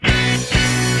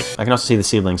I can also see the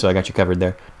ceiling, so I got you covered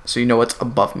there. So you know what's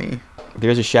above me.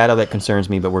 There's a shadow that concerns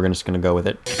me, but we're just going to go with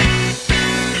it.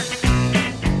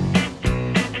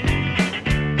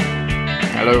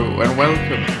 Hello and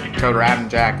welcome to Brad and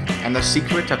Jack and the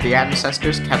secret of the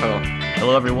ancestors' kettle.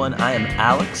 Hello, everyone. I am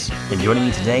Alex, and joining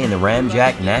me today in the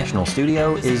Ramjack National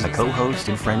Studio is a co-host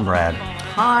and friend, Brad.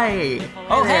 Hi.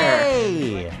 Oh, there.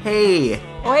 hey! Hey.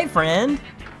 Oh, hey, friend.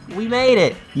 We made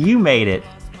it. You made it.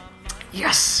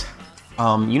 Yes.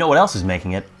 You know what else is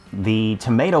making it? The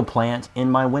tomato plant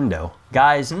in my window.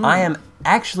 Guys, I am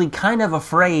actually kind of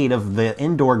afraid of the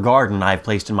indoor garden I've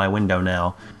placed in my window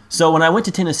now. So when I went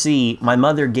to Tennessee, my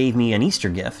mother gave me an Easter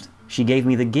gift. She gave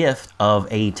me the gift of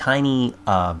a tiny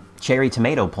cherry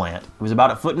tomato plant. It was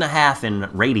about 1.5 feet in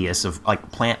radius of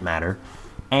plant matter.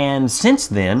 And since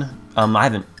then, I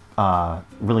haven't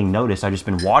really noticed. I've just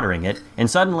been watering it. And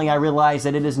suddenly I realized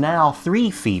that it is now 3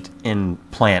 feet in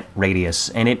plant radius.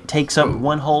 And it takes up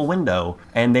one whole window.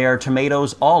 And there are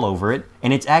tomatoes all over it.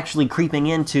 And it's actually creeping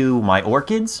into my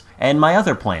orchids and my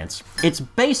other plants. It's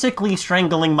basically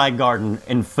strangling my garden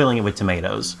and filling it with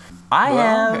tomatoes.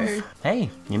 Hey,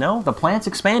 the plant's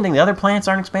expanding. The other plants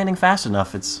aren't expanding fast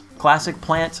enough. It's classic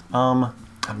plant. I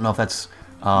don't know if that's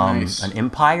Nice. an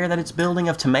empire that it's building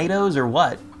of tomatoes or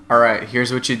what. All right,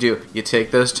 here's what you do. You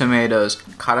take those tomatoes,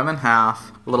 cut them in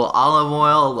half, a little olive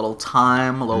oil, a little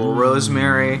thyme, a little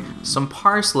rosemary, some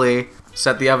parsley,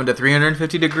 set the oven to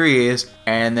 350 degrees,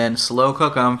 and then slow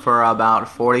cook them for about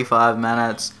 45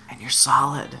 minutes, and you're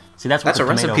solid. See, that's a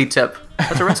recipe tip.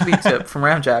 That's a recipe tip from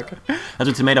Ramjack. That's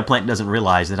what tomato plant doesn't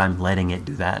realize, that I'm letting it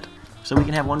do that. So we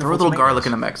can have wonderful Throw a little tomatoes. garlic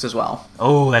in the mix as well.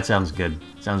 Oh, that sounds good.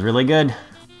 Sounds really good.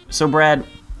 So, Brad,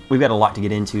 we've got a lot to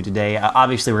get into today.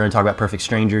 Obviously, we're going to talk about Perfect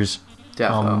Strangers.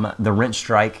 Defo. The rent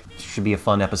strike should be a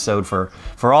fun episode for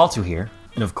all to hear.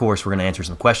 And of course, we're going to answer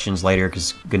some questions later,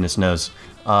 because goodness knows,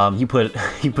 you put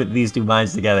these two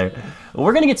minds together.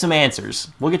 We're going to get some answers.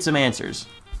 We'll get some answers.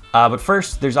 But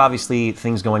first, there's obviously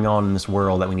things going on in this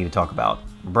world that we need to talk about.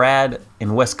 Brad,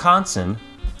 in Wisconsin,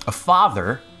 a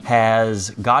father has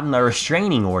gotten a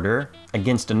restraining order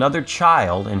against another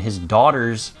child in his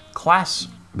daughter's class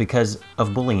because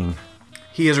of bullying.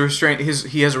 He has a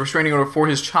restraining order for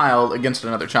his child against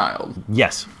another child.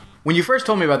 Yes. When you first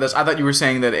told me about this, I thought you were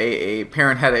saying that a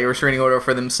parent had a restraining order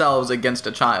for themselves against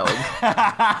a child.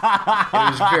 It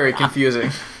was very confusing.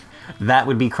 That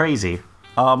would be crazy.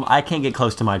 I can't get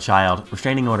close to my child.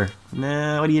 Restraining order.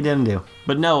 Nah, what are you gonna do?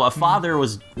 But no, a father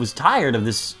was tired of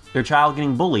their child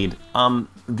getting bullied.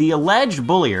 The alleged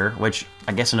bullier, which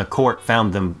I guess in a court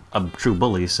found them a true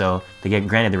bully, so they get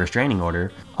granted the restraining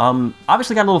order,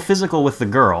 obviously got a little physical with the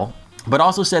girl, but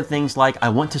also said things like, "I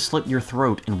want to slit your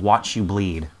throat and watch you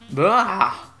bleed."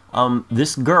 Blah.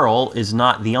 This girl is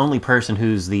not the only person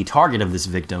who's the target of this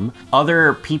victim.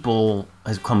 Other people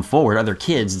have come forward, other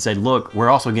kids, and said, look, we're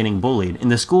also getting bullied.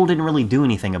 And the school didn't really do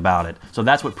anything about it. So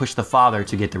that's what pushed the father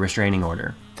to get the restraining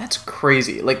order. That's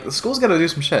crazy. The school's got to do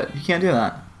some shit. You can't do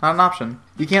that. Not an option.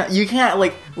 You can't,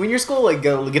 when your school,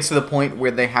 gets to the point where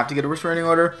they have to get a restraining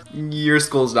order, your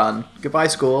school's done. Goodbye,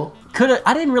 school.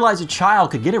 I didn't realize a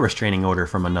child could get a restraining order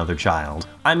from another child.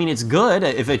 I mean, it's good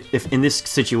if in this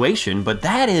situation, but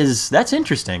that's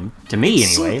interesting to me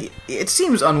anyway. It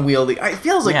seems unwieldy. It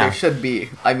feels like Yeah. there should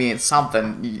be, something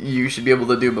you should be able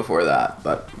to do before that,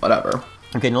 but whatever.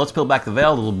 Okay, now let's peel back the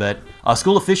veil a little bit.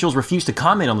 School officials refused to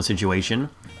comment on the situation,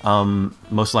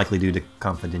 most likely due to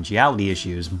confidentiality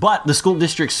issues. But the school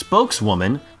district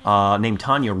spokeswoman, named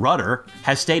Tanya Rutter,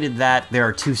 has stated that there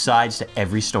are two sides to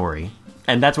every story.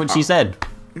 And that's what she said.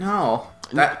 No.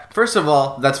 First of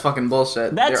all, that's fucking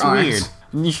bullshit. That's weird.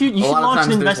 You should lot of launch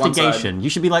an times there's one investigation. You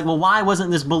should be like, well, why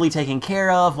wasn't this bully taken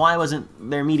care of? Why wasn't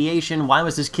there mediation? Why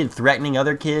was this kid threatening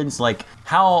other kids?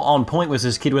 How on point was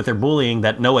this kid with their bullying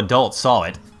that no adult saw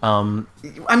it? Once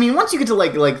you get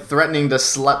to threatening to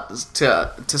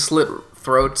slit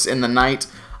throats in the night,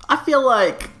 I feel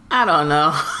like I don't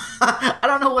know. I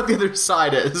don't know what the other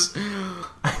side is.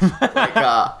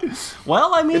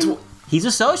 Well, he's a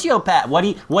sociopath.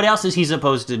 What else is he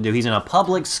supposed to do? He's in a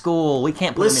public school. We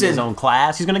can't put him in his own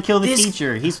class. He's going to kill the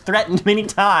teacher. He's threatened many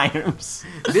times.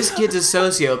 This kid's a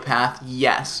sociopath,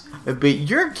 yes. But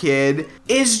your kid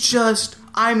is just...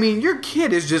 your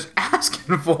kid is just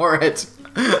asking for it.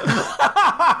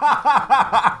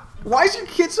 Why is your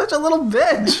kid such a little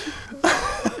bitch?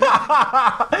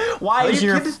 Why is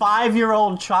your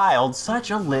 5-year-old child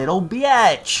such a little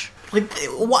bitch?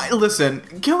 Why? Listen,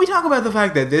 can we talk about the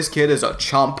fact that this kid is a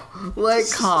chump?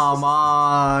 Come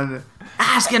on.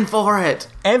 Asking for it.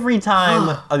 Every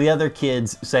time the other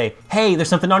kids say, hey, there's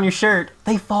something on your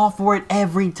don't fall for it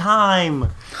every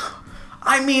time.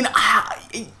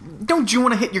 Don't Don't you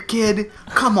want to hit your kid?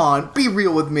 Come on, be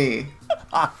real with me.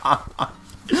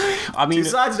 I mean, Two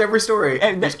sides to every story.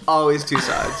 There's always two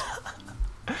sides.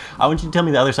 I want you to tell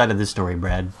me the other side of this story,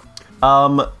 Brad.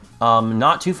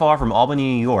 Not too far from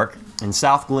Albany, New York, in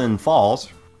South Glen Falls,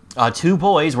 two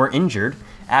boys were injured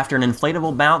after an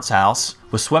inflatable bounce house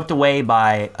was swept away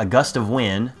by a gust of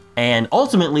wind and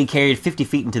ultimately carried 50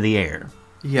 feet into the air.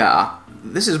 Yeah,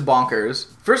 this is bonkers.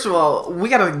 First of all, we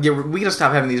gotta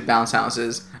stop having these bounce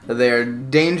houses. They're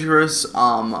dangerous.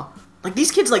 Like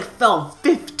these kids fell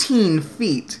 15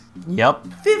 feet. Yep.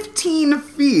 15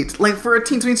 feet, for a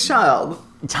teen child.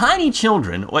 Tiny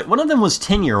children. One of them was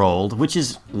 10-year-old, which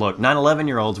is, look,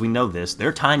 9-11-year-olds, we know this.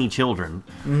 They're tiny children.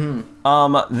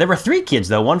 Mm-hmm. There were 3 kids,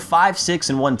 though, one 5, 6,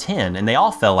 and one 10, and they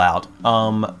all fell out.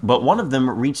 But one of them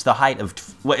reached the height of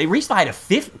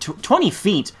 20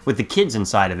 feet with the kids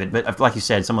inside of it. But like you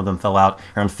said, some of them fell out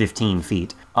around 15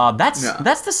 feet. That's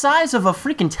the size of a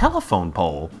freaking telephone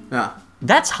pole. Yeah.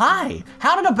 That's high.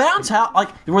 How did a bounce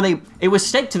house, it was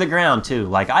staked to the ground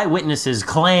too. Eyewitnesses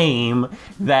claim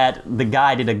that the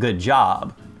guy did a good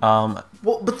job. Well,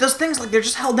 but those things, they're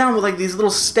just held down with, these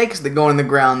little stakes that go in the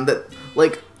ground that,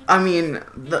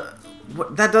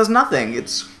 that does nothing.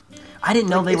 I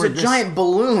didn't know they were It's a giant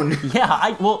balloon.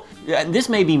 Yeah, this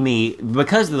may be me,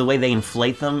 because of the way they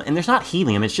inflate them, and there's not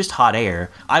helium, it's just hot air.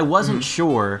 I wasn't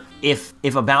sure if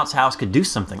a bounce house could do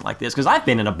something like this, because I've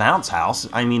been in a bounce house.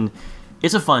 I mean,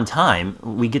 it's a fun time.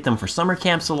 We get them for summer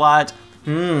camps a lot.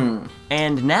 And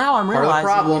now I'm realizing...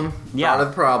 Part of the problem. Yeah. Part of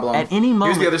the problem. At any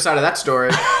moment... Here's the other side of that story.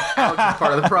 Alex is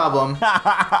part of the problem.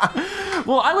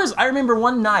 Well, I remember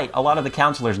one night, a lot of the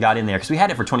counselors got in there, because we had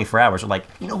it for 24 hours. We're like,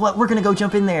 you know what, we're going to go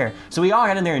jump in there. So we all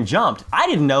got in there and jumped. I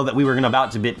didn't know that we were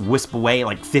about to be whisked away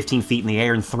 15 feet in the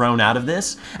air and thrown out of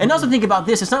this. And also think about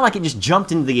this, it's not like it just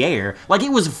jumped into the air.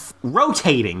 It was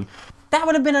rotating. That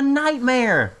would have been a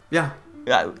nightmare. Yeah.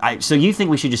 So you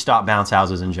think we should just stop bounce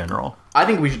houses in general? I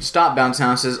think we should stop bounce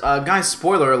houses. Guys,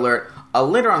 spoiler alert.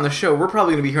 Later on the show, we're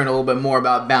probably going to be hearing a little bit more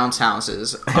about bounce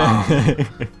houses.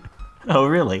 Oh,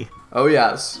 really? Oh,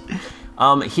 yes.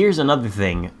 Here's another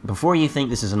thing. Before you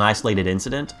think this is an isolated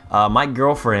incident, my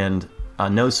girlfriend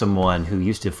knows someone who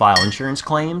used to file insurance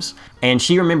claims, and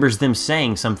she remembers them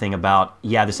saying something about,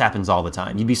 yeah, this happens all the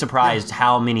time. You'd be surprised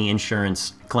how many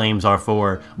insurance claims are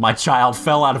for, my child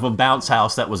fell out of a bounce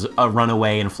house that was a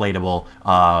runaway inflatable,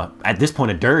 at this point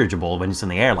a dirigible when it's in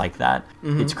the air like that.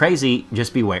 It's crazy,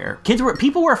 just beware.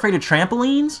 People were afraid of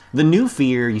trampolines. The new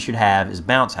fear you should have is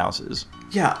bounce houses.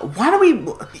 Yeah, why do we,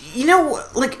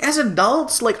 as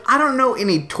adults, I don't know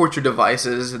any torture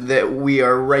devices that we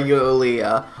are regularly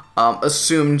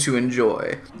assumed to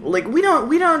enjoy. We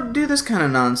don't do this kind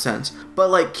of nonsense.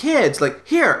 But kids,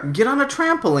 here, get on a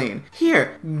trampoline.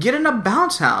 Here, get in a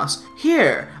bounce house.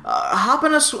 Here,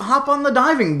 hop on the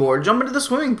diving board. Jump into the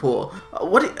swimming pool.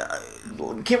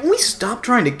 Can we stop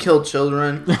trying to kill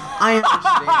children? I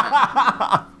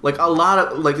understand. A lot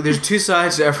of, there's two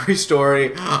sides to every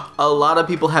story. A lot of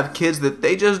people have kids that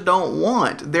they just don't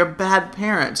want. They're bad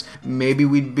parents. Maybe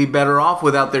we'd be better off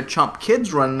without their chump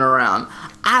kids running around.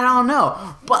 I don't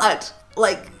know. But,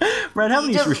 Brad, how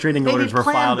many restraining orders were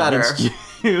filed against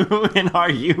you in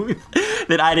our youth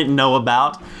that I didn't know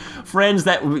about? Friends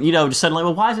that, just suddenly,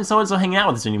 well, why isn't so-and-so hanging out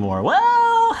with us anymore? Well,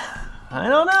 I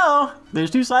don't know.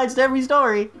 There's two sides to every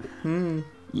story.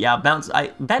 Yeah,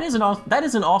 that is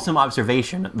an awesome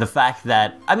observation. The fact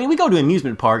that, we go to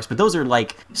amusement parks, but those are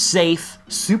safe,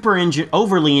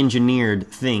 overly engineered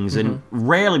things, and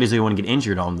rarely does anyone get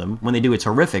injured on them. When they do, it's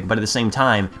horrific, but at the same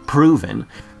time, proven.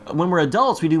 When we're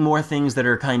adults, we do more things that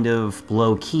are kind of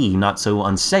low-key, not so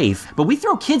unsafe, but we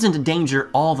throw kids into danger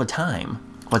all the time.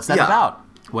 What's that about?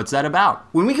 What's that about?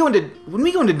 When we go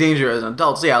into danger as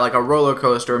adults, like a roller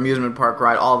coaster, amusement park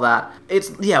ride, all that. It's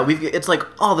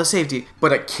all the safety.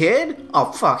 But a kid?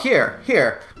 Oh fuck! Here,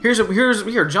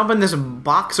 jump in this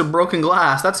box of broken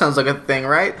glass. That sounds like a thing,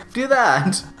 right? Do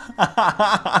that.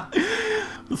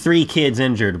 3 kids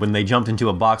injured when they jumped into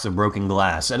a box of broken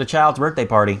glass at a child's birthday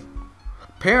party.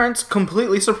 Parents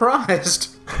completely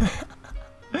surprised.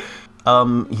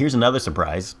 Here's another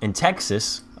surprise. In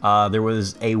Texas, there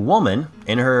was a woman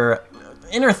in her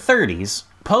 30s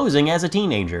posing as a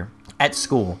teenager at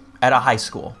school, at a high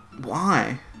school.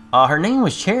 Why? Her name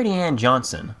was Charity Ann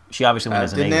Johnson. She obviously went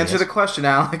as an didn't atheist. answer the question,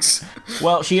 Alex.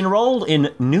 Well, she enrolled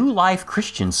in New Life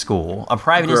Christian School, a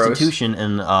private institution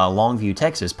in Longview,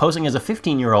 Texas, posing as a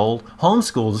 15-year-old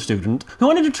homeschooled student who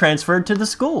wanted to transfer to the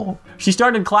school. She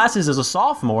started classes as a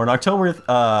sophomore in October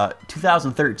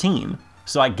 2013.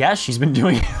 So I guess she's been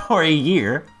doing it for a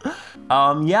year.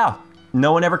 Yeah.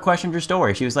 No one ever questioned her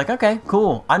story. She was like, okay,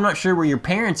 cool. I'm not sure where your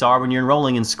parents are when you're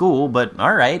enrolling in school, but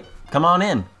all right, Come on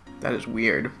in. That is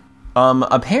weird.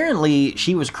 Apparently,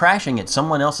 she was crashing at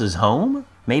someone else's home,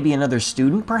 maybe another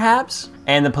student, perhaps.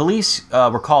 And the police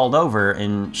were called over,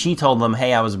 and she told them,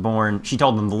 hey, I was born. She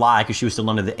told them the lie because she was still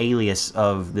under the alias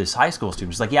of this high school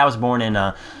student. She's like, yeah, I was born in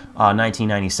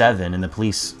 1997. And the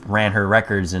police ran her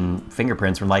records and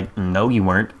fingerprints were like, no, you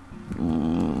weren't.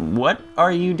 What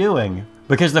are you doing?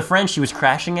 Because the friend she was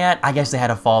crashing at, I guess they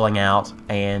had a falling out,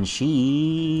 and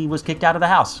she was kicked out of the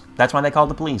house. That's why they called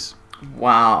the police.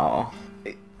 Wow.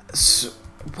 So,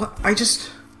 what?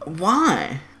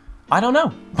 Why? I don't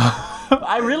know.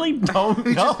 I really don't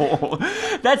know.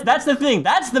 That's the thing.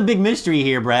 That's the big mystery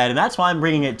here, Brad, and that's why I'm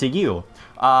bringing it to you.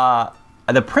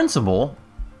 The principal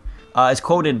is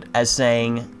quoted as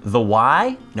saying, the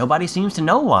why? Nobody seems to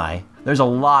know why. There's a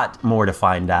lot more to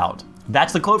find out.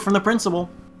 That's the quote from the principal.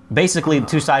 Basically,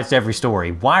 two sides to every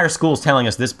story. Why are schools telling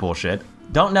us this bullshit?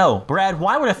 Don't know. Brad,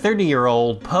 why would a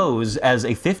 30-year-old pose as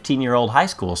a 15-year-old high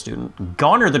school student,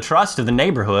 garner the trust of the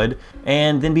neighborhood,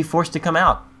 and then be forced to come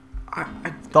out?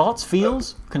 Thoughts,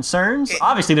 feels, concerns?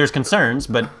 Obviously there's concerns,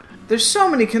 but... There's so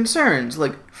many concerns.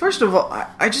 Like, first of all,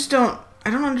 I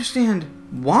don't understand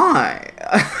why.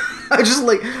 I just,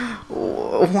 like,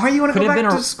 why you want to go back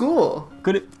to school?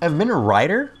 Could it have been a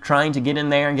writer trying to get in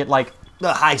there and get, like,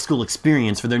 the high school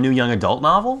experience for their new young adult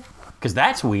novel? Because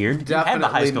that's weird. Definitely you had the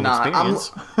high school not.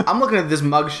 experience. I'm looking at this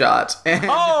mugshot, and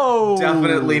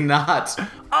definitely not.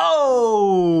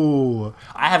 Oh!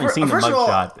 I haven't seen the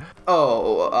mugshot.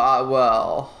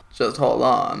 Well, just hold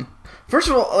on. First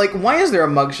of all, like, why is there a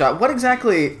mugshot? What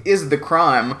exactly is the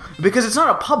crime? Because it's not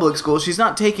a public school. She's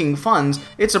not taking funds.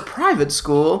 It's a private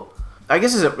school. I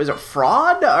guess is it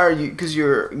fraud? Are you because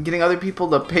you're getting other people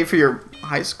to pay for your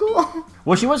high school?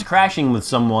 Well, she was crashing with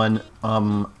someone,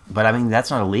 but I mean that's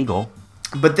not illegal.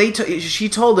 But she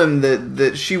told him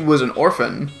that she was an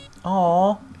orphan.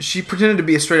 Aww. She pretended to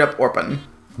be a straight up orphan.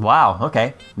 Wow.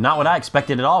 Okay. Not what I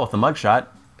expected at all with the mugshot.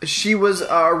 She was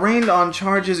arraigned on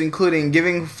charges including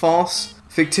giving false,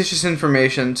 fictitious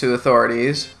information to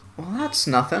authorities. Well, that's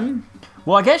nothing.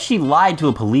 Well, I guess she lied to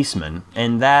a policeman,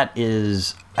 and that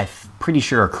is, I'm pretty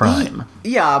sure, a crime.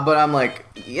 Yeah, but I'm like,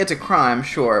 it's a crime,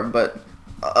 sure, but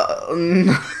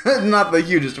not the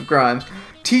hugest of crimes.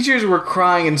 Teachers were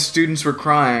crying and students were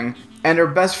crying, and her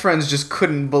best friends just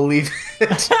couldn't believe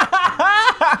it.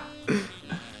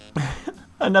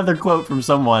 Another quote from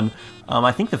someone.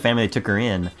 I think the family that took her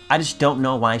in. I just don't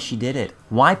know why she did it.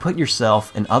 Why put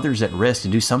yourself and others at risk to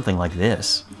do something like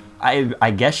this?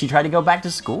 I guess she tried to go back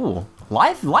to school.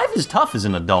 Life is tough as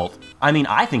an adult. I mean,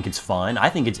 I think it's fun. I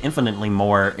think it's infinitely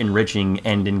more enriching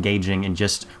and engaging and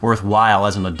just worthwhile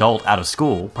as an adult out of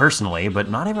school, personally, but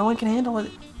not everyone can handle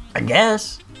it. I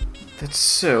guess. That's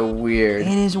so weird.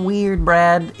 It is weird,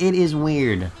 Brad. It is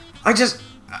weird.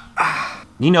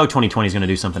 You know 2020 is going to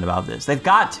do something about this. They've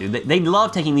got to. They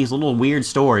love taking these little weird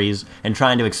stories and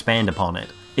trying to expand upon it.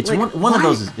 It's like, one of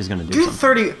those is going to do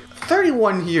something.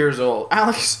 31 years old.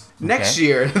 Alex, next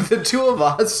year, the two of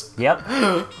us... Yep.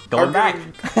 Going back.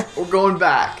 We're going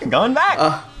back. Going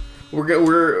back.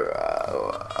 We're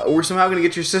somehow going to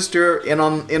get your sister in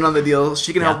on the deal.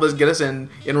 She can help us get us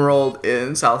enrolled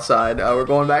in Southside. We're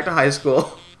going back to high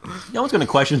school. No one's going to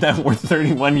question that we're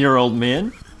 31-year-old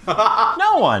men.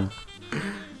 No one.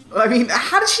 I mean,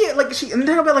 how did she, like, and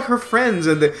then about, like, her friends,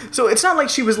 so it's not like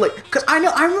she was, like, because I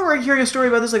remember hearing a story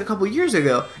about this, like, a couple years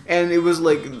ago, and it was,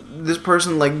 like, this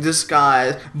person, like,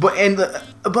 disguised, but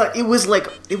it was,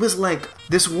 like,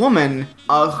 this woman,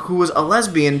 who was a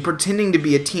lesbian pretending to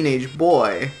be a teenage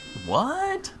boy.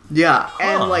 What? Yeah,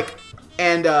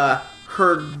 and,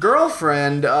 her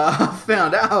girlfriend,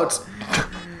 found out,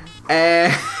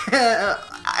 and,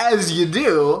 as you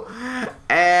do,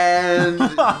 and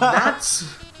that's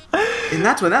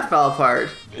when that fell apart.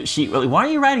 Why are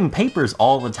you writing papers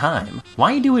all the time?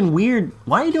 Why are you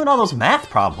doing all those math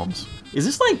problems? Is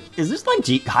this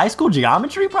like high school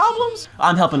geometry problems?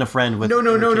 I'm helping a friend with... No.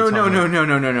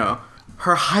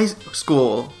 Her high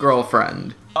school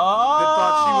girlfriend. Oh! That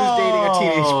thought she was dating a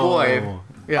teenage boy.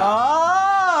 Yeah.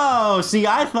 Oh! See,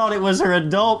 I thought it was her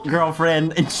adult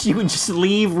girlfriend, and she would just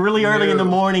leave really early in the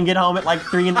morning, get home at like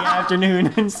 3 in the afternoon,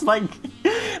 and it's like...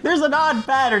 There's an odd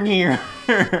pattern here.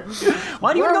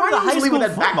 Why do you go to the high school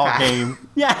football game?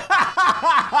 Yeah.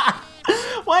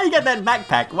 Why you got that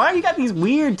backpack? Why you got these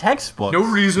weird textbooks? No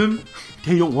reason.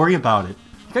 Hey, don't worry about it.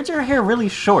 You got your hair really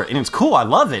short, and it's cool. I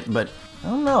love it, but I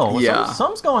don't know. Yeah.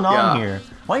 Something's going on here.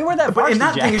 Why you wear that varsity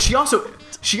jacket? Thing,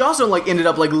 she also like ended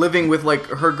up like living with like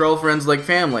her girlfriend's like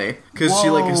family because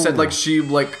she like said like she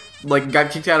like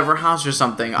got kicked out of her house or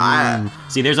something.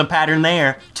 See, there's a pattern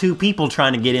there. 2 people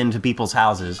trying to get into people's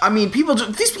houses. I mean, these people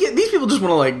just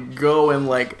want to like go and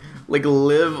like like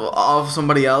live off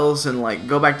somebody else and like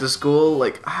go back to school.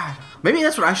 Like maybe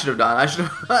that's what I should have done. I should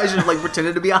have like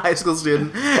pretended to be a high school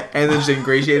student and then just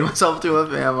ingratiated myself to a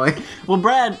family. Well,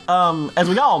 Brad, as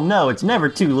we all know, it's never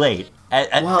too late.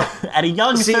 At a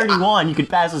young 31, you could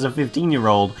pass as a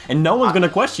 15-year-old, and no one's going to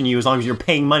question you as long as you're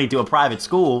paying money to a private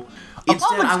school. A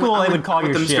public school, they would call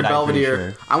your shit, I'm pretty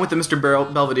sure. I went the Mr.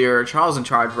 Belvedere Charles in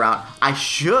Charge route. I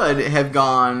should have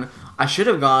gone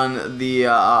the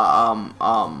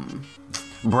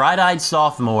bright-eyed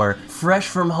sophomore, fresh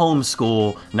from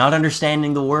homeschool, not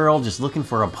understanding the world, just looking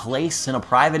for a place in a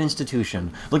private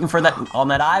institution, looking for that on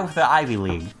that eye with the Ivy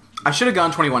League. I should have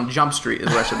gone 21 Jump Street is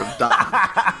what I should have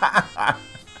done.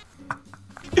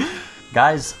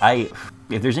 Guys,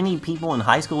 if there's any people in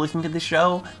high school listening to this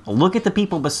show, look at the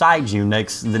people beside you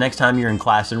the next time you're in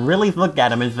class and really look at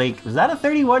them and think, is that a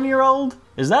 31-year-old?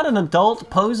 Is that an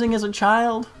adult posing as a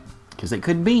child? Because it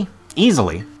could be.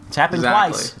 Easily. It's happened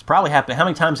twice. It's probably happened. How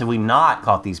many times have we not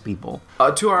caught these people?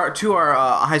 To our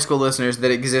high school listeners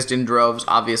that exist in droves,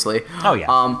 obviously. Oh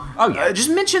yeah. Just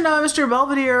mention Mr.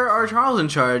 Belvedere or Charles in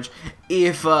Charge.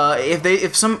 If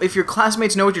your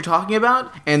classmates know what you're talking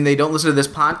about and they don't listen to this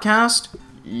podcast,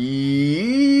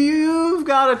 you've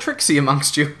got a Trixie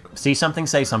amongst you. See something,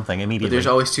 say something immediately. But there's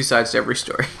always two sides to every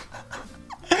story.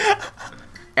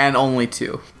 And only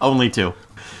two. Only two.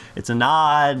 It's an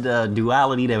odd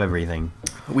duality to everything.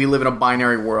 We live in a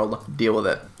binary world. Deal with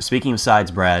it. Speaking of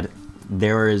sides, Brad,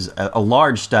 there is a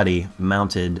large study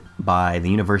mounted by the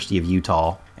University of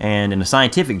Utah, and in a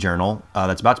scientific journal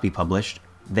that's about to be published,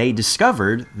 they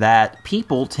discovered that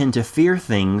people tend to fear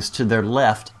things to their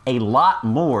left a lot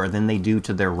more than they do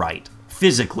to their right,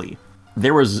 physically.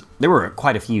 There were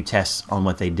quite a few tests on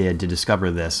what they did to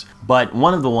discover this, but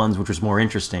one of the ones which was more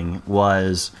interesting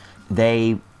was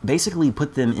they basically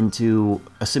put them into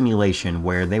a simulation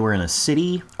where they were in a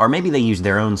city, or maybe they used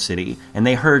their own city, and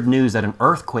they heard news that an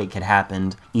earthquake had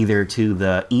happened either to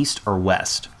the east or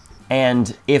west.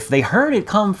 And if they heard it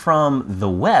come from the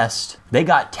west, they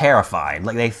got terrified.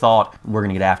 Like they thought, we're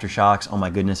going to get aftershocks. Oh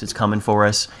my goodness, it's coming for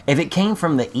us. If it came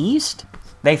from the east,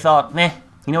 they thought,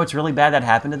 you know, it's really bad that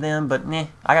happened to them, but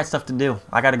I got stuff to do.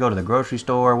 I got to go to the grocery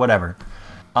store or whatever.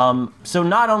 So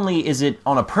not only is it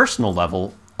on a personal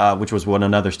level, which was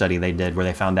another study they did where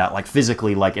they found out, like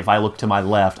physically, like if I look to my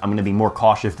left, I'm going to be more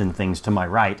cautious than things to my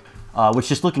right. Which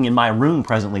just looking in my room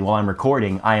presently while I'm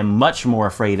recording, I am much more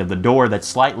afraid of the door that's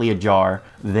slightly ajar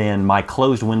than my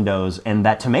closed windows and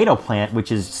that tomato plant,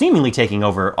 which is seemingly taking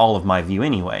over all of my view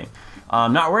anyway.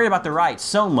 I'm not worried about the right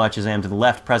so much as I am to the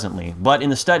left presently. But in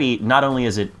the study, not only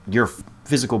is it your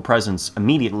physical presence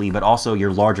immediately, but also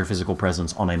your larger physical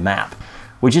presence on a map,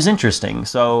 which is interesting.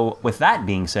 So with that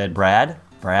being said, Brad,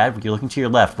 you're looking to your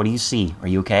left. What do you see? Are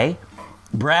you okay?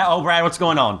 Brad, what's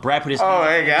going on? Brad put his... Oh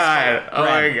my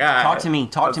god.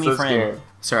 Talk to me, friend. Scared.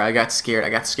 Sorry, I got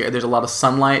scared. There's a lot of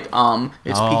sunlight.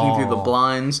 It's peeking through the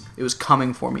blinds. It was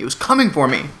coming for me.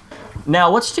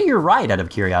 Now, what's to your right, out of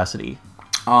curiosity?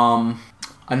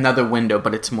 Another window,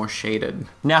 but it's more shaded.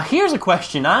 Now, here's a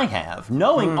question I have.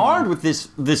 Armed with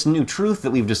this new truth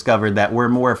that we've discovered that we're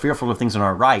more fearful of things on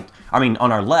our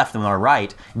left than on our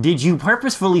right, did you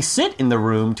purposefully sit in the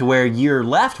room to where your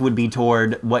left would be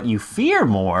toward what you fear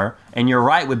more, and your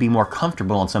right would be more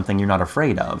comfortable on something you're not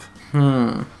afraid of?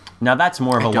 Now, that's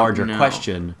more of a larger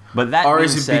question. But that or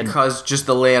is it because just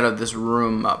the layout of this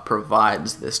room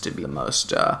provides this to be the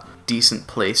most decent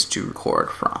place to record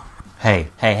from? Hey,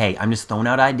 I'm just throwing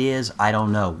out ideas. I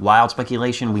don't know. Wild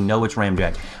speculation. We know it's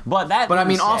Ramjack. But I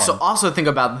mean, also think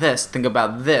about this.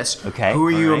 Okay. Who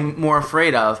are you more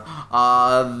afraid of?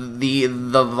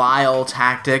 The vile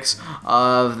tactics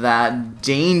of that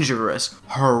dangerous,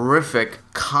 horrific,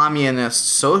 communist,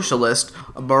 socialist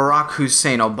Barack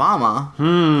Hussein Obama?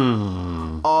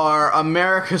 Or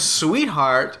America's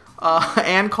sweetheart,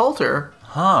 Ann Coulter?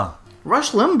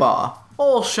 Rush Limbaugh?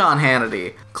 Old Sean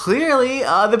Hannity. Clearly,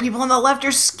 the people on the left are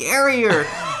scarier.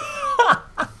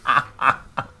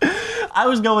 I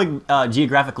was going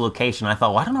geographic location. I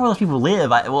thought, well, I don't know where those people live.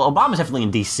 Obama's definitely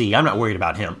in D.C. I'm not worried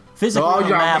about him. Physically on the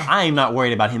map, I am not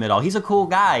worried about him at all. He's a cool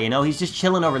guy, you know. He's just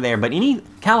chilling over there. But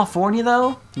California,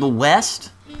 though, the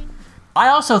West... I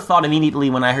also thought immediately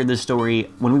when I heard this story,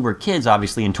 when we were kids,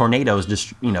 obviously, and tornadoes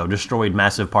destroyed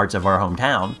massive parts of our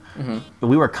hometown.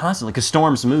 We were constantly, because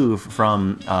storms move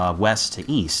from west to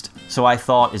east. So I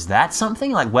thought, is that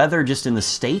something? Like weather just in the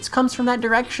States comes from that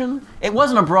direction? It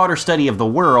wasn't a broader study of the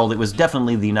world. It was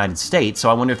definitely the United States. So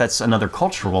I wonder if that's another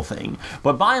cultural thing.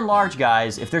 But by and large,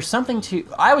 guys, if there's something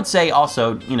I would say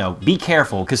also, be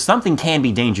careful, because something can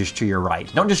be dangerous to your right.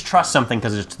 Don't just trust something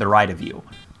because it's to the right of you.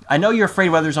 I know you're afraid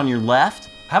weather's on your left.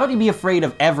 How about you be afraid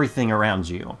of everything around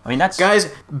you? I mean, that's...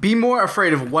 Guys, be more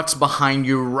afraid of what's behind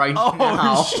you right now.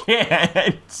 Oh,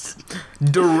 shit.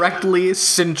 Directly,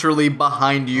 centrally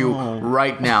behind you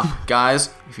right now.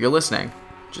 Guys, if you're listening,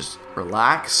 just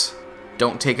relax.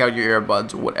 Don't take out your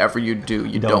earbuds. Whatever you do,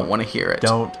 you don't want to hear it.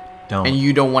 Don't. And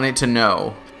you don't want it to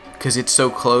know. Because it's so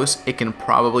close, it can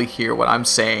probably hear what I'm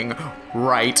saying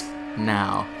right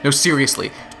now. No, seriously.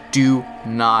 Do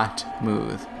not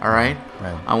move, all right?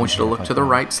 Right. I want you to look to the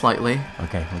right slightly.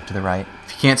 Okay, look to the right.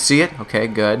 If you can't see it, okay,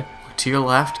 good. Look to your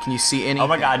left. Can you see anything? Oh,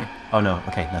 my God. Oh, no.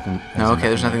 Okay, nothing. No, okay,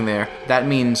 there's nothing there. That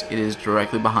means it is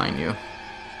directly behind you.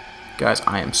 Guys,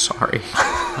 I am sorry.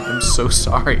 I'm so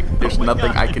sorry. There's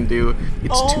nothing I can do.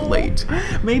 It's too late.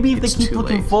 Maybe if It's they keep too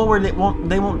looking late. forward, they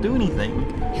won't do anything.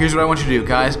 Here's what I want you to do,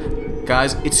 guys.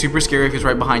 Guys, it's super scary if it's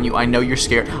right behind you. I know you're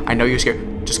scared.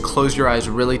 Just close your eyes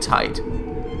really tight.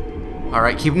 All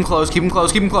right, keep them closed. Do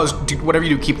whatever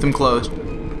you do, keep them closed.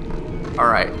 All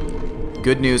right.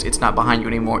 Good news, it's not behind you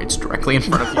anymore. It's directly in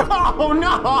front of you. Oh,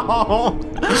 no!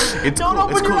 It's Don't cool.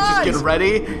 open It's cool. your Just eyes. get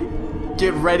ready.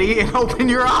 Get ready and open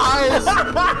your eyes.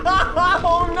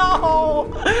 Oh,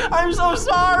 no! I'm so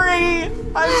sorry!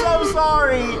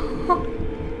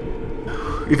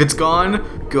 If it's gone,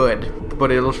 good.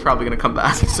 But it's probably gonna come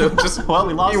back. So just Well,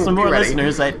 we lost some be more ready.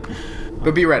 listeners.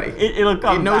 But be ready. It'll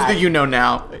come It knows back. that you know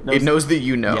now. It knows that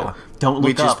you know. Yeah. Don't look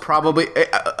which up. is probably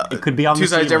It could be on two the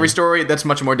sides to every ceiling. story. That's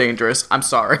much more dangerous. I'm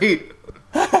sorry.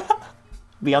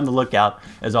 Be on the lookout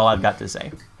is all I've got to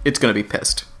say. It's gonna be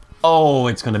pissed. Oh,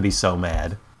 it's gonna be so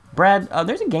mad. Brad,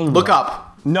 there's a game. Look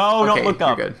up. No, Okay, don't look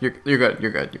up. You're good.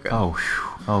 You're good. Oh,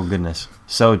 whew. Oh goodness.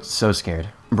 So scared.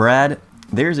 Brad,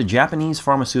 there's a Japanese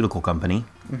pharmaceutical company.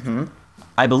 Mm-hmm.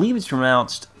 I believe it's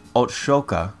pronounced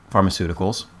Otsuka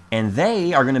Pharmaceuticals, and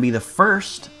they are going to be the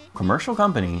first commercial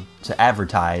company to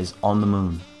advertise on the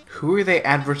moon. Who are they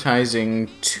advertising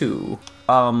to?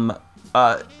 Now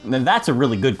that's a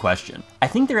really good question. I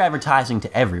think they're advertising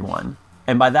to everyone.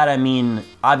 And by that I mean,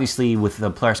 obviously, with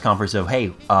the press conference of, hey,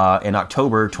 in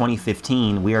October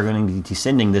 2015, we are going to be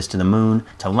descending this to the moon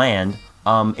to land.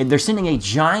 They're sending a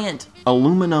giant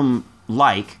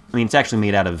aluminum-like, I mean, it's actually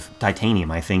made out of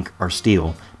titanium, I think, or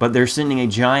steel, but they're sending a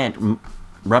giant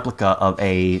replica of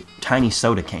a tiny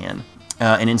soda can.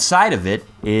 And inside of it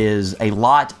is a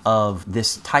lot of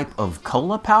this type of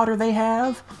cola powder they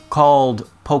have called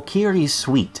Pokiri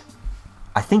Sweet.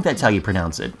 I think that's how you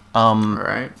pronounce it. All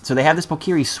right. So they have this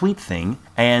Pokiri Sweet thing,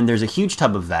 and there's a huge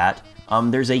tub of that.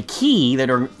 There's a key that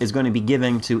is going to be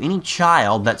given to any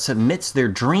child that submits their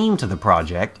dream to the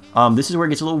project. This is where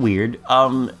it gets a little weird,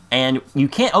 and you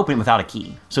can't open it without a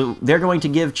key. So they're going to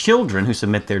give children who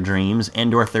submit their dreams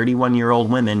and/or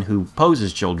 31-year-old women who pose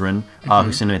as children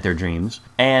who submit their dreams.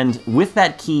 And with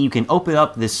that key, you can open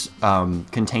up this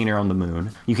container on the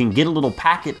moon. You can get a little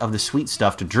packet of the sweet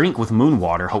stuff to drink with moon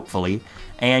water, hopefully.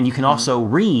 And you can also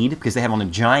read, because they have on a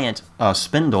giant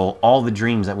spindle, all the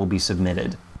dreams that will be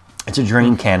submitted. It's a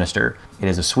dream canister. It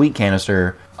is a sweet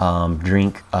canister.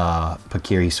 Drink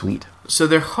Pokiri Sweet. So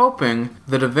they're hoping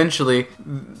that eventually,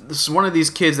 one of these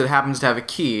kids that happens to have a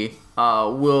key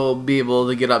will be able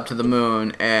to get up to the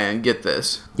moon and get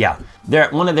this. Yeah.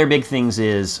 One of their big things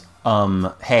is,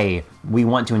 hey, we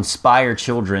want to inspire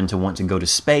children to want to go to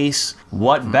space.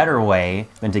 What better way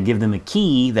than to give them a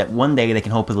key that one day they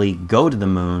can hopefully go to the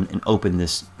moon and open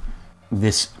this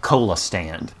cola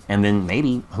stand, and then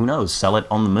maybe, who knows, sell it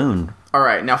on the moon. All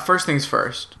right, now first things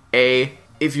first.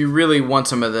 If you really want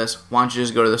some of this, why don't you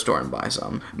just go to the store and buy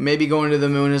some? Maybe going to the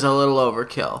moon is a little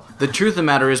overkill. The truth of the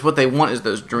matter is what they want is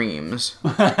those dreams.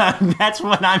 That's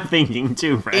what I'm thinking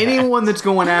too, Brad. Anyone that's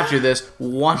going after this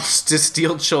wants to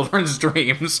steal children's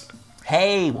dreams.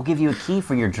 Hey, we'll give you a key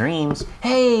for your dreams.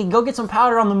 Hey, go get some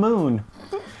powder on the moon.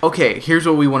 Okay, here's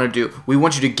what we want to do. We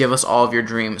want you to give us all of your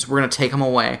dreams. We're going to take them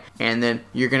away, and then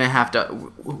we're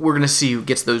going to see who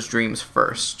gets those dreams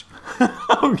first.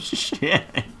 Oh, shit.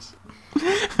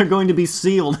 They're going to be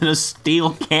sealed in a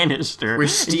steel canister. We're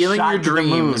stealing and shot your to the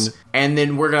moon. dreams, and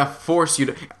then we're going to force you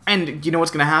to... And you know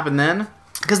what's going to happen then?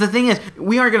 Because the thing is,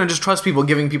 we aren't going to just trust people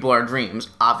giving people our dreams,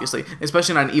 obviously,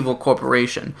 especially not an evil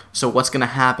corporation. So what's going to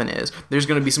happen is, there's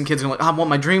going to be some kids going like, I want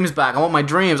my dreams back, I want my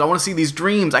dreams, I want to see these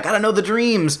dreams, I got to know the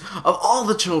dreams of all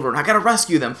the children, I got to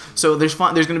rescue them. So there's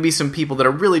going to be some people that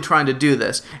are really trying to do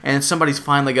this, and somebody's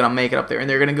finally going to make it up there, and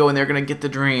they're going to go and they're going to get the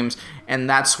dreams, and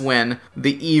that's when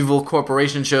the evil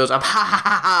corporation shows up. Ha ha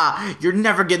ha ha! You're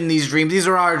never getting these dreams, these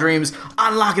are our dreams,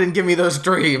 unlock it and give me those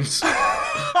dreams.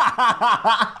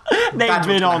 They've That's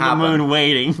been what's on gonna the happen. moon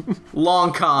waiting.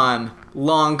 Long con.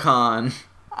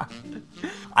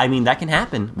 I mean, that can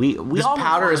happen. We This all know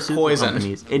powder is pharmaceutical poison.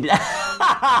 companies.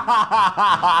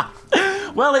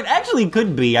 Well, it actually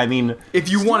could be. I mean, If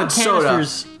you steel wanted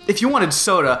canisters-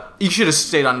 soda, you should have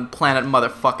stayed on planet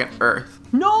motherfucking Earth.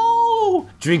 No!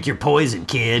 Drink your poison,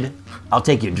 kid. I'll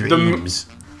take your dreams.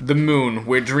 The moon,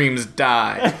 where dreams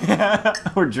die.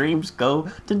 Where dreams go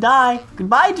to die.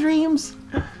 Goodbye, dreams.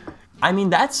 I mean,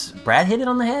 Brad hit it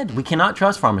on the head. We cannot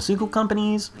trust pharmaceutical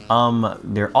companies.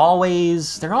 They're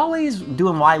always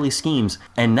doing wily schemes,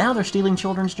 and now they're stealing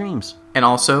children's dreams. And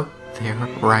also, they're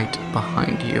right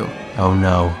behind you. Oh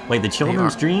no! Wait, the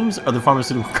children's are. dreams or the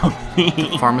pharmaceutical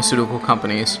company? Pharmaceutical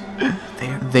companies.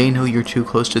 They know you're too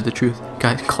close to the truth.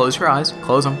 Guys, close your eyes.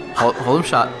 Close them. Hold them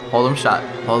shut. Hold them shut.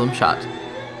 Hold them shut.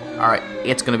 All right,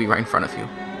 it's gonna be right in front of you.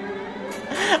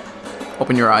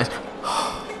 Open your eyes.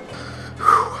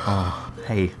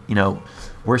 Hey,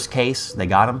 worst case, they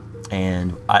got him.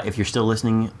 And if you're still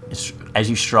listening, as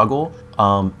you struggle,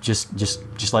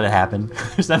 just let it happen.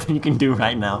 There's nothing you can do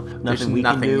right now. Nothing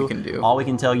you can do. All we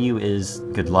can tell you is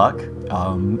good luck.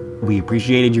 We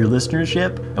appreciated your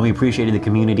listenership, and we appreciated the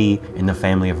community and the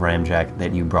family of Ramjack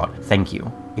that you brought. Thank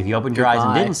you. If you opened your eyes and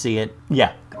Goodbye. didn't see it,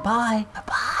 yeah, goodbye.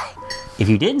 If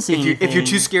you didn't see anything, If you're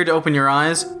too scared to open your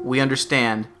eyes, we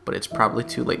understand, but it's probably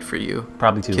too late for you.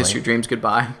 Probably too Kiss late. your dreams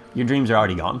goodbye. Your dreams are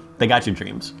already gone. They got your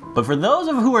dreams. But for those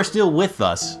of who are still with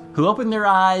us, who opened their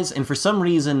eyes and for some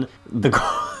reason the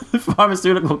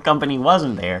pharmaceutical company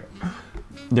wasn't there,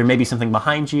 there may be something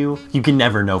behind you. You can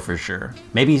never know for sure.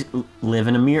 Maybe live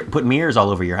in a mirror, put mirrors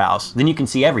all over your house. Then you can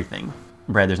see everything.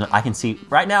 Brad, I can see,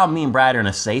 right now me and Brad are in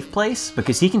a safe place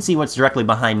because he can see what's directly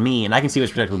behind me and I can see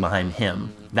what's directly behind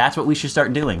him. That's what we should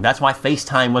start doing. That's why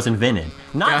FaceTime was invented.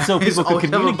 Not so people could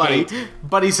communicate.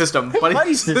 Buddy system. Buddy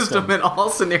Buddy system system. in all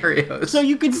scenarios. So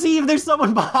you could see if there's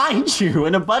someone behind you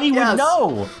and a buddy Yes. would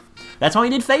know. That's why we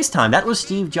did FaceTime. That was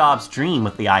Steve Jobs' dream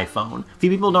with the iPhone. Few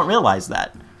people don't realize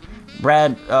that.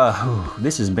 Brad,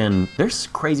 there's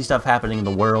crazy stuff happening in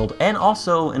the world and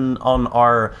also on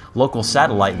our local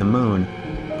satellite, the moon.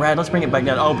 Brad, let's bring it back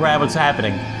down. Oh, Brad, what's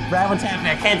happening? Brad, what's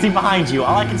happening? I can't see behind you.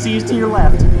 All I can see is to your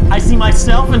left. I see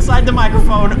myself inside the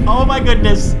microphone. Oh my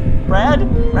goodness. Brad?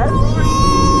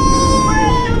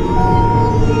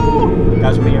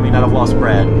 Guys, we may or may not have lost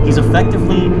Brad. He's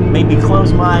effectively made me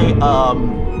close my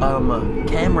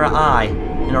camera eye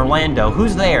in Orlando.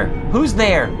 Who's there? Who's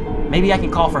there? Maybe I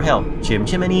can call for help. Chim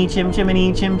chimney, chim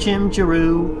chimney, chim chim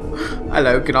chiroo.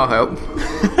 Hello, can I help?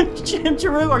 Chim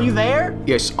chiroo, are you there?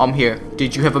 Yes, I'm here.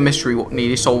 Did you have a mystery what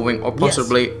needed solving or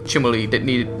possibly chimney that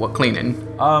needed what cleaning?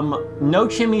 No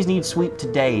chimneys need sweep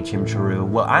today, Chim Chiroo.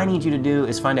 What I need you to do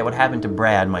is find out what happened to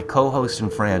Brad, my co-host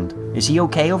and friend. Is he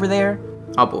okay over there?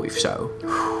 I believe so.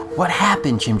 What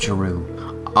happened, Chim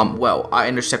Chiroo? Well, I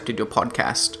intercepted your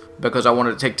podcast because I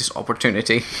wanted to take this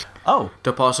opportunity Oh,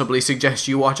 to possibly suggest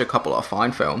you watch a couple of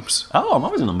fine films. I'm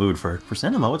always in the mood for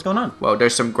cinema. What's going on? Well,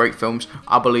 there's some great films.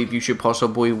 I believe you should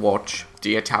possibly watch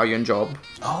The Italian Job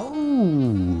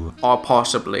Oh, or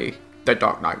possibly The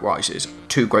Dark Knight Rises.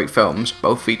 Two great films,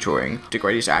 both featuring the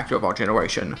greatest actor of our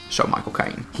generation, Sir Michael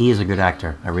Caine. he is a good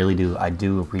actor. I really do. I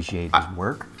do appreciate his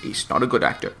work. He's not a good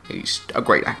actor. He's a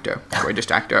great actor.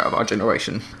 Greatest actor of our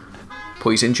generation.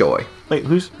 Please enjoy. Wait,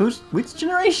 which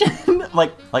generation?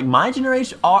 like my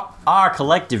generation? Our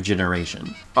collective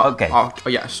generation. Okay.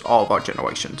 Yes, all of our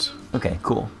generations. Okay,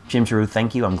 cool. Jim Chiru,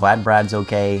 thank you. I'm glad Brad's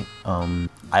okay.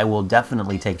 I will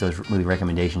definitely take those movie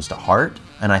recommendations to heart,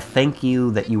 and I thank you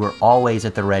that you are always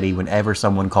at the ready whenever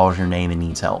someone calls your name and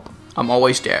needs help. I'm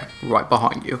always there, right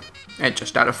behind you, and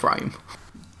just out of frame.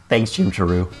 Thanks, Jim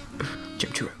Chiru.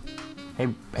 Jim Chiro.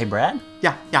 Hey, Brad?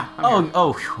 Yeah. I'm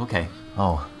here. Okay.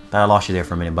 Oh, I lost you there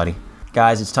for a minute, buddy.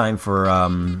 Guys, it's time for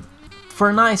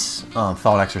a nice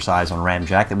thought exercise on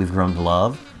Ramjack that we've grown to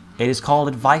love. It is called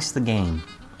Advice the Game,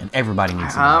 and everybody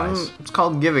needs some advice. It's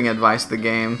called Giving Advice the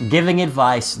Game. Giving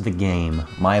Advice the Game.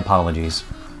 My apologies.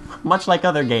 Much like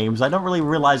other games, I don't really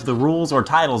realize the rules or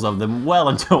titles of them well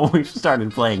until we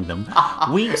started playing them.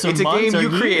 Weeks or It's a months game or you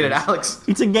created, years. Alex.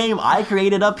 It's a game I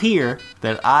created up here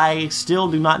that I still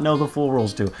do not know the full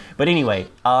rules to. But anyway,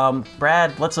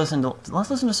 Brad, let's listen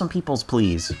to some people's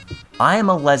pleas. I am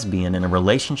a lesbian in a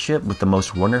relationship with the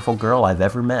most wonderful girl I've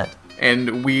ever met.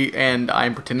 And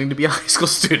I'm pretending to be a high school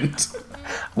student.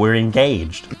 We're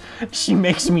engaged. She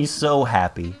makes me so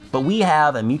happy. But we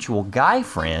have a mutual guy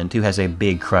friend who has a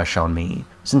big crush on me.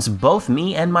 Since both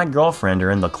me and my girlfriend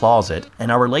are in the closet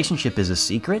and our relationship is a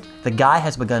secret, the guy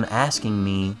has begun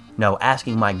asking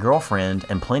my girlfriend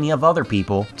and plenty of other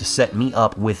people to set me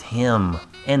up with him.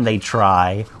 And they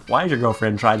try. Why is your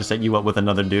girlfriend trying to set you up with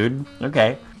another dude?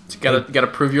 Okay. You gotta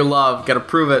prove your love. Gotta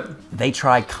prove it. They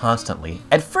try constantly.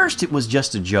 At first it was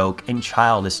just a joke and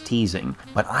childish teasing,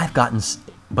 but I've gotten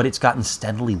but it's gotten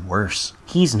steadily worse.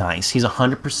 He's nice. He's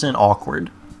 100%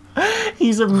 awkward.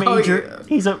 He's a major...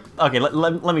 Okay,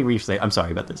 let me restate. I'm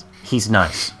sorry about this. He's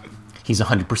nice. He's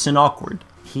 100% awkward.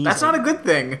 That's not a good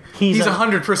thing. He's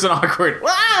 100% awkward.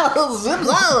 Wow!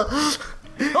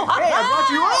 Hey, I brought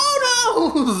you.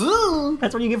 Oh no!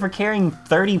 That's what you get for carrying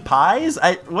 30 pies?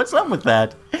 What's up with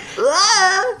that?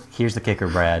 Here's the kicker,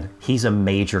 Brad. He's a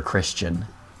major Christian.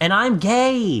 And I'm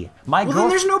gay. Then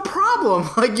there's no problem.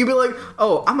 Like, you'd be like,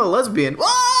 oh, I'm a lesbian.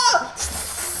 Ah!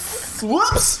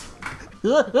 Whoops!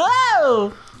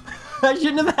 Whoa! I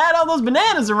shouldn't have had all those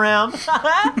bananas around.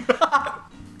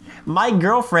 My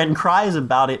girlfriend cries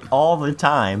about it all the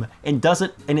time and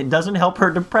it doesn't help her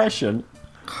depression.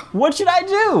 What should I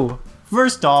do?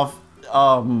 First off,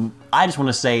 I just want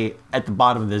to say at the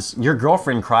bottom of this, your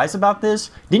girlfriend cries about this?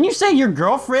 Didn't you say your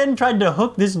girlfriend tried to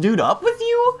hook this dude up with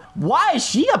you? Why is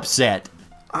she upset?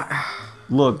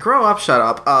 Look. Grow up, shut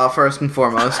up, first and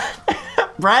foremost.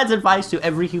 Brad's advice to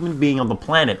every human being on the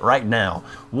planet right now.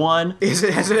 One, has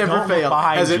it ever failed?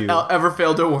 Has it ever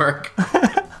failed to work?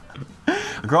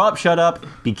 Grow up, shut up.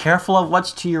 Be careful of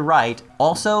what's to your right.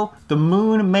 Also, the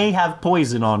moon may have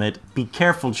poison on it. Be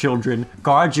careful, children.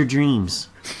 Guard your dreams.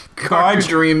 Guard your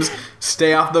dreams.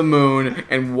 Stay off the moon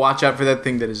and watch out for that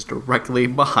thing that is directly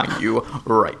behind you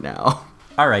right now.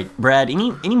 All right, Brad,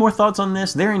 any more thoughts on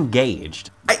this? They're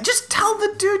engaged. Just tell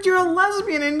the dude you're a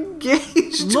lesbian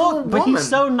engaged to a woman. But he's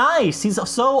so nice. He's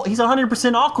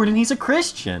 100% awkward and he's a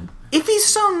Christian. If he's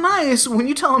so nice, when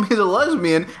you tell him he's a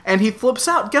lesbian and he flips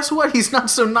out, guess what? He's not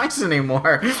so nice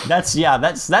anymore. That's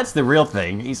the real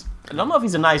thing. I don't know if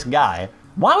he's a nice guy.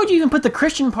 Why would you even put the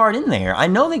Christian part in there? I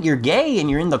know that you're gay and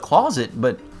you're in the closet,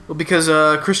 but... Well, because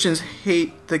Christians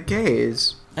hate the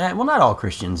gays. Well, not all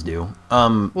Christians do.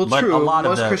 Well, but true. A lot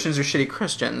Most of Christians are shitty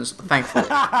Christians, thankfully.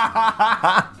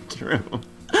 True.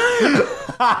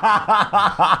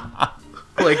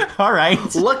 Like, all right.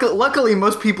 Luckily,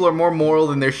 most people are more moral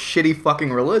than their shitty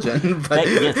fucking religion, but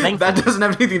that doesn't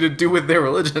have anything to do with their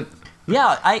religion.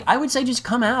 Yeah, I would say just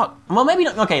come out. Well, maybe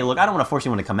not. Okay, look, I don't want to force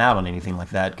anyone to come out on anything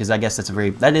like that because I guess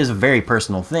that is a very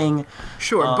personal thing.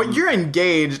 Sure, but you're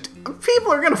engaged.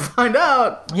 People are gonna find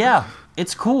out. Yeah,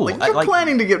 it's cool. Like, you're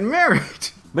planning to get married.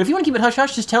 But if you want to keep it hush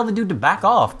hush, just tell the dude to back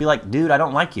off. Be like, dude, I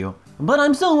don't like you. But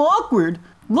I'm so awkward.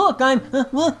 Look,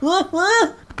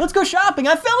 let's go shopping.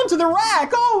 I fell into the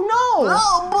rack. Oh, no.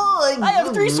 Oh, boy. I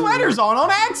have 3 sweaters on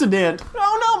accident.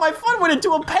 Oh, no, my foot went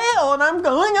into a pail, and I'm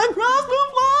going across the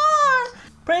floor.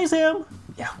 Praise him.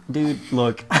 Yeah, dude,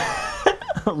 look.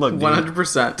 Look, dude.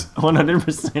 100%.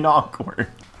 100% awkward.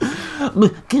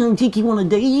 Can I take you on a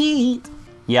date?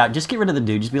 Yeah, just get rid of the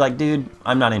dude. Just be like, dude,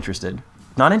 I'm not interested.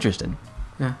 Not interested.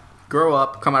 Yeah. Grow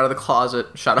up, come out of the closet,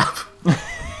 shut up.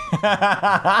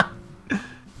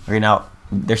 Okay, now,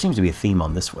 there seems to be a theme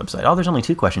on this website. Oh, there's only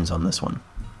 2 questions on this one.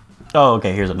 Oh,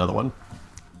 okay, here's another one.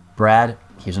 Brad,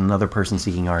 here's another person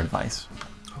seeking our advice.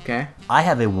 Okay. I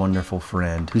have a wonderful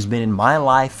friend who's been in my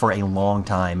life for a long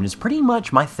time and is pretty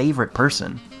much my favorite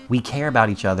person. We care about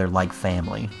each other like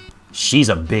family. She's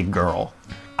a big girl.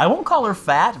 I won't call her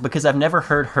fat because I've never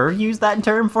heard her use that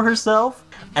term for herself,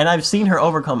 and I've seen her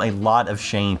overcome a lot of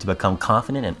shame to become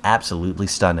confident and absolutely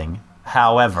stunning.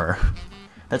 However,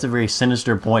 that's a very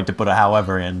sinister point to put a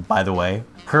however in, by the way.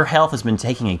 Her health has been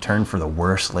taking a turn for the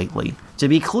worse lately. To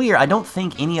be clear, I don't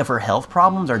think any of her health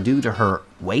problems are due to her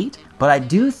weight, but I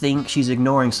do think she's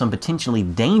ignoring some potentially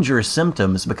dangerous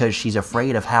symptoms because she's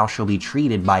afraid of how she'll be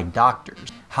treated by doctors.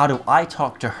 How do I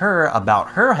talk to her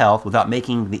about her health without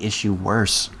making the issue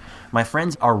worse? My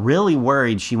friends are really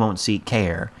worried she won't seek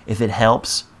care. If it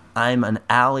helps, I'm an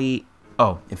ally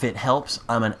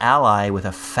with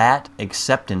a fat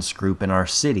acceptance group in our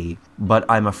city, but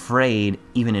I'm afraid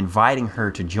even inviting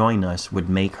her to join us would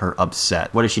make her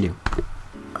upset. What does she do?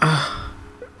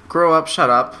 Grow up, shut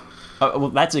up. Well,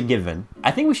 that's a given. I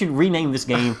think we should rename this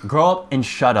game Grow Up and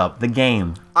Shut Up, the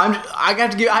game. I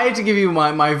have to give you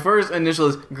my first initial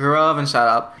is grow up and shut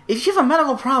up. If you have a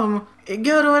medical problem,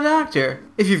 go to a doctor.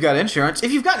 If you've got insurance,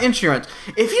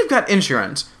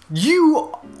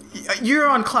 you're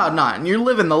on cloud 9. You're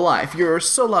living the life. You're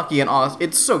so lucky and awesome.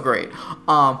 It's so great.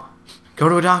 Go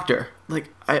to a doctor.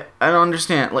 Like, I don't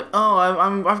understand. Like, oh,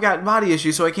 I've got body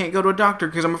issues, so I can't go to a doctor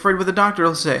because I'm afraid what the doctor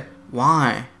will say.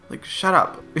 Why? Like, shut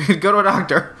up. Go to a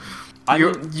doctor.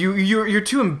 You're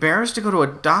too embarrassed to go to a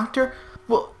doctor?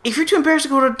 Well, if you're too embarrassed to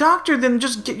go to a doctor, then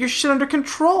just get your shit under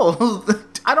control.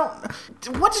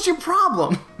 What is your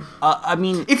problem? Get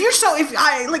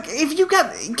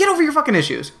over your fucking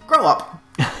issues. Grow up.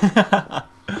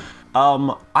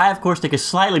 I, of course, take a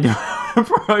slightly different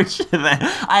approach to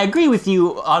that. I agree with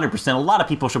you 100%. A lot of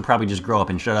people should probably just grow up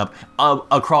and shut up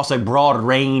across a broad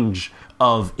range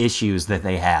of issues that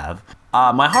they have.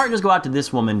 My heart does go out to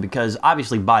this woman because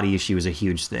obviously body issue is a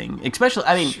huge thing. Especially,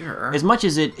 I mean, Sure. as much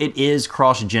as it is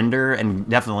cross-gender and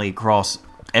definitely cross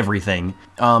everything,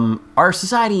 our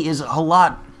society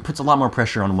puts a lot more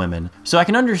pressure on women. So I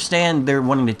can understand they're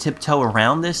wanting to tiptoe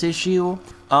around this issue.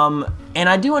 And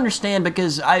I do understand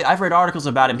because I've read articles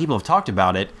about it and people have talked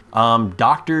about it.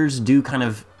 Doctors do kind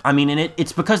of, I mean, and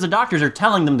it's because the doctors are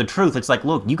telling them the truth. It's like,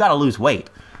 look, you got to lose weight.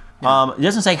 It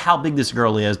doesn't say how big this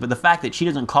girl is, but the fact that she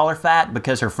doesn't call her fat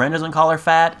because her friend doesn't call her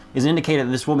fat is an indicator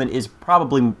that this woman is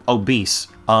probably obese.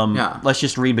 Let's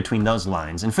just read between those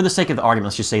lines. And for the sake of the argument,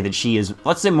 let's just say that she is,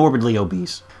 let's say, morbidly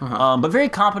obese. But very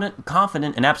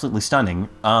confident, and absolutely stunning.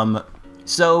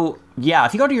 So, yeah,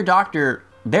 if you go to your doctor,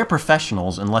 they're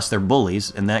professionals, unless they're bullies.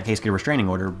 In that case, get a restraining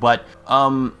order. But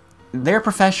they're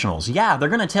professionals. Yeah, they're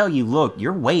going to tell you, look,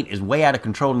 your weight is way out of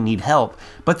control and need help.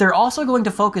 But they're also going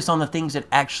to focus on the things that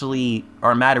actually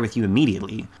are a matter with you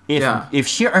immediately.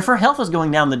 If her health is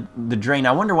going down the drain,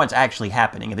 I wonder what's actually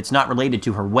happening. If it's not related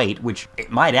to her weight, which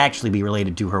it might actually be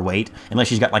related to her weight, unless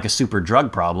she's got like a super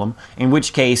drug problem, in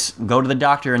which case, go to the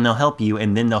doctor and they'll help you,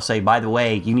 and then they'll say, by the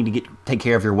way, you need to take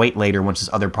care of your weight later once this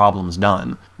other problem's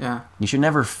done. Yeah. You should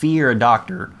never fear a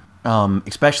doctor.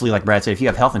 Especially like Brad said, if you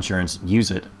have health insurance, use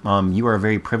it. You are a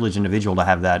very privileged individual to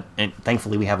have that, and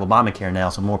thankfully we have Obamacare now,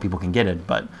 so more people can get it.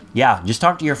 But yeah, just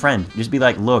talk to your friend. Just be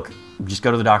like, look, just go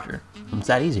to the doctor. It's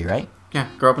that easy, right? Yeah,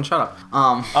 grow up and shut up.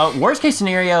 Worst case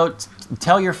scenario,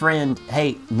 tell your friend,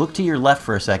 hey, look to your left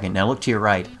for a second. Now look to your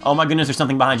right. Oh my goodness, there's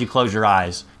something behind you. Close your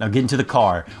eyes. Now get into the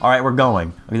car. All right, we're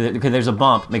going. Okay, there's a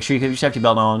bump. Make sure you have your safety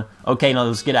belt on. Okay, now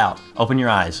let's get out. Open your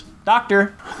eyes.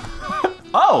 Doctor.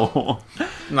 Oh.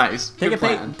 Nice. Take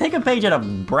a page out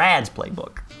of Brad's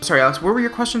playbook. Sorry, Alex, where were your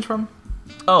questions from?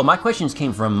 Oh, my questions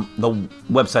came from the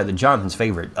website that Jonathan's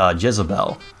favorite,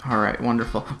 Jezebel. All right,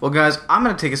 wonderful. Well, guys, I'm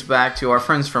going to take us back to our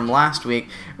friends from last week.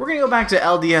 We're going to go back to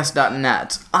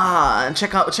LDS.net and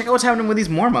check out what's happening with these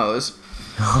Mormos.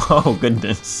 Oh,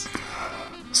 goodness.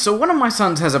 So one of my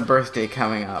sons has a birthday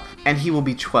coming up, and he will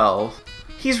be 12.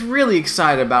 He's really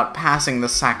excited about passing the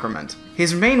sacrament.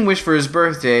 His main wish for his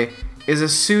birthday is a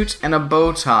suit and a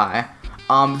bow tie.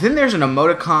 Then there's an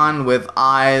emoticon with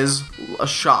eyes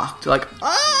shocked, like,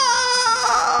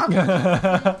 ah!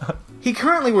 He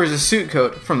currently wears a suit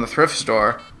coat from the thrift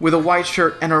store with a white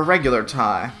shirt and a regular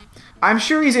tie. I'm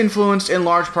sure he's influenced in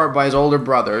large part by his older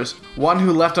brothers, one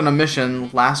who left on a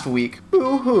mission last week.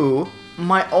 Boo-hoo.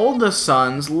 My oldest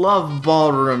sons love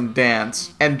ballroom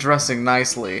dance and dressing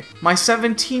nicely. My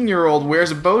 17-year-old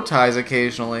wears bow ties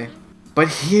occasionally. But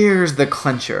here's the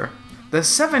clincher. The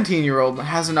 17-year-old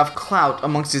has enough clout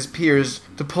amongst his peers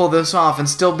to pull this off and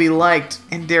still be liked,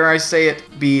 and dare I say it,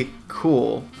 be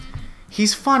cool.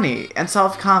 He's funny and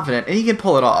self-confident, and he can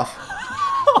pull it off.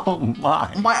 Oh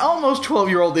my. My almost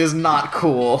 12-year-old is not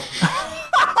cool.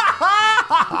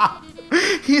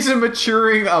 He's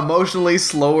maturing emotionally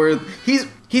slower than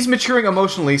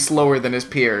his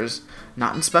peers.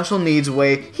 Not in special needs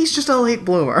way, he's just a late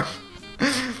bloomer.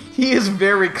 He is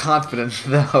very confident,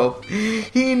 though.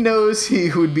 He knows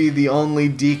he would be the only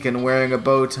deacon wearing a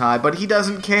bow tie, but he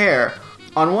doesn't care.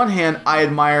 On one hand, I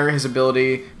admire his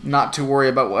ability not to worry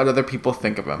about what other people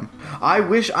think of him. I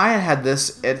wish I had had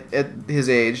this at his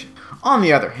age. On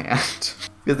the other hand,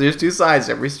 because there's two sides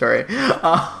to every story,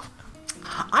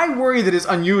 I worry that his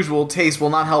unusual taste will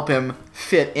not help him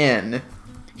fit in.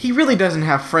 He really doesn't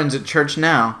have friends at church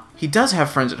now. He does have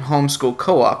friends at homeschool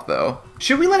co-op, though.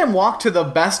 Should we let him walk to the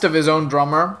best of his own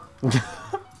drummer?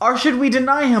 Or should we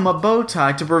deny him a bow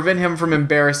tie to prevent him from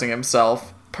embarrassing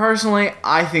himself? Personally,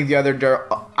 I think the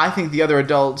other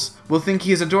adults will think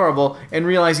he is adorable and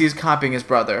realize he is copying his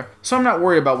brother. So I'm not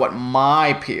worried about what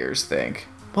my peers think.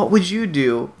 What would you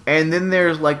do? And then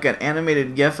there's like an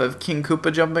animated gif of King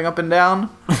Koopa jumping up and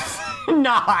down.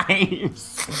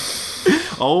 Nice.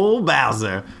 Oh,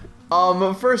 Bowser.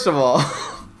 First of all...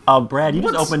 Brad, you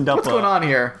just opened up what's going on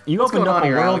here? You opened up a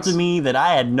world Alex? to me that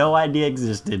I had no idea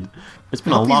existed. It's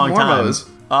been Help a long these Mormos.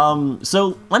 time.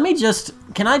 So let me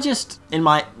can I just,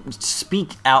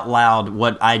 speak out loud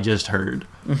what I just heard?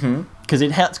 Mm-hmm. Because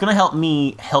it's going to help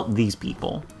me help these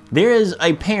people. There is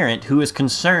a parent who is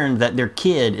concerned that their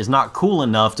kid is not cool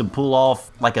enough to pull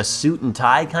off like a suit and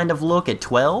tie kind of look at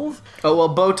 12. Oh, well,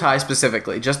 bow tie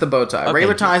specifically. Just the bow tie. Okay.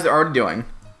 Regular ties they're already doing.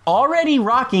 Already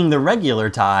rocking the regular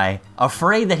tie,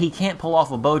 afraid that he can't pull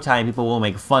off a bow tie and people will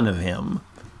make fun of him.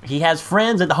 He has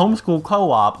friends at the homeschool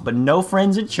co-op, but no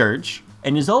friends at church.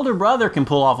 And his older brother can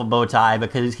pull off a bow tie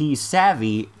because he's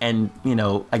savvy and,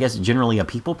 I guess generally a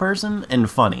people person and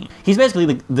funny. He's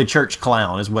basically the church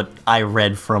clown, is what I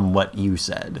read from what you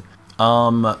said.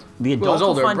 The adult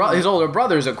his older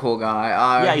brother's a cool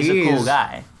guy. He's a cool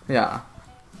guy. Yeah.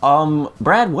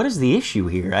 Brad, what is the issue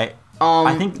here?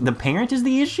 I think the parent is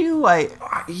the issue.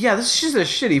 Yeah, this is just a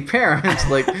shitty parent.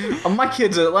 Like, my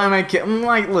kid's I'm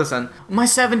like, listen, my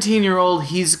 17-year-old,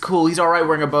 he's cool. He's all right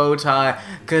wearing a bow tie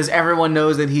because everyone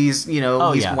knows that he's, he's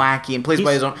wacky and plays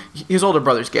by his own. His older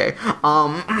brother's gay.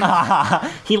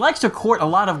 He likes to court a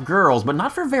lot of girls, but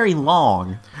not for very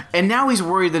long. And now he's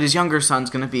worried that his younger son's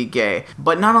gonna be gay.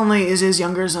 But not only is his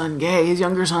younger son gay, his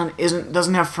younger son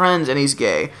doesn't have friends and he's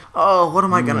gay. Oh, what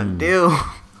am I gonna do?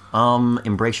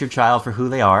 Embrace your child for who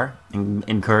they are. And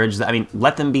encourage them. I mean,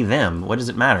 let them be them. What does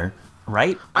it matter?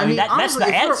 Right? I mean, honestly,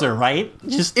 that's the answer, right?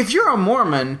 If you're a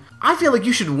Mormon, I feel like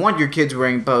you should want your kids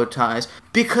wearing bow ties.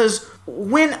 Because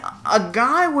when a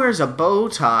guy wears a bow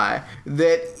tie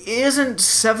that isn't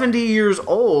 70 years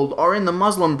old or in the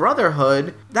Muslim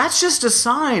Brotherhood, that's just a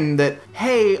sign that,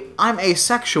 hey, I'm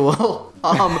asexual.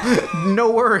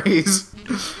 No worries.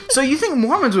 So you think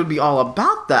Mormons would be all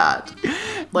about that?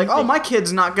 Like, my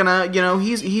kid's not gonna,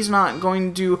 he's not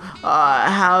going to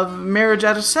have marriage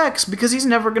out of sex because he's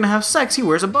never gonna have sex. He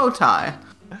wears a bow tie.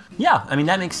 Yeah, I mean,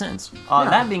 that makes sense.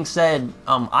 That being said,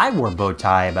 I wore a bow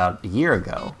tie about a year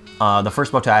ago. The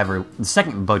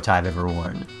second bow tie I've ever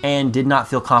worn, and did not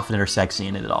feel confident or sexy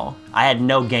in it at all. I had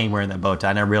no game wearing that bow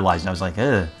tie, and I realized, and I was like,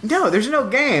 ugh. No, there's no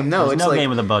game. There's no game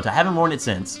with a bow tie. I haven't worn it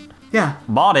since. Yeah.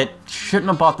 Bought it. Shouldn't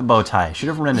have bought the bow tie. Should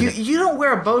have rented it. You don't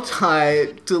wear a bow tie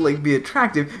to, like, be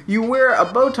attractive. You wear a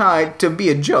bow tie to be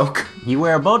a joke. You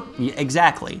wear a bow...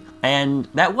 Exactly. And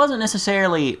that wasn't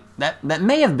necessarily... That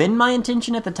may have been my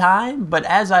intention at the time, but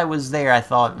as I was there, I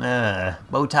thought,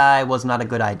 bow tie was not a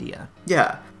good idea.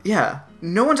 Yeah.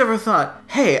 No one's ever thought,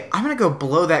 hey, I'm gonna go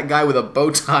blow that guy with a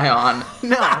bow tie on.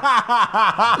 No.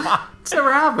 It's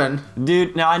never happened.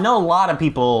 Dude, now I know a lot of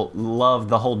people love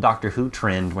the whole Doctor Who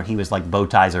trend when he was like, bow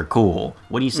ties are cool.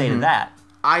 What do you say to that?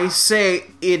 I say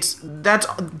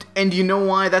and you know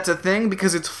why that's a thing?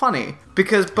 Because it's funny.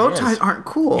 Because bow ties aren't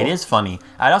cool. It is funny.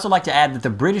 I'd also like to add that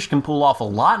the British can pull off a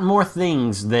lot more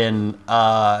things than,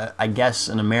 I guess,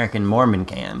 an American Mormon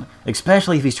can.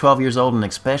 Especially if he's 12 years old and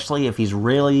especially if he's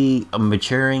really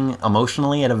maturing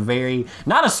emotionally at a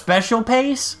not a special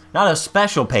pace,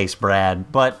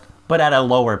 Brad, but at a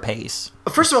lower pace.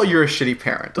 First of all, you're a shitty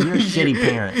parent. You're a shitty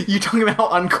parent. You're talking about how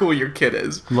uncool your kid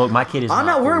is. Look, my kid is I'm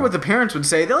not worried cool. what the parents would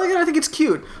say. They're like, I think it's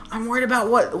cute. I'm worried about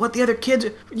what the other kids...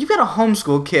 You've got a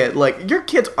homeschool kid. Like, your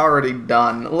kid's already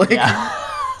done. Like,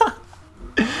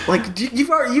 like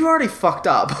you've already fucked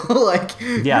up. Like,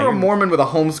 you're a Mormon with a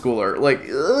homeschooler. Like,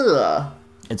 ugh.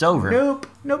 It's over. Nope.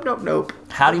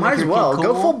 How do you might make as your well kid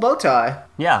cool? go full bow tie.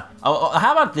 Yeah.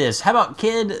 How about this? How about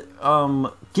kid?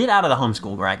 Get out of the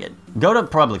homeschool bracket. Go to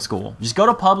public school. Just go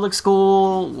to public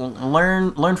school.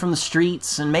 Learn from the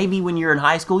streets, and maybe when you're in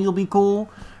high school, you'll be cool.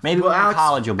 Maybe when you're in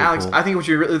college, you'll be cool. I think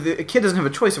the kid doesn't have a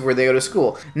choice of where they go to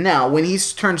school. Now, when he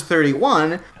turns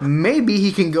 31, maybe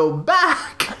he can go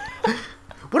back.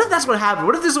 What if that's what happened?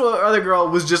 What if this other girl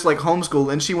was just like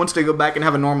homeschooled and she wants to go back and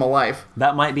have a normal life?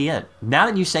 That might be it. Now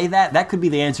that you say that, that could be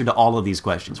the answer to all of these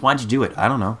questions. Why'd you do it? I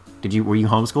don't know. Were you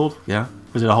homeschooled? Yeah.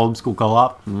 Was it a homeschool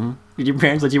co-op? Mm-hmm. Did your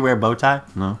parents let you wear a bow tie?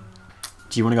 No.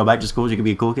 Do you want to go back to school so you can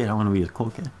be a cool kid? I want to be a cool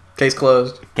kid. Case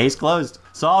closed. Case closed.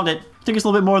 Solved it. Took us a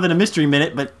little bit more than a mystery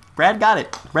minute, but Brad got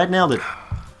it. Brad nailed it.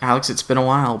 Alex, it's been a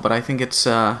while, but I think it's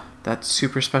that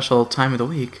super special time of the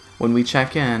week when we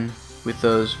check in with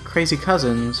those crazy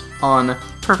cousins on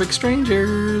Perfect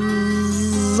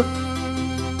Strangers.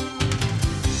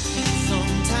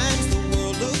 Sometimes the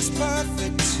world looks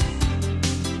perfect,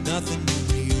 nothing to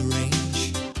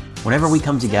rearrange. Whenever we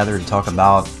come together to talk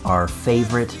about our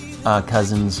favorite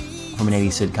cousins from an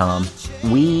 80s sitcom,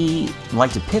 we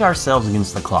like to pit ourselves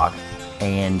against the clock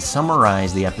and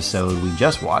summarize the episode we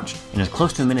just watched in as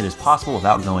close to a minute as possible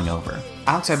without going over.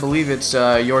 Alex, I believe it's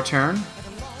your turn.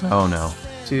 Oh no.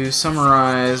 To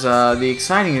summarize the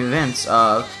exciting events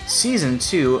of Season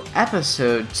 2,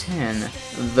 Episode 10,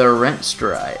 The Rent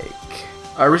Strike.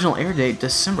 Original air date,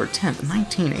 December 10th,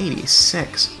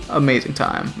 1986. Amazing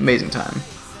time.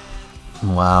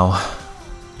 Wow.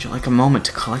 Would you like a moment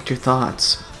to collect your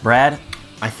thoughts? Brad,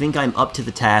 I think I'm up to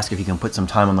the task if you can put some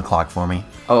time on the clock for me.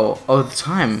 Oh, the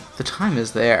time. The time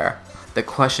is there. The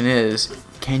question is,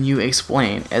 can you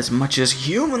explain as much as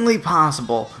humanly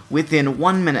possible within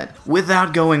 1 minute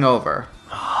without going over?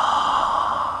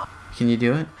 Can you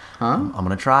do it? Huh? I'm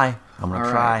gonna try. I'm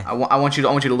gonna try. I want you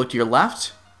to look to your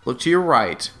left, Look to your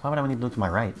right. Why would I need to look to my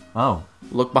right? Oh,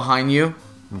 Look behind you.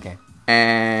 okay.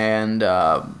 And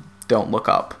don't look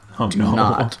up. Oh, Do no.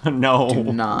 not. No. Do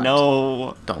not.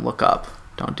 No. Don't look up.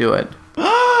 Don't do it.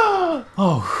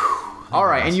 All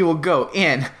right, and you will go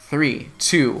in 3,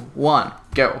 2, 1,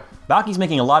 go. Balky's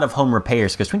making a lot of home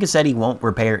repairs because Twinkaseti won't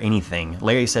repair anything.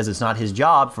 Larry says it's not his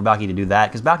job for Balky to do that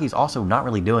because Balky's also not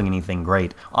really doing anything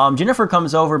great. Jennifer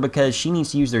comes over because she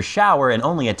needs to use their shower and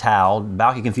only a towel.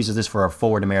 Balky confuses this for a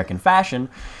forward American fashion.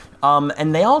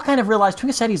 And they all kind of realize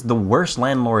Twinkaseti's the worst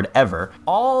landlord ever.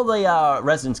 All the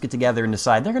residents get together and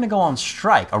decide they're going to go on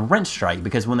strike, a rent strike,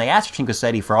 because when they ask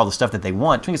Twinkaseti for all the stuff that they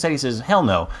want, Twinkaseti says, hell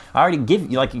no, I already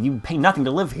give you, like, you pay nothing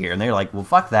to live here. And they're like, well,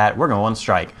 fuck that, we're going on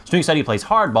strike. So Twinkaseti plays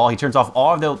hardball, he turns off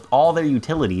all their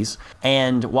utilities,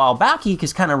 and while Balky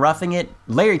is kind of roughing it,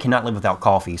 Larry cannot live without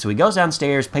coffee. So he goes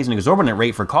downstairs, pays an exorbitant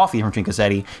rate for coffee from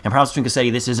Twinkaseti, and promises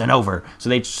Twinkaseti this isn't over. So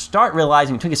they start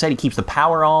realizing Twinkaseti keeps the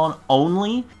power on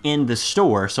only in the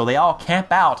store, so they all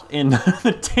camp out in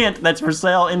the tent that's for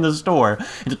sale in the store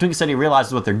until Twinkaseti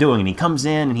realizes what they're doing, and he comes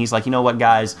in and he's like, you know what,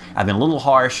 guys, I've been a little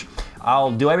harsh,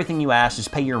 I'll do everything you ask, just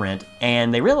pay your rent.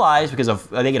 And they realize, because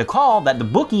they get a call, that the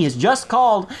bookie has just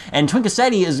called and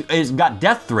Twinkaseti is got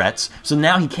death threats, so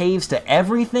now he caves to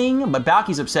everything, but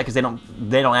Balky's upset because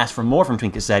they don't ask for more from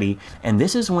Twinkaseti, and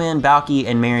this is when Balky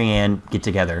and Marianne get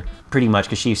together, pretty much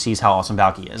because she sees how awesome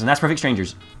Balky is, and that's Perfect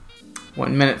Strangers.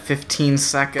 1 minute, 15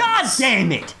 seconds. God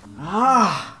damn it!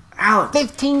 Alex.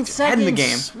 15 seconds. Head in the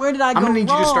game. Where did I go I'm gonna need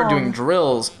you to start doing wrong?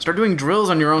 drills. Start doing drills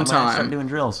on your own I'm gonna start time. doing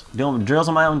drills. Doing drills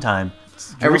on my own time.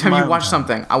 Every Drills on time my you own watch time.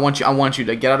 something, I want you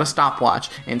to get out a stopwatch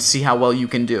and see how well you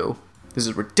can do. This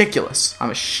is ridiculous.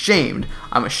 I'm ashamed.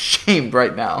 I'm ashamed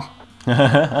right now.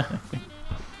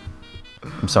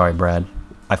 I'm sorry, Brad.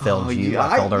 I failed you.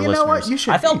 I failed our you listeners. know what? You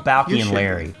should I failed be. Balky You and should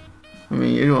Larry. be. I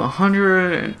mean, you do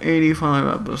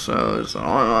 185 episodes.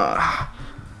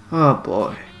 Oh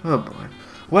boy. Oh boy.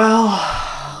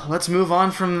 Well, let's move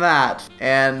on from that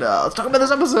and let's talk about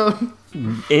this episode.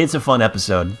 It's a fun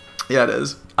episode. Yeah, it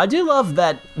is. I do love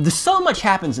that so much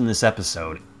happens in this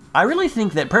episode. I really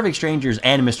think that Perfect Strangers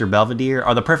and Mr. Belvedere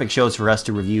are the perfect shows for us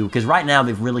to review because right now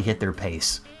they've really hit their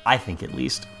pace. I think, at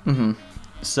least. Mm-hmm.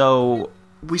 So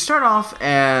We start off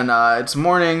and it's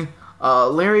morning.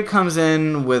 Larry comes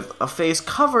in with a face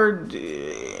covered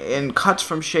in cuts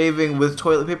from shaving with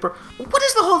toilet paper. What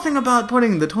is the whole thing about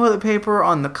putting the toilet paper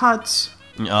on the cuts?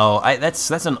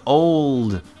 that's an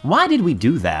old... Why did we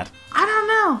do that? I don't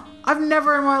know. I've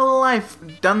never in my life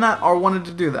done that or wanted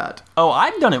to do that. Oh,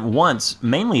 I've done it once,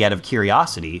 mainly out of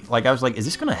curiosity. Like, I was like, is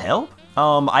this going to help?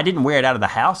 I didn't wear it out of the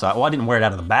house. I didn't wear it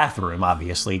out of the bathroom,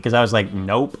 obviously, because I was like,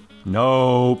 nope.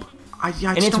 I just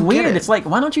And it's don't weird. Get it. It's like,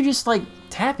 why don't you just, like,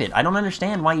 tap it? I don't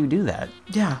understand why you do that.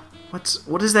 Yeah.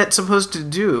 What is that supposed to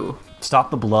do? Stop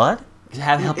the blood?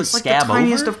 Help it It's like scab the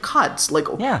tiniest over? of cuts. Like,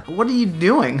 Yeah. What are you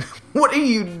doing? What are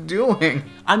you doing?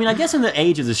 I mean, I guess in the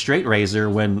age of the straight razor,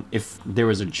 when if there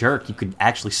was a jerk, you could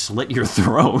actually slit your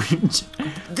throat.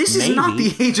 This is not Maybe.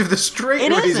 the age of the straight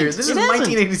It razor. isn't. This is It isn't.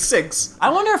 1986. I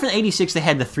wonder if in '86 they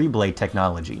had the 3-blade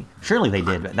technology. Surely they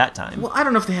did at that time. Well, I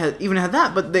don't know if they even had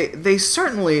that, but they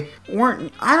certainly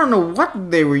weren't. I don't know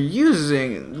what they were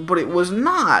using, but it was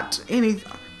not any.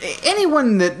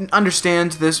 Anyone that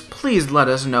understands this, please let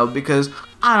us know because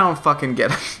I don't fucking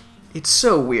get it. It's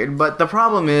so weird, but the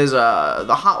problem is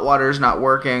the hot water's not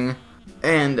working,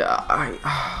 and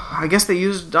I guess they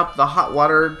used up the hot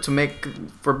water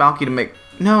for Balky to make.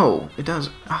 No, it does.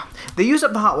 They used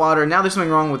up the hot water. Now there's something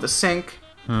wrong with the sink.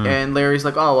 And Larry's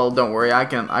like, oh well, don't worry,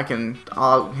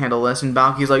 I'll handle this. And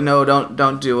Balky's like, no,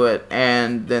 don't do it.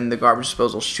 And then the garbage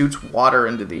disposal shoots water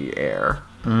into the air,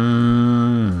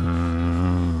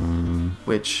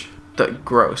 which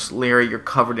gross. Larry, you're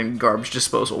covered in garbage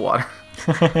disposal water.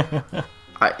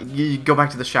 You go back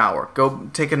to the shower. Go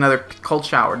take another cold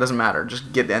shower. It doesn't matter.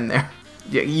 Just get in there.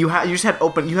 Yeah, you have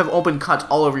open cuts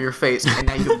all over your face, and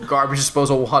now you have garbage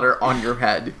disposal water on your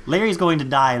head. Larry's going to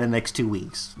die in the next 2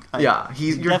 weeks. Yeah,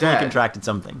 you're definitely dead. contracted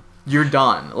something. You're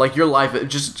done. Like your life,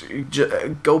 just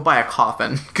go buy a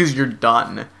coffin because you're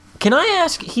done. Can I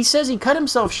ask, he says he cut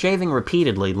himself shaving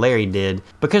repeatedly, Larry did,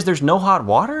 because there's no hot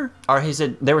water? Or he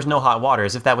said there was no hot water,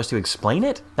 as if that was to explain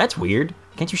it? That's weird.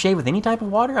 Can't you shave with any type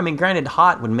of water? I mean, granted,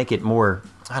 hot would make it more,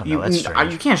 I don't know, that's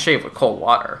strange. You can't shave with cold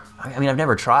water. I mean, I've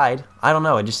never tried. I don't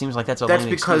know, it just seems like that's a That's lame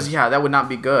because, excuse. yeah, that would not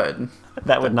be good.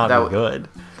 That would not that be would- good.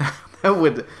 That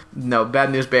would, no,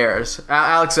 bad news bears.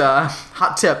 Alex,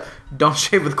 hot tip, don't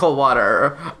shave with cold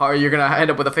water, or you're gonna end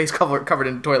up with a face covered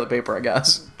in toilet paper, I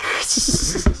guess.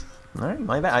 All right,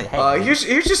 my bad. Hey, Here's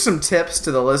just some tips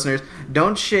to the listeners.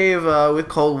 Don't shave with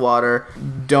cold water.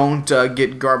 Don't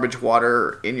get garbage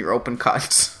water in your open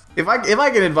cuts. If I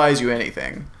can advise you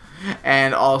anything.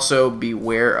 And also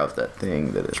beware of that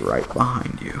thing that is right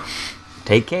behind you.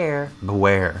 take care,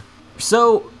 beware.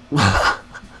 So,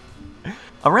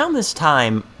 around this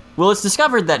time, well, it's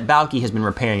discovered that Balky has been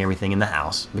repairing everything in the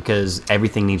house because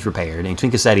everything needs repaired, and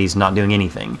Twinkasetti's not doing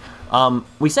anything.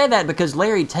 We say that because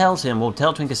Larry tells him, well,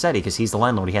 tell Twinkasetti, because he's the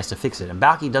landlord, he has to fix it. And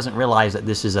Balky doesn't realize that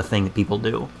this is a thing that people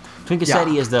do.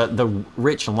 Twinkasetti is the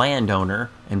rich landowner,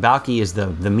 and Balky is the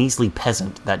measly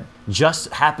peasant that just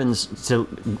happens to,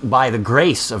 by the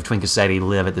grace of Twinkasetti,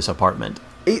 live at this apartment.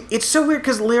 It's so weird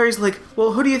because Larry's like,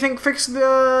 well, who do you think fixed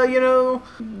the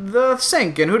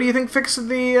sink, and who do you think fixed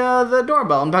the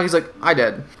doorbell? And Balky's like, I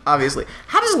did, obviously.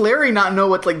 How does Larry not know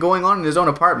what's like going on in his own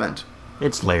apartment?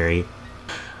 It's Larry.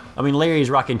 I mean,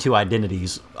 Larry's rocking two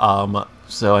identities.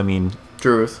 So I mean,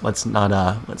 Truth. let's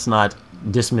not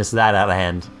dismiss that out of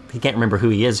hand. He can't remember who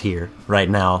he is here right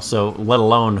now, so let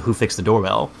alone who fixed the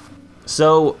doorbell.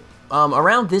 So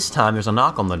around this time, there's a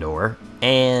knock on the door,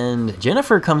 and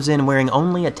Jennifer comes in wearing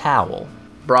only a towel.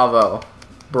 Bravo.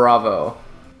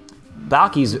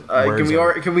 Balky's words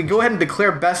Can we go ahead and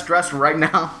declare best dressed right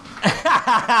now?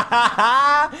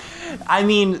 I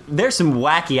mean, there's some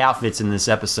wacky outfits in this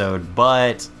episode,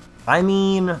 but I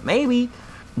mean, maybe.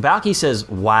 Balky says,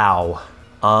 wow.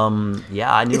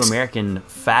 Yeah, I knew American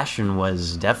fashion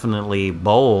was definitely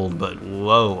bold, but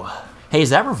whoa. Hey,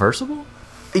 is that reversible?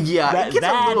 Yeah, it gets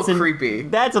a little creepy.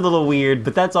 That's a little weird,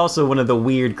 but that's also one of the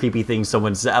weird, creepy things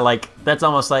someone said. Like, that's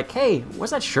almost like, hey,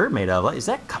 what's that shirt made of? Like, is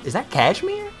that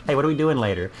cashmere? Hey, what are we doing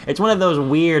later? It's one of those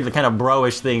weird, kind of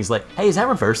bro-ish things. Like, hey, is that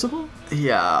reversible?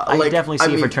 Yeah, I can definitely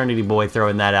see a fraternity boy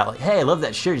throwing that out. Like, hey, I love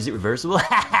that shirt. Is it reversible?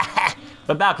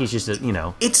 But Balky's just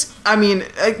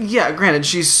yeah, granted,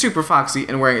 she's super foxy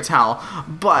and wearing a towel,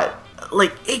 but,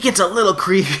 like, it gets a little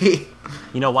creepy.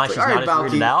 You know why she's not as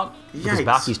weirded out? Because Yikes.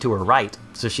 Balky's to her right.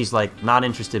 So she's like, not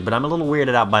interested, but I'm a little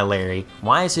weirded out by Larry.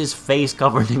 Why is his face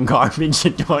covered in garbage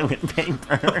and toilet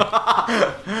paper?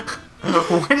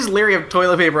 Why does Larry have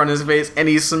toilet paper on his face and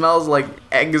he smells like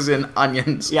eggs and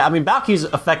onions? Yeah, I mean, Balky's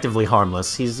effectively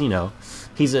harmless. He's a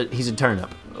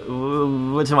turnip.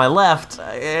 To my left,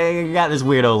 I got this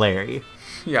weirdo Larry.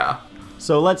 Yeah.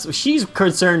 So she's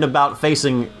concerned about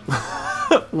facing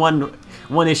one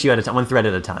issue at a time, one thread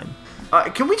at a time.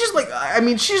 Can we just,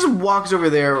 she just walks over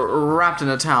there wrapped in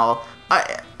a towel.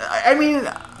 I mean,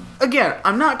 again,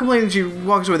 I'm not complaining that she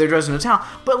walks over there dressed in a towel,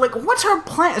 but, like, what's her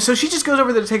plan? So she just goes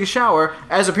over there to take a shower,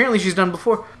 as apparently she's done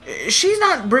before. She's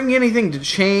not bringing anything to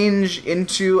change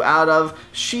into, out of.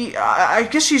 I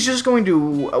guess she's just going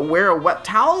to wear a wet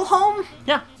towel home?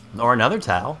 Yeah, or another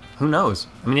towel. Who knows?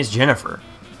 I mean, it's Jennifer.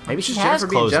 Maybe she It's has Jennifer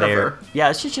being clothes there. Jennifer. Yeah,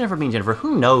 it's just Jennifer being Jennifer.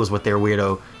 Who knows what their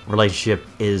weirdo relationship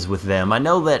is with them? I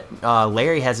know that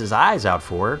Larry has his eyes out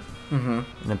for her. Mm-hmm.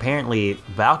 And apparently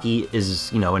Balky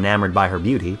is, enamored by her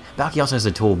beauty. Balky also has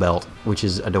a tool belt, which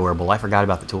is adorable. I forgot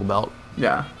about the tool belt.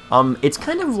 Yeah. It's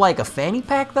kind of like a fanny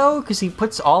pack, though, because he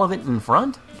puts all of it in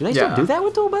front. Do they still do that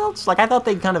with tool belts? Like, I thought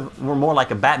they kind of were more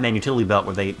like a Batman utility belt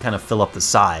where they kind of fill up the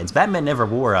sides. Batman never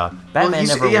wore a...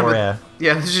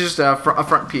 Yeah, this is just a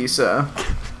front piece. I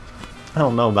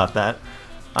don't know about that.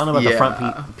 I don't know about the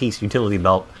front piece utility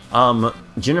belt.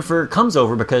 Jennifer comes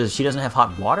over because she doesn't have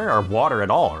hot water or water at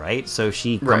all, right? So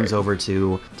she comes over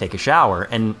to take a shower,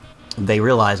 and they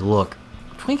realize, look,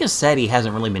 Twinkasetti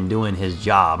hasn't really been doing his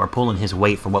job or pulling his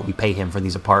weight for what we pay him for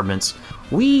these apartments.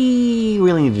 We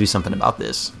really need to do something about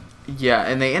this. Yeah,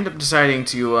 and they end up deciding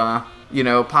to,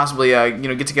 possibly,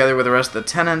 get together with the rest of the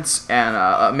tenants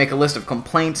and make a list of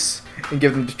complaints and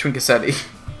give them to Twinkasetti.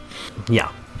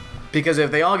 Yeah. Because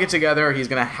if they all get together, he's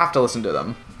going to have to listen to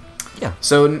them. Yeah.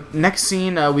 So next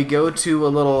scene, we go to a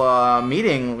little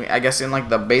meeting, I guess, in, like,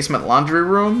 the basement laundry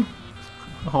room.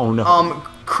 Oh, no.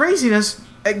 Craziness.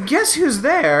 Guess who's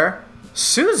there?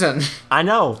 Susan. I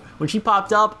know. When she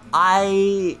popped up,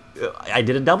 I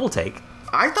did a double take.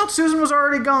 I thought Susan was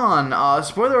already gone.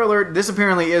 Spoiler alert, this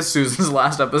apparently is Susan's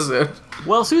last episode.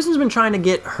 Well, Susan's been trying to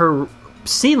get her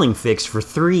ceiling fixed for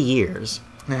 3 years.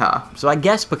 Yeah. So I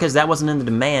guess because that wasn't in the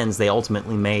demands they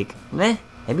ultimately make,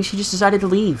 maybe she just decided to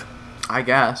leave. I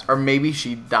guess. Or maybe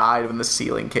she died when the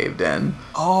ceiling caved in.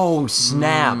 Oh,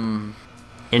 snap.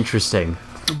 Interesting.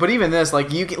 But even this,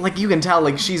 you can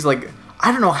tell, she's, I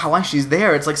don't know how long she's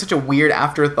there. It's, such a weird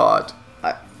afterthought.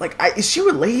 Is she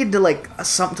related to,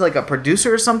 a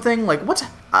producer or something? What's...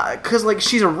 Because,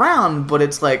 she's around, but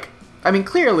it's,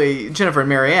 clearly Jennifer and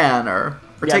Marianne are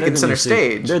taking center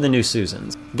stage. They're the new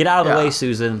Susans. Get out of the way,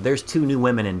 Susan. There's 2 new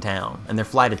women in town, and they're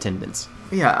flight attendants.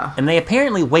 Yeah. And they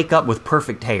apparently wake up with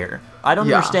perfect hair. I don't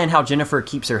Yeah. understand how Jennifer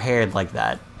keeps her hair like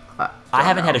that. I don't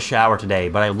haven't had know. a shower today,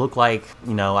 but I look like,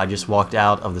 I just walked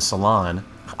out of the salon.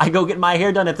 I go get my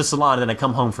hair done at the salon, and then I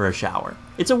come home for a shower.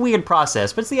 It's a weird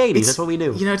process, but it's the 80s. That's what we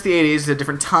do. You know, it's the 80s, it's a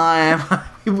different time.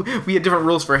 We had different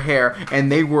rules for hair,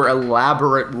 and they were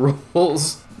elaborate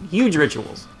rules. Huge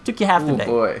rituals. Took you half the Oh, day.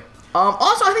 boy.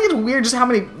 Also, I think it's weird just how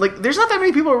many, there's not that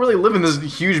many people that really live in this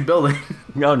huge building.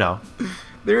 No.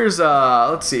 There's,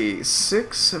 let's see,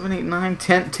 6, 7, 8, 9,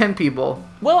 10 people.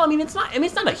 Well, it's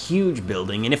not a huge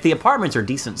building, and if the apartments are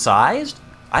decent sized,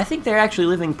 I think they're actually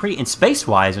living in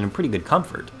space-wise in pretty good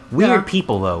comfort. Weird Yeah.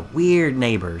 people, though. Weird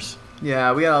neighbors.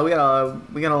 Yeah, we got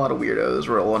a lot of weirdos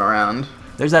rolling around.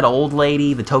 There's that old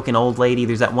lady, the token old lady.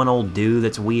 There's that one old dude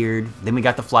that's weird. Then we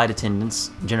got the flight attendants,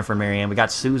 Jennifer, Marianne. We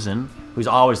got Susan, who's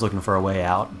always looking for a way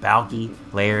out. Balky,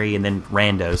 Larry, and then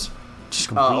randos. Just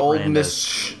complete Old randos.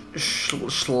 Miss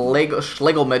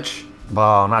Schlegelmich,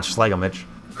 Oh, not Schlegelmich.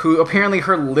 who apparently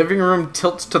her living room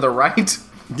tilts to the right.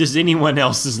 Does anyone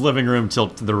else's living room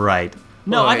tilt to the right?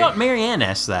 No, I Boy. thought Marianne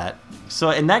asked that. So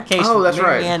in that case, Oh, that's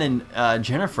right. Marianne and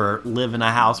Jennifer live in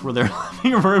a house where their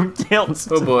living room tilts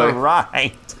Oh, to boy. the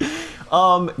right.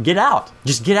 Get out.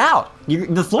 Just get out.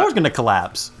 The floor's going to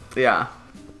collapse. Yeah.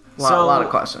 A lot of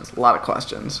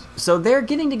questions. So they're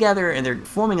getting together and they're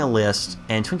forming a list,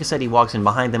 and Twinkaseti walks in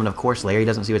behind them, and of course Larry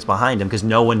doesn't see what's behind him because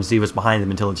no one sees what's behind them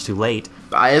until it's too late.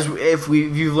 If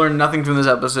you've learned nothing from this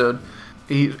episode,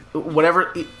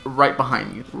 right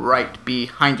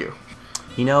behind you.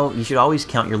 You should always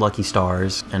count your lucky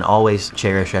stars and always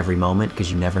cherish every moment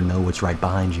because you never know what's right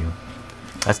behind you.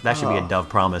 That should be a Dove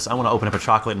promise. I want to open up a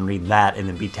chocolate and read that and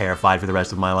then be terrified for the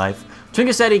rest of my life.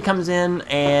 Twinkaseti comes in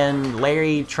and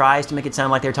Larry tries to make it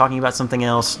sound like they're talking about something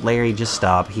else. Larry, just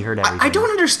stop. He heard everything. I don't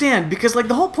understand, because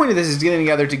the whole point of this is getting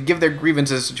together to give their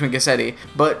grievances to Twinkaseti,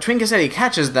 but Twinkaseti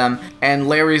catches them, and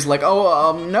Larry's like,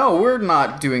 no, we're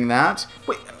not doing that.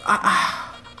 Wait, I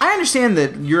understand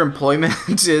that your employment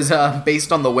is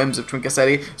based on the whims of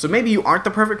Twinkaseti, so maybe you aren't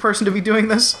the perfect person to be doing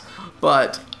this,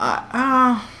 but,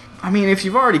 if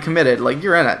you've already committed,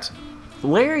 you're in it.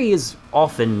 Larry is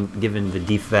often given the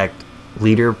defect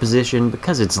leader position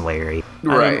because it's Larry.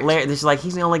 Right. Larry,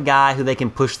 he's the only guy who they can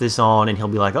push this on, and he'll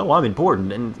be like, "Oh, I'm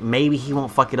important," and maybe he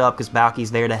won't fuck it up because Balky's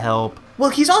there to help. Well,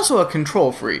 he's also a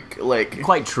control freak,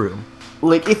 Quite true.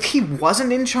 if he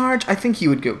wasn't in charge, I think he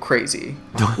would go crazy,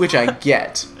 which I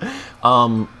get.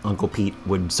 Uncle Pete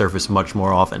would surface much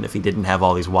more often if he didn't have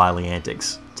all these wily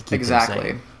antics to keep him Exactly.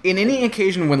 sane. In any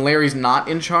occasion when Larry's not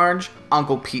in charge,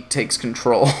 Uncle Pete takes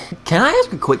control. Can I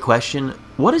ask a quick question?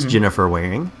 What is Jennifer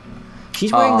wearing?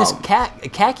 She's wearing this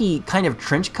khaki kind of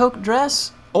trench coat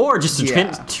dress, or just a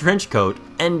Yeah. trench coat,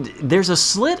 and there's a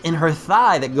slit in her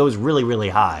thigh that goes really, really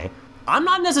high. I'm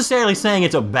not necessarily saying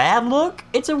it's a bad look.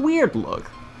 It's a weird look.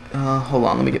 Hold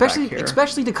on, let me get back here.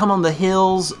 Especially to come on the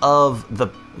heels of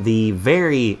the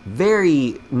very,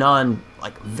 very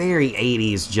very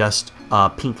 80s just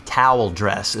pink towel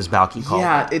dress, as Balky called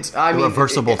it. Yeah, The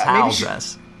reversible towel maybe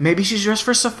dress. Maybe she's dressed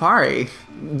for safari.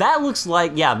 That looks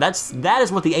like, that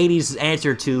is what the 80s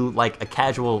answer to a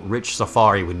casual rich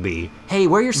safari would be. Hey,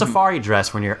 wear your safari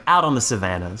dress when you're out on the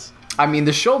savannas.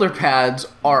 The shoulder pads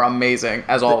are amazing,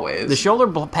 as always. The shoulder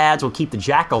pads will keep the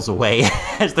jackals away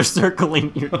as they're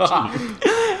circling your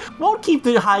cheek. Won't keep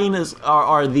the hyenas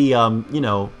or the,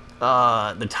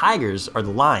 the tigers or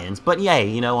the lions. But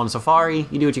yay, on a safari,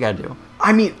 you do what you gotta do.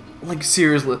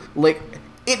 Seriously,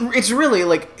 it's really,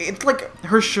 it's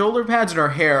her shoulder pads and her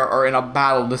hair are in a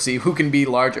battle to see who can be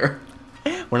larger.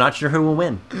 We're not sure who will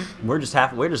win. We're just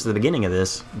at the beginning of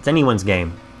this. It's anyone's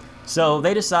game. So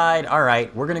they decide, all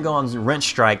right, we're going to go on rent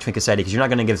strike, Twinkaseti, because you're not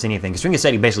going to give us anything. Because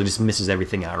Twinkaseti basically just misses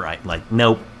everything outright.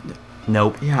 Nope.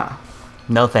 Yeah.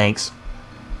 No thanks.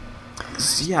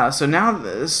 Yeah, so now,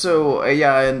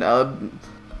 and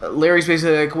Larry's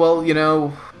basically like,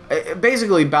 well,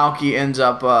 basically Balky ends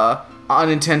up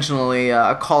unintentionally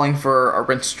calling for a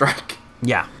rent strike.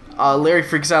 Yeah. Larry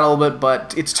freaks out a little bit,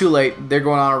 but it's too late. They're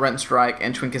going on a rent strike,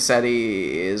 and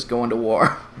Twinkaseti is going to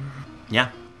war. Yeah.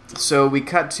 So we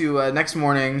cut to next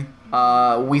morning.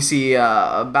 We see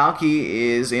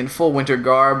Balky is in full winter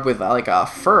garb with a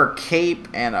fur cape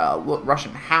and a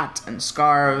Russian hat and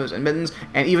scarves and mittens,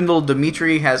 and even little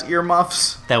Dmitri has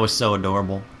earmuffs. That was so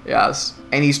adorable. Yes,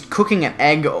 and he's cooking an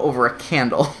egg over a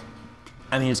candle.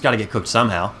 It's got to get cooked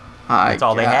somehow. I That's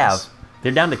all they guess. have.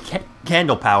 They're down to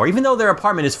candle power, even though their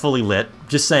apartment is fully lit.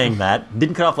 Just saying that.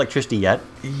 Didn't cut off electricity yet.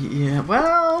 Yeah,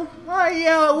 well,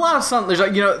 yeah, a lot of sun. There's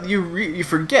like, you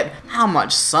forget how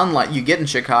much sunlight you get in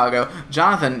Chicago.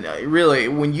 Jonathan, really,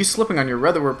 when you slipping on your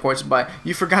weather reports, but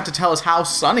you forgot to tell us how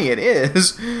sunny it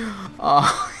is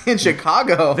in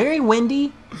Chicago. Very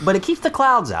windy, but it keeps the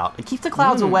clouds out. It keeps the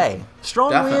clouds away.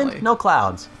 Strong Definitely. wind, no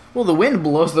clouds. Well, the wind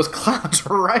blows those clouds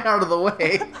right out of the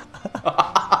way.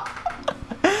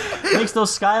 Makes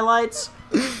those skylights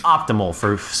optimal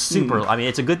for super. I mean,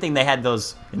 it's a good thing they had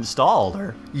those installed.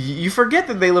 Or You forget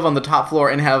that they live on the top floor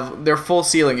and have their full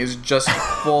ceiling is just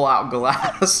full out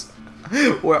glass,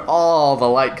 where all the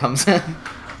light comes in.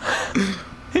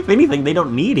 if anything, they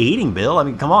don't need a heating bill. I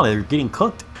mean, come on, they're getting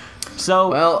cooked. So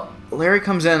Well, Larry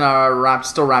comes in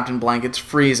still wrapped in blankets,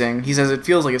 freezing. He says it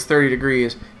feels like it's 30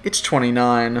 degrees. It's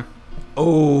 29.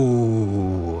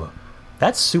 oh,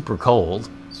 that's super cold.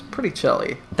 It's pretty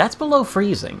chilly. That's below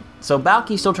freezing. So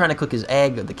Balky's still trying to cook his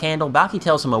egg at the candle. Balky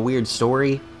tells him a weird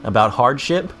story about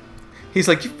hardship. He's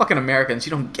like, you fucking Americans, you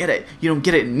don't get it. You don't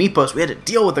get it in Mypos. We had to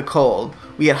deal with the cold.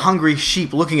 We had hungry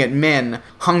sheep looking at men.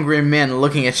 Hungry men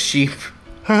looking at sheep.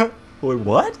 Wait,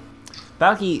 what?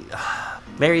 Balky,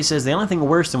 Larry says the only thing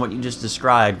worse than what you just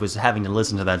described was having to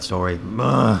listen to that story.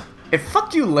 Ugh. And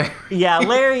fuck you, Larry. Yeah,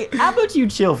 Larry, how about you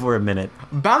chill for a minute?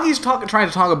 Balky's trying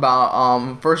to talk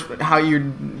about first how you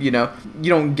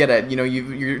don't get it.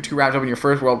 You're too wrapped up in your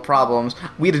first world problems.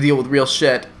 We had to deal with real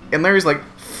shit. And Larry's like,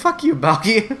 fuck you,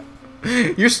 Balky.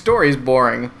 Your story's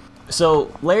boring.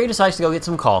 So Larry decides to go get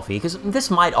some coffee, because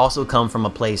this might also come from a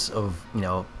place of,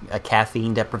 a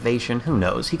caffeine deprivation. Who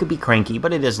knows? He could be cranky,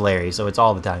 but it is Larry, so it's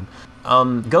all the time.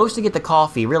 Goes to get the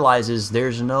coffee, realizes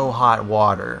there's no hot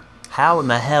water. How in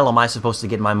the hell am I supposed to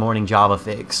get my morning Java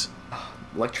fix?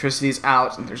 Electricity's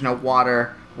out and there's no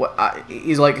water.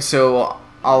 He's like, so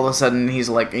all of a sudden he's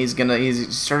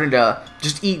starting to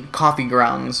just eat coffee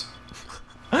grounds.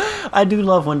 I do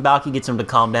love when Balky gets him to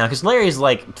calm down, because Larry's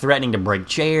like threatening to break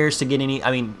chairs to get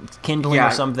kindling Yeah.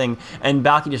 or something, and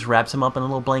Balky just wraps him up in a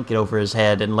little blanket over his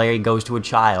head, and Larry goes to a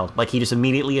child. Like, he just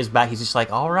immediately is back. He's just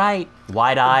like, all right,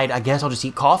 wide-eyed, I guess I'll just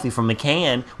eat coffee from the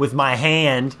can with my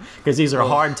hand, because these are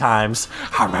hard times.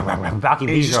 Balky,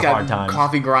 He's these just are got hard times.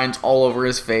 coffee grinds all over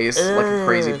his face like a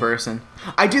crazy person.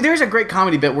 There's a great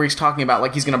comedy bit where he's talking about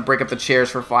like he's gonna break up the chairs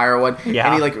for firewood,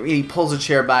 Yeah. and he pulls a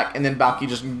chair back, and then Balky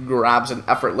just grabs and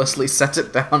effortlessly sets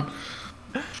it down.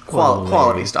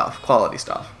 Quality stuff.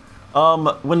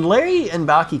 When Larry and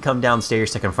Balky come downstairs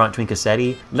to confront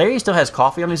Twinkassetti, Larry still has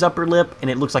coffee on his upper lip,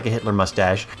 and it looks like a Hitler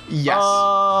mustache. Yes.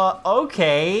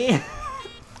 Okay.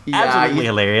 Yeah, Absolutely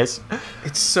hilarious.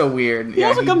 it's so weird. He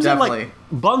also comes definitely. in,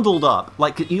 like, bundled up.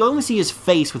 Like, you only see his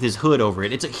face with his hood over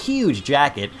it. It's a huge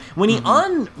jacket. When he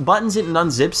unbuttons it and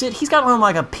unzips it, he's got on,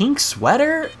 like, a pink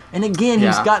sweater. And again,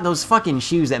 he's Yeah. got those fucking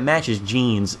shoes that match his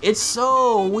jeans. It's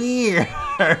so weird.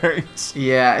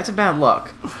 Yeah, it's a bad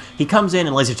look. He comes in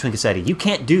and lays to Twinkassetti, you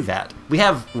can't do that. We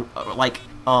have,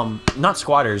 not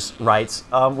squatters' rights.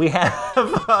 We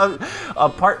have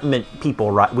apartment people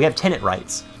rights. We have tenant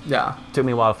rights. Yeah. Took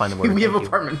me a while to find the word. We have Thank you.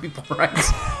 apartment people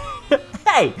rights.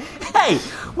 Hey,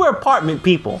 we're apartment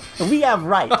people, and we have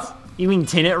rights. You mean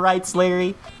tenant rights,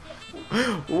 Larry?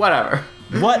 Whatever.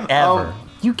 Whatever.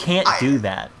 You can't do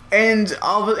that. And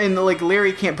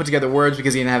Larry can't put together words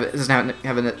because he hasn't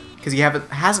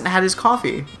had his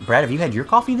coffee. Brad, have you had your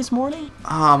coffee this morning?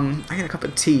 I got a cup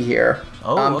of tea here.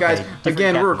 Oh, okay. Guys, Different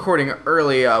again, we're caffeine. recording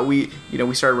early. We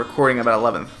started recording about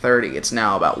 11:30. It's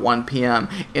now about 1 p.m.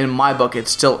 In my book,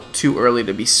 it's still too early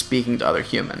to be speaking to other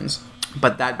humans.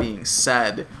 But that being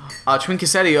said,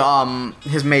 Twinkassetti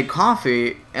has made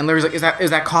coffee, and Larry's like, "Is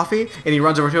that coffee?" And he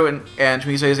runs over to it, and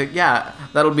Twinkassetti's like, "Yeah,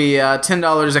 that'll be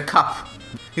 $10 a cup."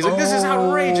 He's like, "This is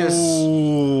outrageous."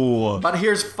 Ooh. But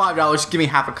here's $5. Give me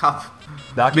half a cup.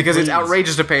 Balky, Because it's please.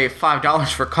 outrageous to pay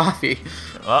 $5 for coffee.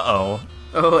 Uh-oh.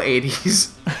 Oh,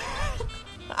 80s.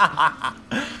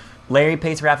 Larry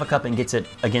pays for half a cup and gets it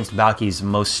against Balky's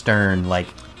most stern,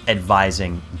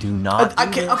 advising, do not do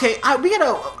this.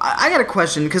 I got a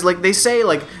question, because they say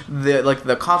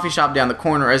the coffee shop down the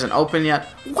corner isn't open yet.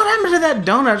 What happened to that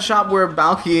donut shop where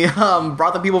Balky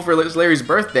brought the people for Larry's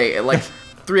birthday at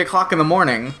 3 o'clock in the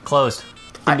morning? Closed.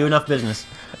 Didn't do enough business.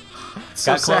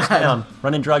 So Got closed sad. down.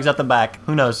 Running drugs out the back.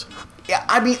 Who knows? Yeah,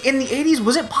 I mean, in the 80s,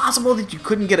 was it possible that you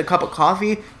couldn't get a cup of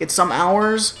coffee at some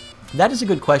hours? That is a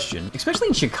good question. Especially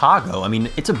in Chicago. I mean,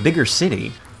 it's a bigger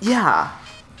city. Yeah.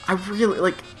 I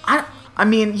really, I I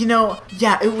mean,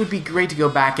 yeah, it would be great to go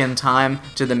back in time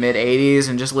to the mid 80s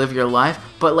and just live your life,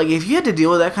 but like if you had to deal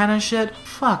with that kind of shit,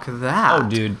 fuck that. Oh,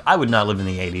 dude, I would not live in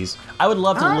the 80s. I would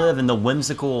love to live in the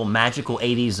whimsical, magical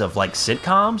 80s of, like,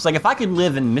 sitcoms. Like, if I could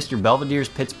live in Mr. Belvedere's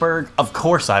Pittsburgh, of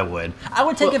course I would. I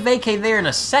would take a vacay there in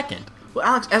a second. Well,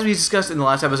 Alex, as we discussed in the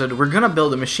last episode, we're going to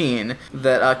build a machine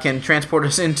that can transport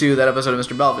us into that episode of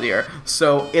Mr. Belvedere,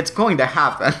 so it's going to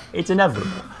happen. It's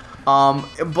inevitable.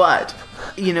 But,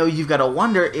 you've got to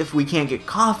wonder if we can't get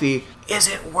coffee, is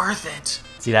it worth it?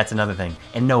 See, that's another thing.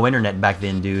 And no internet back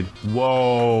then, dude.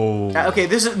 Whoa. Okay,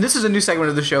 this is a new segment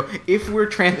of the show. If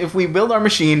we build our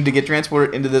machine to get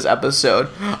transported into this episode,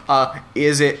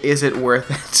 is it worth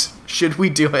it? Should we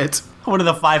do it? What are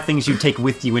the 5 things you take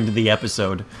with you into the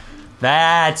episode?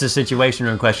 That's a situation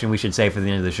or a question we should say for the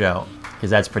end of the show, because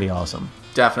that's pretty awesome.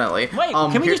 Definitely. Wait,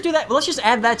 can we just do that? Well, let's just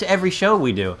add that to every show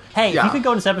we do. Hey, if you could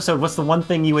go in this episode, what's the one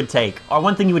thing you would take? Or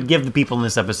one thing you would give the people in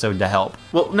this episode to help?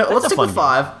 Well, no, let's stick with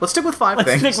 5. Let's stick with 5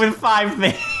 things. Let's stick with 5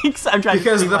 things. I'm trying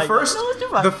because to the first, no, let's do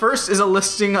 5. the first is a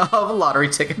listing of lottery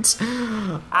tickets,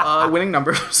 winning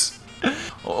numbers.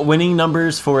 Winning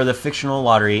numbers for the fictional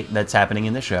lottery that's happening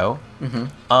in the show. Mm-hmm.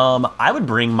 I would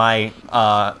bring my,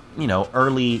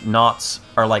 early noughts,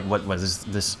 or like what was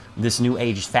this new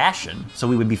age fashion. So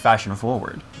we would be fashion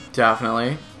forward.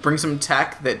 Definitely. Bring some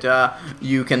tech that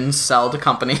you can sell to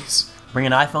companies. Bring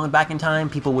an iPhone back in time.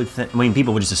 People would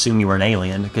people would just assume you were an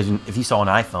alien, because if you saw an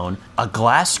iPhone, a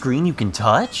glass screen you can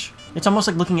touch. It's almost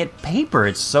like looking at paper.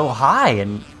 It's so high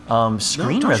and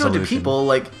screen don't resolution. show it to people.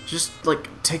 Like, just like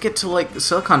take it to like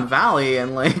Silicon Valley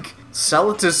and like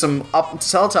sell it to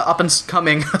up and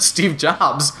coming Steve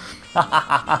Jobs.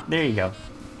 There you go.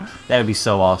 That would be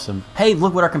so awesome. Hey,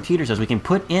 look what our computer says. We can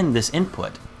put in this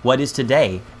input. What is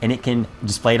today? And it can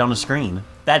display it on the screen.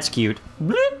 That's cute.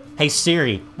 Bloop. Hey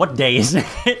Siri, what day is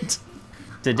it?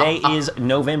 Today is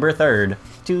November 3rd.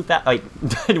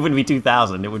 It wouldn't be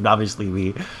 2000. It would obviously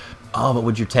be... Oh, but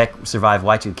would your tech survive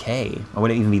Y2K? Or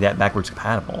would it even be that backwards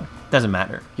compatible? Doesn't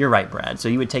matter. You're right, Brad. So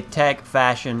you would take tech,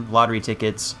 fashion, lottery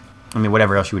tickets,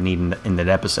 whatever else you would need in that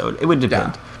episode. It would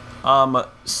depend. Yeah.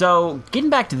 So getting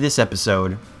back to this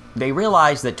episode, they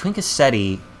realized that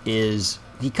Twinkacetti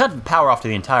he cut power off to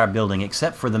the entire building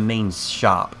except for the main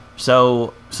shop.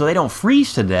 So they don't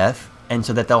freeze to death, and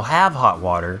so that they'll have hot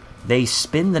water, they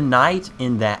spend the night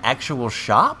in the actual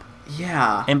shop?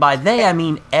 Yeah. And by they, I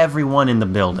mean everyone in the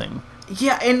building.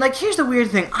 Yeah, and like here's the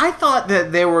weird thing. I thought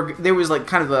that there was like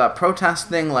kind of a protest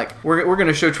thing, like we're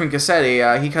gonna show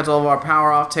Twinkacetti, he cuts all of our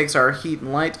power off, takes our heat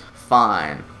and light.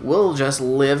 Fine, we'll just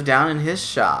live down in his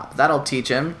shop. That'll teach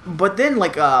him. But then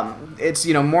like it's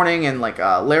morning and like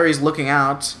Larry's looking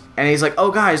out and he's like,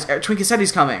 oh guys,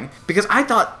 Twinkacetti's coming, because I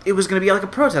thought it was gonna be like a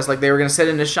protest, like they were gonna sit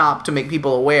in his shop to make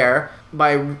people aware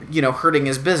by hurting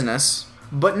his business.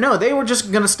 But no, they were just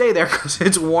gonna stay there because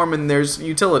it's warm and there's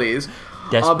utilities.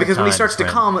 Because when he starts to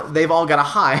come, they've all got to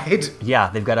hide. Yeah,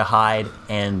 they've got to hide,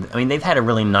 and they've had a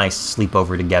really nice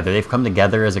sleepover together. They've come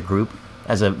together as a group,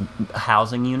 as a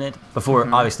housing unit. Before,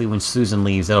 obviously, when Susan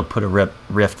leaves, that'll put a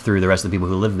rift through the rest of the people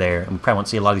who live there, and we probably won't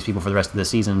see a lot of these people for the rest of the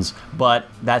seasons. But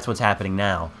that's what's happening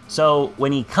now. So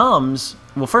when he comes,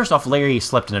 well, first off, Larry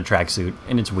slept in a tracksuit,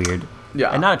 and it's weird. Yeah.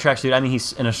 And not a tracksuit.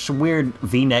 He's in a weird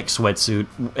V-neck sweatsuit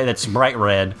that's bright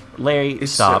red. Larry,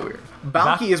 stop. So weird.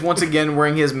 Balky is once again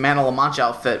wearing his Man Lamanche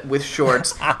outfit with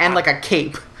shorts and like a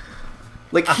cape.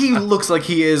 Like he looks like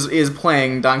he is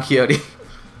playing Don Quixote.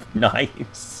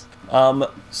 Nice.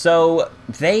 So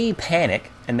they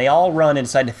panic and they all run and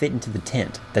decide to fit into the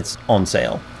tent that's on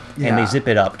sale. Yeah. And they zip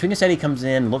it up. Twinkacetti comes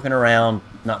in, looking around,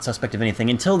 not suspect of anything,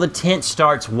 until the tent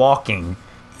starts walking.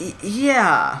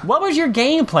 Yeah. What was your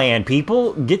game plan,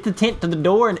 people? Get the tent to the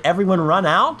door and everyone run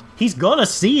out? He's gonna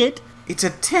see it. It's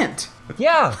a tent.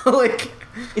 Yeah. Like,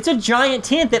 it's a giant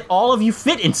tent that all of you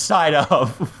fit inside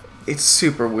of. It's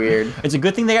super weird. It's a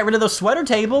good thing they got rid of those sweater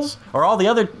tables or all the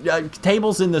other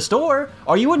tables in the store,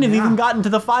 or you wouldn't have even gotten to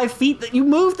the 5 feet that you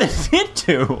moved the tent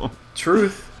to.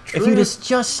 Truth. If you'd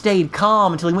just stayed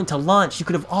calm until he went to lunch, you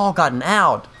could have all gotten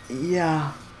out.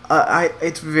 Yeah.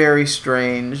 It's very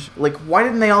strange. Like, why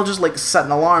didn't they all just, like, set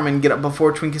an alarm and get up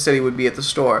before Twinkacetti would be at the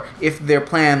store if their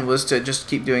plan was to just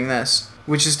keep doing this?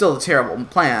 Which is still a terrible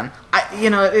plan.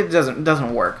 It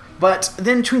doesn't work. But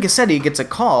then Twinkacetti gets a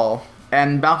call,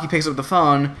 and Balky picks up the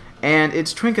phone, and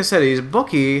it's Twinkacetti's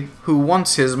bookie who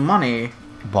wants his money.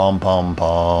 Bom, bom,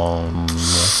 bom.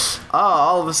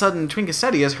 All of a sudden,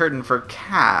 Twinkacetti is hurting for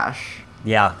cash.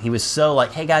 Yeah, he was so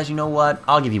like, hey guys, you know what?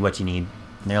 I'll give you what you need.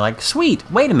 And they're like, sweet,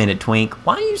 wait a minute, Twink.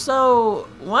 Why are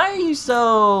you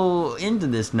so into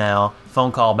this now?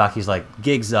 Phone call, Balky's like,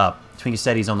 gig's up.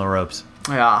 Twinkacetti's on the ropes.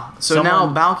 Yeah, so now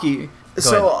Balky...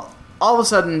 So all of a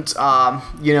sudden,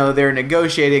 they're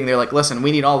negotiating. They're like, listen,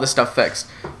 we need all this stuff fixed.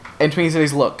 And Twinkie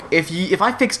says, look, if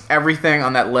I fix everything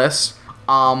on that list,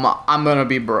 I'm gonna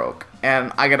be broke,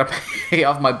 and I gotta pay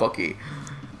off my bookie.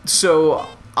 So,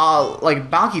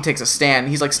 Balki takes a stand.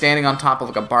 He's like standing on top of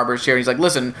like a barber's chair. He's like,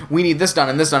 listen, we need this done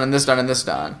and this done and this done and this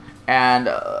done. And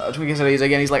Twinkie says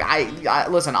again, he's like, I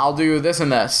listen, I'll do this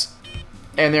and this.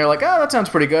 And they're like, oh, that sounds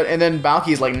pretty good. And then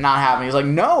Balki's like not having it. He's like,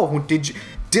 no, did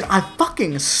I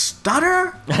fucking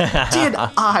stutter? Did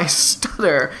I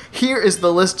stutter? Here is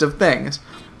the list of things.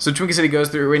 So Twinkie City goes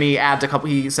through and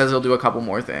he says he'll do a couple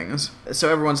more things. So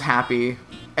everyone's happy.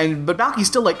 But Balki's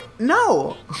still like,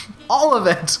 no, all of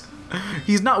it.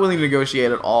 He's not willing to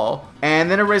negotiate at all.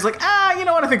 And then everybody's like, you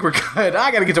know what, I think we're good.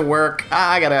 I gotta get to work.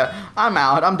 I'm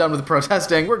out. I'm done with the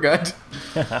protesting. We're good.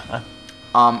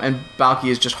 And Balki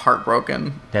is just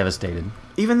heartbroken. Devastated.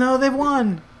 Even though they've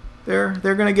won. They're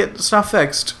gonna get stuff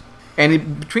fixed.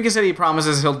 And Twinkie said he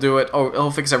promises he'll do it, or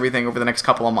he'll fix everything over the next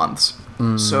couple of months.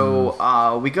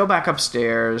 So we go back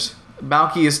upstairs.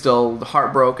 Balki is still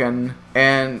heartbroken,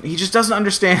 and he just doesn't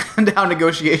understand how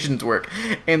negotiations work.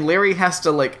 And Larry has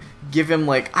to, like, give him,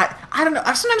 like, I don't know.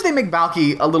 Sometimes they make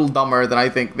Balki a little dumber than I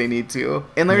think they need to.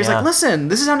 And Larry's like, listen,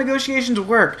 this is how negotiations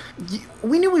work.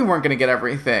 We knew we weren't going to get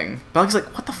everything. Balki's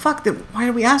like, what the fuck? Why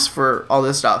did we ask for all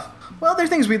this stuff? Well, there are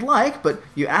things we'd like, but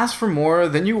you ask for more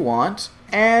than you want.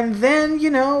 And then,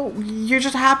 you're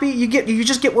just happy. You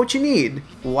just get what you need.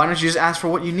 Why don't you just ask for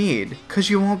what you need? Because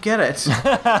you won't get it.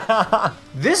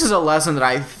 This is a lesson that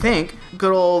I think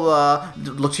good old,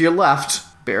 look to your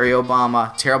left, Barry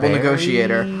Obama, terrible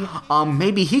negotiator.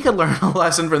 Maybe he could learn a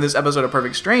lesson from this episode of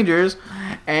Perfect Strangers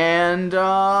and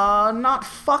not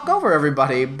fuck over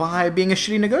everybody by being a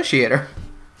shitty negotiator.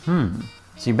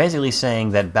 So you're basically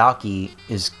saying that Balki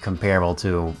is comparable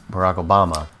to Barack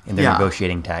Obama in their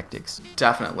negotiating tactics.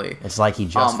 Definitely. It's like he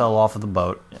just fell off of the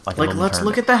boat. Like let's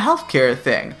look at the healthcare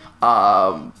thing.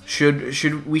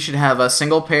 We should have a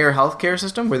single payer healthcare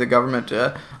system where the government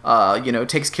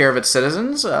takes care of its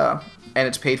citizens and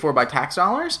it's paid for by tax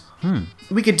dollars.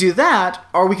 We could do that,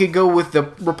 or we could go with the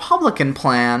Republican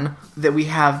plan that we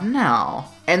have now.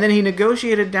 And then he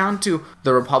negotiated down to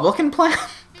the Republican plan.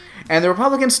 And the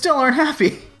Republicans still aren't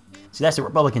happy. See, that's the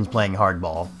Republicans playing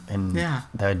hardball, and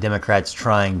the Democrats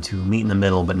trying to meet in the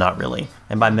middle, but not really.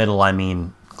 And by middle, I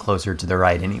mean closer to the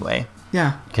right anyway.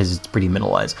 Yeah. Because it's pretty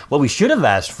middle-wise. What we should have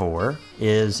asked for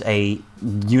is a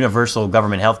universal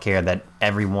government health care that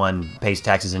everyone pays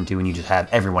taxes into, and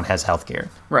everyone has health care.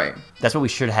 Right. That's what we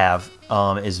should have.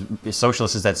 As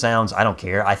socialist as that sounds, I don't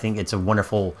care. I think it's a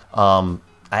wonderful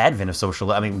advent of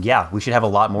social. I mean, we should have a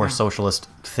lot more socialist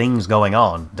things going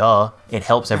on. Duh. It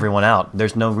helps everyone out.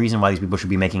 There's no reason why these people should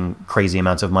be making crazy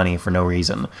amounts of money for no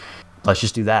reason. Let's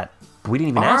just do that. But we didn't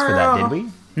even ask for that, did we?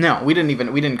 No, we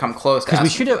didn't come close to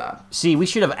asking for that. We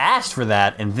should have asked for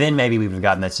that, and then maybe we would have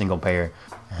gotten that single payer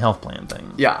health plan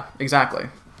thing. Yeah, exactly.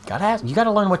 You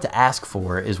gotta learn what to ask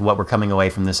for is what we're coming away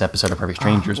from this episode of Perfect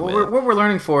Strangers with. What we're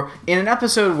learning for, in an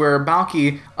episode where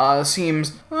Balki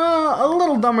seems a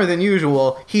little dumber than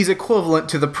usual, he's equivalent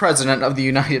to the President of the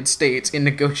United States in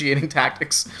negotiating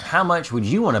tactics. How much would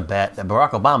you want to bet that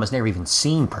Barack Obama's never even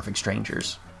seen Perfect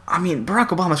Strangers? I mean, Barack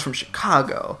Obama's from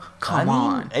Chicago. Come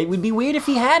on. It would be weird if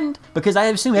he hadn't, because I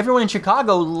assume everyone in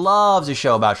Chicago loves a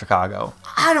show about Chicago.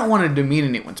 I don't want to demean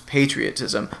anyone's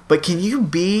patriotism, but can you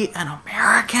be an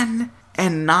American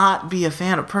and not be a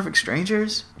fan of Perfect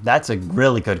Strangers? That's a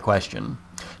really good question.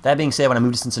 That being said, when I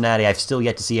moved to Cincinnati, I've still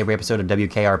yet to see every episode of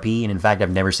WKRP, and in fact,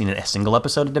 I've never seen a single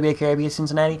episode of WKRP in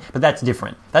Cincinnati, but that's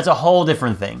different. That's a whole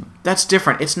different thing. That's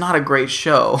different. It's not a great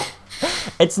show.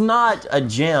 It's not a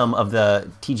gem of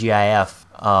the TGIF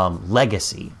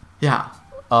legacy. Yeah.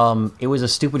 It was a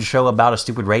stupid show about a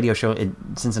stupid radio show.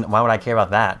 Why would I care about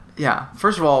that? Yeah.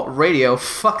 First of all, radio,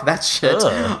 fuck that shit.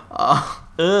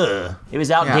 It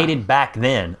was outdated back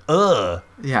then.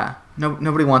 Yeah.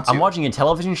 Nobody wants I'm watching a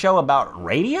television show about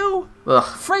radio? Ugh.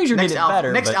 Frasier did it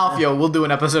better. Next Alfio, we'll do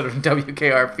an episode of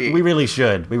WKRP. We really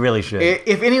should.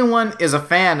 If anyone is a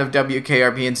fan of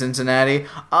WKRP in Cincinnati,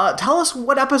 tell us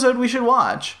what episode we should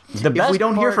watch. If we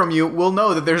don't hear from you, we'll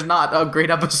know that there's not a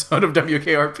great episode of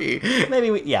WKRP.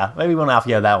 Maybe we won't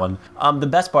Alfio that one. The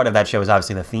best part of that show is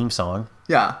obviously the theme song.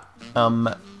 Yeah.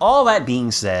 All that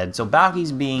being said, so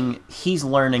he's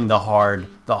learning the hard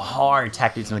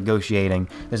tactics of negotiating.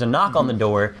 There's a knock on the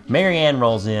door. Marianne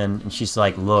rolls in, and she's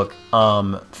like, look,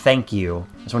 thank you.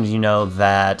 I just wanted you to know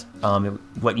that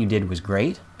what you did was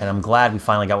great, and I'm glad we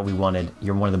finally got what we wanted.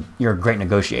 You're a great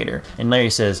negotiator. And Larry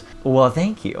says, well,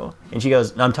 thank you. And she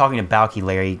goes, I'm talking to Balki,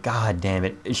 Larry. God damn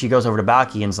it. And she goes over to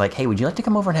Balki and is like, hey, would you like to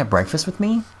come over and have breakfast with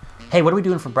me? Hey, what are we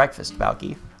doing for breakfast,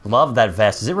 Balky? Love that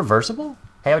vest. Is it reversible?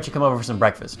 Hey, why don't you come over for some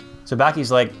breakfast? So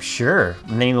Balky's like, sure.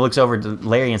 And then he looks over to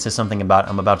Larry and says something about,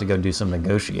 I'm about to go do some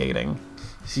negotiating.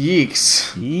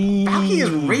 Yeeks. Balky is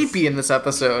rapey in this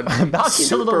episode. Balky's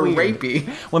super a little weird. rapey.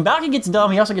 When Balky gets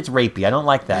dumb, he also gets rapey. I don't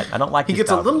like that. I don't like He this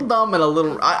gets a Balky. little dumb and a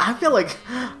little. I feel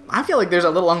like there's a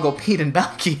little Uncle Pete in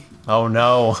Balky. Oh,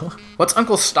 no. What's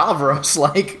Uncle Stavros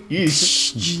like?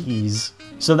 Yeesh. Jeez.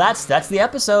 So that's the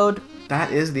episode.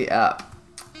 That is the ep.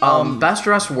 Best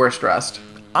dressed, worst dressed.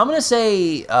 I'm going to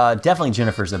say definitely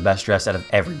Jennifer's the best dressed out of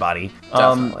everybody.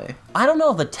 Definitely. I don't know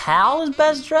if the towel is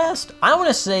best dressed. I want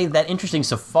to say that interesting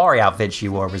safari outfit she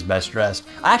wore was best dressed.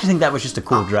 I actually think that was just a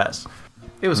cool dress.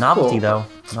 It was Novelty, cool. though.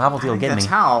 Novelty will get me.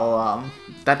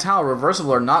 That towel,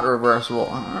 reversible or not reversible.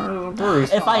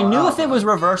 If I knew if it was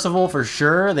reversible for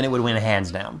sure, then it would win hands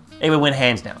down. It would win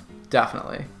hands down.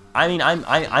 Definitely. I mean,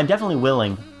 I'm definitely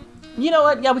willing. You know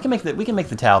what? Yeah, we can make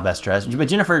the towel best dressed, but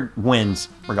Jennifer wins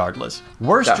regardless.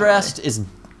 Worst Definitely. dressed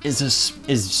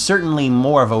is certainly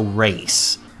more of a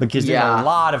race because there's Yeah. a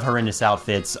lot of horrendous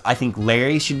outfits. I think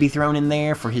Larry should be thrown in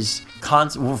there for his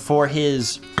constant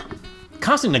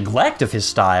neglect of his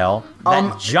style.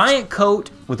 That giant coat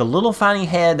with a little funny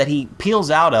head that he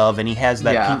peels out of, and he has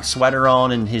that pink sweater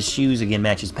on, and his shoes again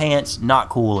match his pants. Not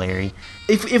cool, Larry.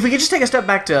 If we could just take a step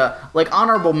back to, like,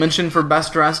 honorable mention for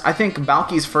best dress, I think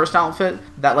Balky's first outfit,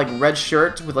 that, like, red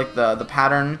shirt with, like, the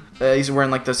pattern he's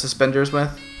wearing, like, the suspenders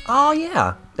with. Oh,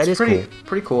 yeah. That is pretty cool.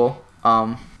 pretty cool.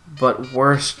 But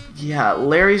worst, yeah,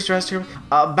 Larry's dressed here.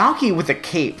 Balky with a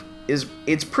cape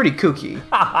it's pretty kooky.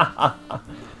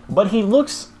 But he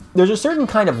looks... There's a certain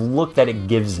kind of look that it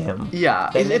gives him. Yeah,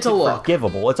 that it's makes a it look.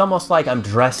 forgivable. It's almost like I'm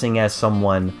dressing as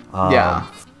someone. Yeah.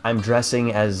 I'm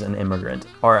dressing as an immigrant,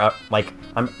 or like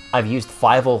I've used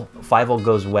Fievel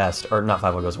Goes West, or not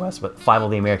Fievel Goes West, but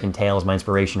Fievel the American Tale is my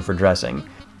inspiration for dressing.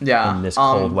 Yeah. In this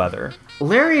cold weather.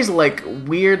 Larry's like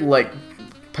weird like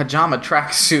pajama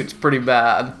tracksuit's pretty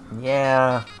bad.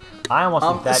 Yeah. I almost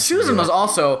think that Susan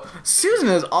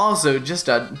is also just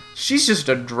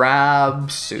a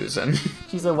drab Susan.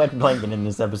 She's a wet blanket in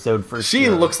this episode for She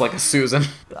sure. looks like a Susan.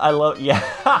 I love, yeah.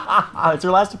 It's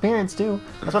her last appearance too.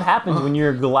 That's what happens when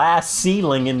your glass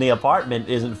ceiling in the apartment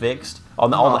isn't fixed. All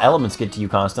the elements get to you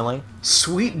constantly.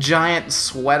 Sweet giant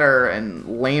sweater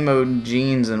and lame-o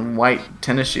jeans and white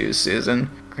tennis shoes, Susan.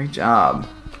 Great job.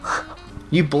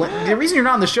 The reason you're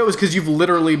not on the show is because you've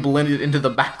literally blended into the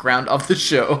background of the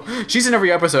show. She's in every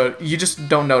episode. You just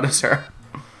don't notice her.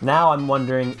 Now I'm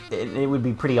wondering, it would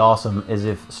be pretty awesome as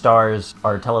if stars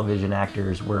or television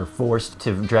actors were forced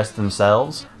to dress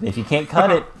themselves. If you can't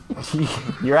cut it,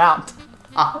 you're out.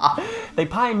 They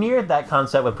pioneered that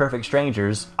concept with Perfect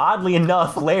Strangers. Oddly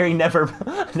enough, Larry never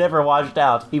washed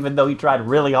out, even though he tried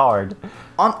really hard.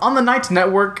 On the Nights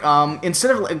Network,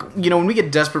 instead of like, when we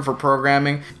get desperate for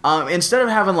programming, instead of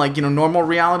having like, normal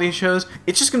reality shows,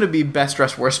 it's just going to be best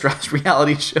dressed, worst dressed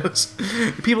reality shows.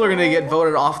 People are going to get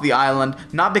voted off the island,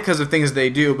 not because of things they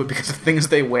do, but because of things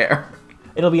they wear.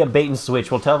 It'll be a bait and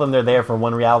switch. We'll tell them they're there for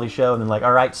one reality show, and then like,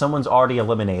 all right, someone's already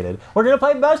eliminated. We're gonna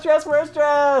play best dress, worst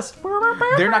dress.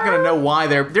 They're not gonna know why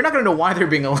they're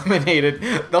being eliminated.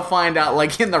 They'll find out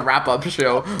like in the wrap up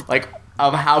show, like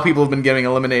of how people have been getting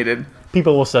eliminated.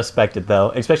 People will suspect it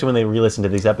though, especially when they re-listen to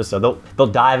these episodes. They'll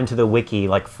dive into the wiki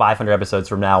like 500 episodes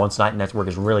from now once Night Network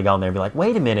has really gone there and be like,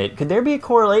 wait a minute, could there be a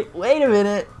correlate? Wait a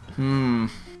minute.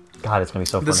 God, it's gonna be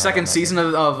so fun. The second season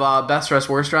of Best Dress,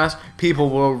 Worst Dress,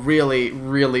 people will really,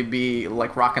 really be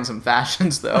like rocking some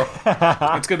fashions though.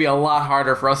 It's gonna be a lot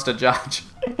harder for us to judge.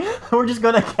 We're just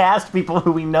gonna cast people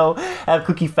who we know have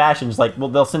kooky fashions. Like, well,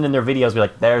 they'll send in their videos, be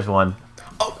like, there's one.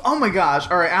 Oh my gosh.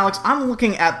 All right, Alex, I'm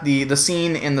looking at the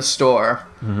scene in the store.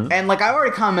 And like I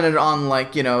already commented on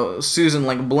like, Susan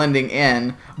like blending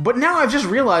in, but now I've just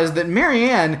realized that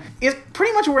Marianne is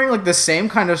pretty much wearing like the same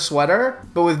kind of sweater,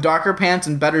 but with darker pants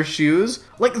and better shoes.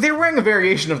 Like they're wearing a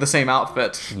variation of the same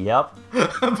outfit. Yep.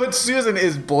 But Susan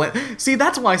is See,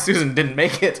 that's why Susan didn't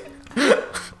make it.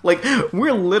 Like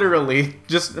we're literally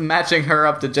just matching her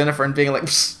up to Jennifer and being like,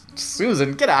 Psst,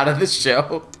 Susan, get out of this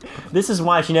show. This is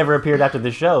why she never appeared after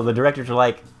the show. The directors were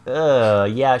like, yeah,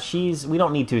 we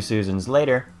don't need two Susans. Late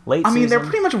I mean, Susan. they're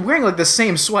pretty much wearing like the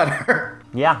same sweater.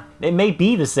 Yeah, it may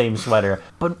be the same sweater,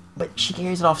 but she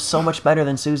carries it off so much better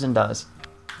than Susan does.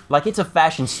 Like, it's a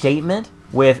fashion statement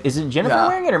is it Jennifer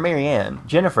wearing it or Marianne?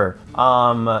 Jennifer.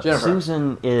 Jennifer.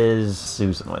 Susan is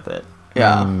Susan with it.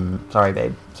 Yeah. Sorry,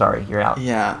 babe. Sorry, you're out.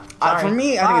 Yeah. Sorry. For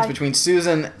me, I think it's Bye. between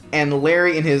Susan and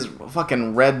Larry in his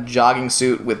fucking red jogging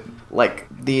suit with like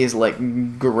these like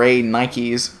gray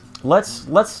Nikes. let's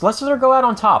let her go out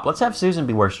on top. Let's have Susan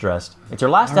be worst dressed. It's her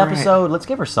last All right. episode. Let's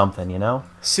give her something, you know.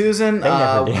 Susan,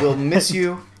 never did. we'll miss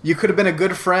you. You could have been a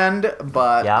good friend,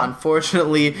 but Yeah.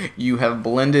 unfortunately, you have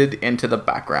blended into the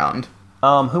background.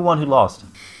 Who won? Who lost?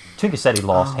 Twinkasetti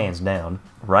lost, hands down.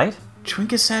 Right?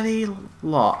 Twinkasetti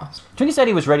lost.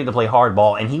 Twinkasetti was ready to play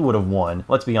hardball, and he would have won.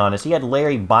 Let's be honest. He had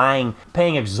Larry paying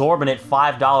exorbitant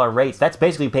 $5 rates. That's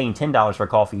basically paying $10 for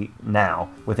coffee now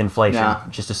with inflation. Yeah.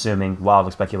 Just assuming,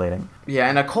 wildly speculating. Yeah,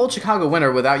 and a cold Chicago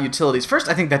winter without utilities. First,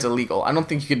 I think that's illegal. I don't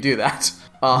think you can do that.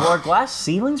 Are glass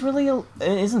ceilings really?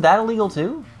 Isn't that illegal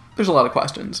too? There's a lot of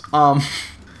questions. I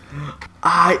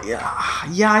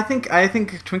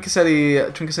think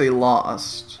Twinkasetti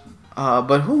lost.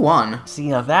 But who won? See,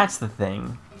 now that's the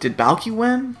thing. Did Balky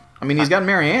win? I mean, he's got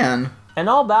Marianne. And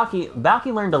all Balky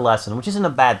learned a lesson, which isn't a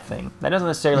bad thing. That doesn't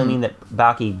necessarily mean that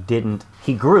Balky didn't.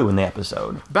 He grew in the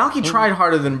episode. Balky tried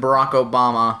harder than Barack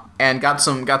Obama and got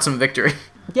some victory.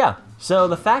 Yeah. So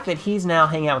the fact that he's now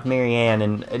hanging out with Marianne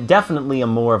and definitely a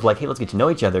more of like, hey, let's get to know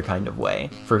each other kind of way,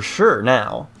 for sure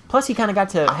now. Plus, he kind of got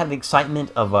to have the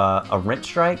excitement of a rent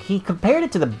strike. He compared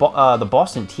it to the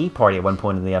Boston Tea Party at one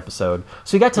point in the episode.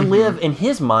 So he got to live, in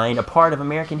his mind, a part of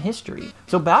American history.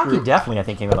 So Balky definitely, I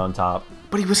think, came out on top.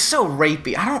 But he was so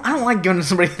rapey. I don't like going to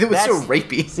somebody that was so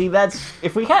rapey. See, that's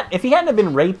if he hadn't have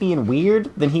been rapey and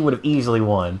weird, then he would have easily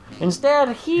won.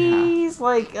 Instead, he's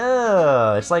like,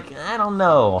 it's like, I don't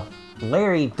know.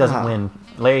 Larry doesn't win.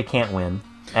 Larry can't win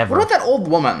ever. What about that old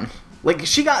woman? Like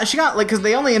she got like because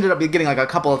they only ended up getting like a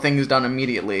couple of things done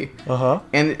immediately.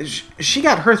 And she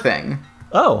got her thing.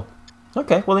 Oh,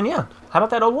 okay. Well then, yeah. How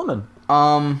about that old woman?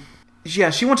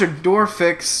 Yeah, she wants her door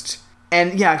fixed.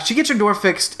 And yeah, she gets her door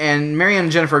fixed, and Marianne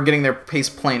and Jennifer are getting their face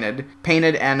painted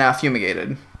and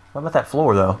fumigated. What about that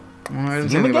floor, though? I didn't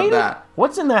say anything about that.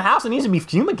 What's in their house that needs to be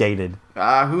fumigated?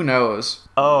 Who knows?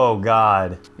 Oh,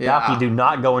 God. Yeah. Balky, do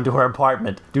not go into her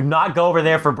apartment. Do not go over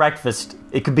there for breakfast.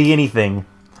 It could be anything.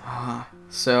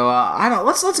 So, I don't...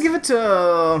 Let's give it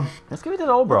to... Let's give it to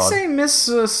the old broad. Say Miss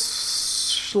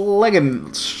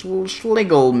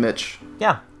Schlegelmich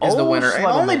Yeah. is the Old winner. And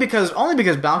Schlegelmich. only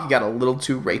because Balky got a little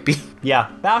too rapey. Yeah.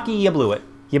 Balky, you blew it.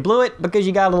 You blew it because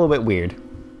you got a little bit weird.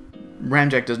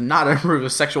 Ramjack does not approve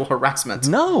of sexual harassment.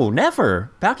 No, never.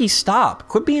 Balky, stop.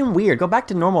 Quit being weird. Go back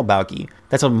to normal Balky.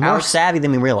 That's more Alex- savvy than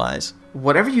we realize.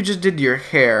 Whatever you just did to your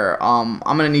hair, I'm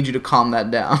gonna need you to calm that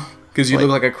down. Because you Wait.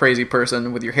 look like a crazy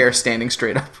person with your hair standing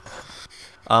straight up.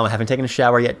 I haven't taken a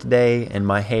shower yet today, and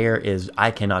my hair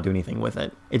I cannot do anything with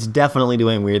it. It's definitely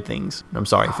doing weird things. I'm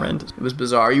sorry, friend. It was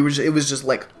bizarre. It was just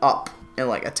like up and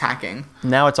like attacking.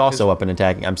 Now it's also up and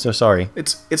attacking. I'm so sorry.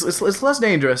 It's less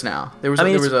dangerous now. There was I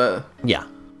mean, it was You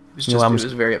know, it was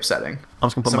very upsetting. I'm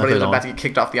just gonna put Somebody my was hood about on. to get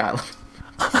kicked off the island.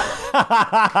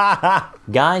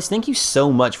 Guys, thank you so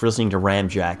much for listening to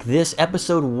Ramjack. This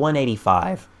episode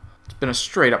 185. It's been a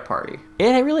straight up party.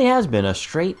 It really has been a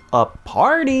straight up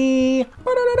party.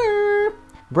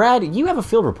 Brad, you have a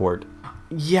field report.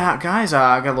 Yeah, guys,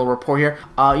 I got a little report here.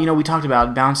 We talked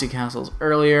about bouncy castles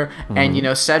earlier,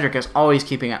 and Cedric is always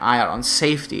keeping an eye out on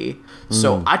safety.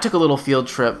 So I took a little field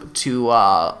trip to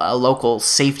a local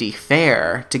safety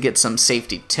fair to get some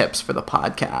safety tips for the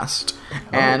podcast.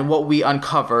 And what we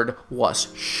uncovered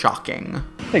was shocking.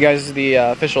 Hey guys, this is the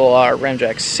official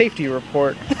Ramjack safety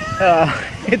report.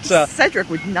 It's Cedric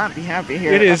would not be happy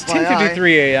here. it is FYI.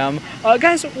 10:53 a.m.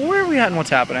 Guys, where are we at and what's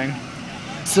happening?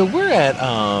 So we're at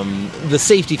the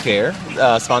safety fair,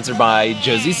 sponsored by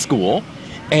Josie's school,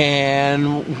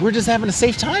 and we're just having a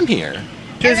safe time here.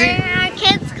 And there are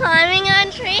kids climbing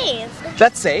on trees.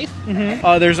 That's safe.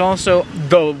 There's also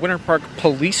the Winter Park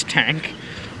police tank,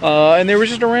 and there was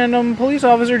just a random police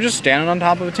officer just standing on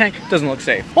top of a tank. Doesn't look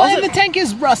safe. Well, and the tank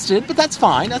is rusted, but that's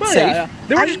fine. That's Oh, safe. yeah.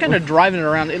 They were just kind of driving it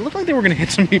around. It looked like they were going to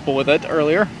hit some people with it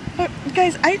earlier.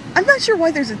 Guys, I'm not sure why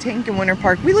there's a tank in Winter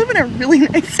Park. We live in a really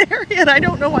nice area, and I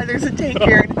don't know why there's a tank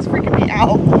here, and it's freaking me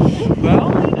out.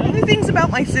 Well, Other things about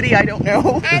my city I don't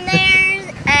know. And there's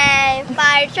a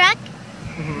fire truck,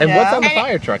 And what's on the And it-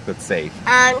 fire truck that's safe?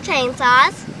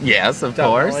 chainsaws, Yes, of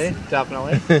course.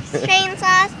 definitely.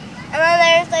 chainsaws, and then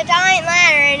there's the giant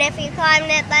ladder, and if you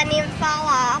climbed it, then you'd fall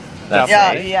off. That's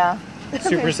Yeah, safe. yeah.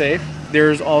 Super safe.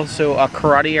 There's also a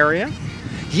karate area.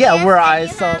 Yeah, Yes, where and I you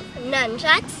saw. have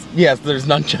nunchucks. Yes, there's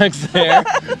nunchucks there.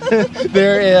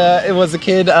 It was a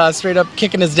kid straight up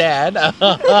kicking his dad.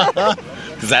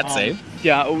 Because that's safe.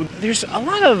 Yeah, there's a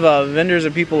lot of vendors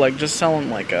of people like just selling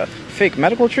like fake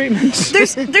medical treatments.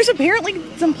 There's apparently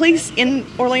some place in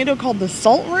Orlando called the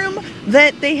Salt Room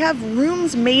that they have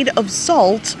rooms made of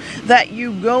salt that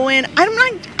you go in. I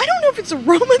I don't know if it's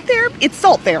aromatherapy. It's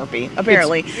salt therapy,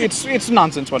 apparently. It's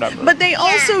nonsense, whatever. But they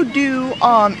also do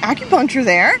acupuncture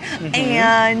there,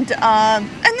 and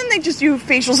then they just do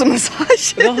facials and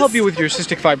massages. They'll help you with your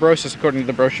cystic fibrosis, according to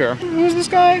the brochure. Who's this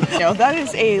guy? No, that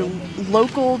is a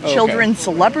local children's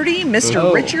celebrity,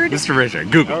 Mr. Richard. Mr.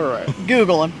 Richard, Google. All right.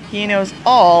 Google him. He knows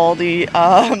all the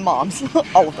moms,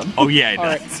 all of them. Oh yeah, it All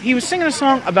does. right. He was singing a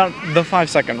song about the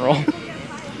 5-second rule.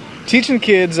 Teaching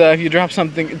kids if you drop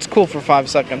something, it's cool for 5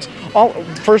 seconds.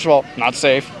 First of all, not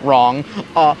safe, wrong.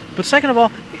 But second of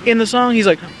all, in the song, he's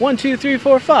like 1, 2, 3,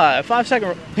 4, 5, 5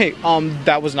 second. Hey,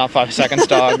 that was not 5 seconds,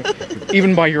 dog.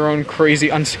 Even by your own crazy,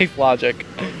 unsafe logic,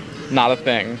 not a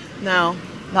thing. No,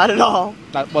 not at all.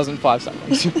 That wasn't 5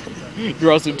 seconds.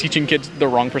 You're also teaching kids the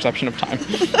wrong perception of time.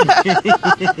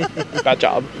 Bad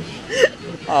job.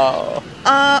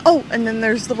 And then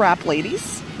there's the wrap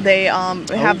ladies. They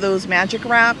have those magic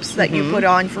wraps that you put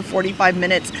on for 45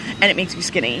 minutes, and it makes you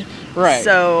skinny. Right.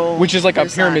 So, which is like a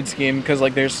there's pyramid that. scheme, because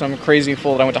like there's some crazy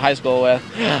fool that I went to high school with.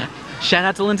 Shout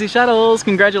out to Lindsay Shuttles.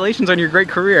 Congratulations on your great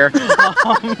career.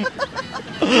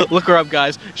 Look her up,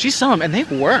 guys. She's some, and they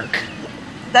work.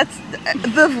 That's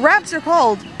the wraps are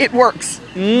called It Works.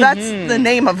 That's the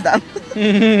name of them.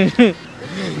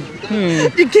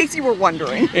 In case you were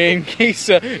wondering. In case,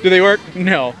 do they work?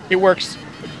 No, it works.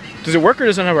 Does it work or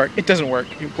does it not work? It doesn't work.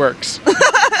 It works. I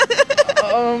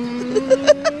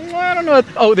don't know.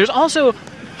 Oh, there's also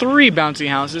 3 bouncy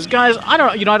houses, guys. I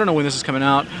don't know when this is coming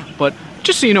out, but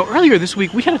just so you know, earlier this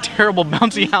week we had a terrible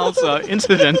bouncy house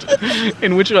incident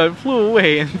in which I flew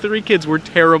away and 3 kids were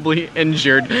terribly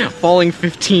injured, falling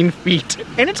 15 feet,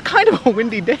 and it's kind of a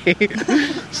windy day.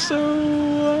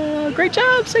 So, great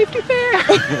job, Safety Fair.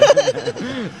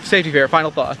 Safety Fair. Final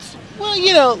thoughts. Well,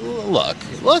 look,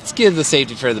 let's give the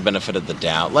Safety Fair the benefit of the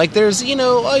doubt. Like, there's, a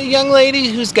young lady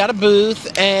who's got a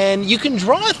booth, and you can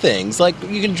draw things. Like,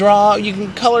 you can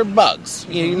color bugs.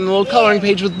 A little coloring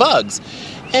page with bugs.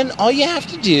 And all you have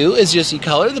to do is you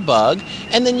color the bug,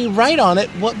 and then you write on it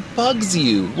what bugs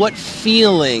you, what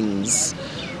feelings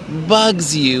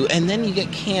bugs you, and then you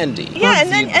get candy. Yeah, and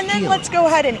then let's go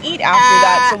ahead and eat after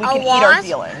that so we can eat our wasp?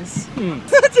 feelings.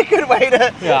 That's a good way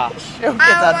to Yeah. show kids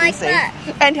how to be like safe that.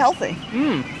 and healthy.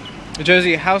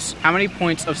 Josie, how many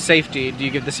points of safety do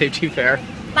you give the Safety Fair?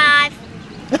 5.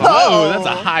 Oh, that's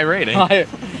a high rating.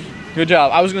 Good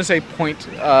job. I was going to say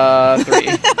 0.3.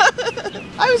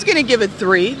 I was going to give it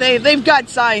 3. They've got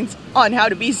signs on how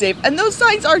to be safe, and those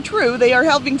signs are true. They are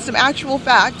having some actual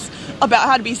facts about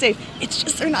how to be safe. It's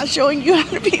just they're not showing you how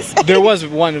to be safe. There was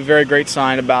one very great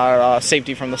sign about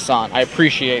safety from the sun. I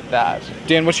appreciate that.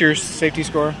 Dan, what's your safety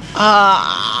score?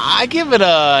 I give it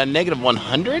a negative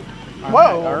 100.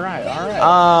 Whoa. All right.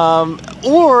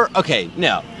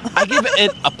 I give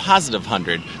it a positive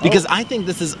 100 because I think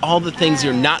this is all the things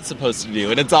you're not supposed to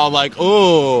do, and it's all like,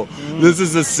 oh, this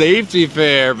is a Safety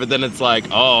Fair, but then it's like,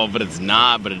 oh, but it's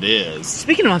not, but it is.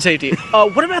 Speaking of safety,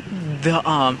 what about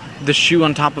the shoe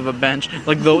on top of a bench,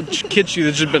 like the kid shoe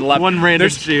that's just been left? One random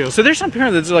shoe. So there's some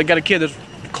parent that's like got a kid that's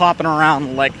clopping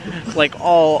around like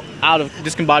all out of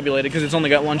discombobulated because it's only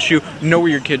got one shoe. Know where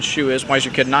your kid's shoe is. Why does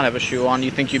your kid not have a shoe on?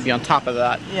 You think you'd be on top of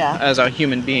that as a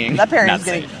human being. That parent is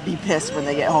Not going to be pissed when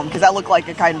they get home because that looked like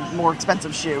a kind of more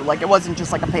expensive shoe. Like it wasn't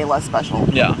just like a Payless special.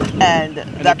 Yeah. And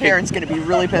that parent's going to be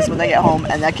really pissed when they get home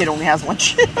and that kid only has one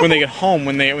shoe. When they get home,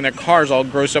 when their car's all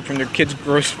grossed up from their kid's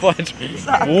gross foot.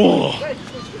 Whoa.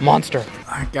 Monster.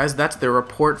 All right, guys, that's the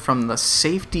report from the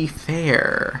Safety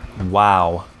Fair.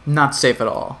 Wow. Not safe at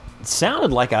all. It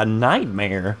sounded like a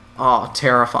nightmare. Oh,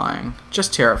 terrifying.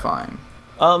 Just terrifying.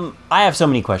 I have so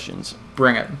many questions.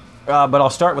 Bring it. But I'll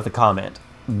start with a comment.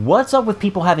 What's up with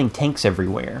people having tanks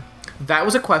everywhere? That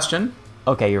was a question.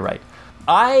 Okay, you're right.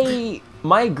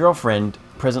 My girlfriend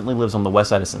presently lives on the west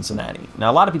side of Cincinnati.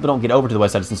 Now, a lot of people don't get over to the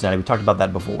west side of Cincinnati. We talked about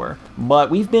that before. But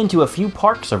we've been to a few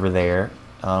parks over there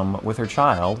with her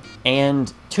child, and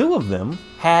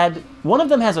one of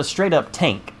them has a straight-up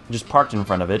tank just parked in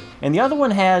front of it, and the other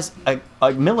one has a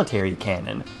military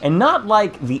cannon. And not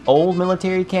like the old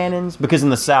military cannons, because in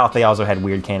the South they also had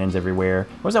weird cannons everywhere.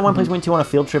 What was that one place we went to on a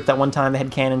field trip that one time they had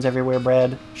cannons everywhere,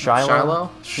 Brad?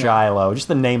 Shiloh? Shiloh. Just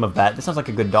the name of that. That sounds like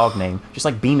a good dog name. Just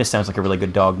like Bemis sounds like a really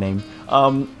good dog name.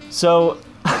 So...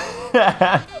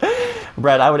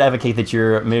 Brad, I would advocate that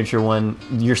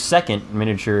your second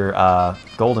miniature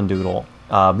golden doodle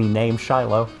be named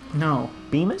Shiloh. No.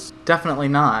 Bemis? Definitely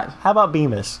not. How about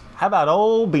Bemis? How about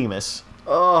old Bemis?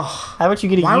 Ugh. How about you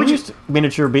get Why a would you- used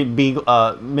miniature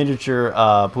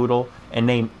poodle and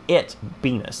name it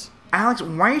Bemis? Alex,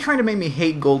 why are you trying to make me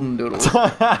hate golden doodles?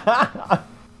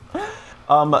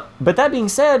 But that being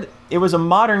said, it was a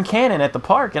modern cannon at the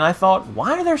park, and I thought,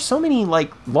 why are there so many,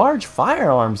 like, large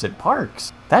firearms at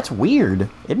parks? That's weird,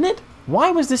 isn't it?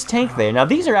 Why was this tank there? Now,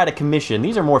 these are out of commission.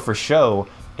 These are more for show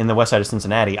in the west side of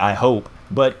Cincinnati, I hope.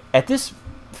 But at this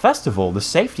festival, the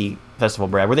safety festival,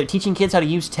 Brad, were they teaching kids how to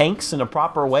use tanks in a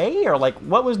proper way? Or, like,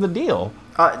 what was the deal?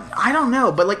 I don't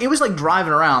know, but like it was like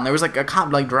driving around. There was like a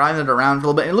cop like driving it around for a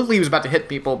little bit. It looked like he was about to hit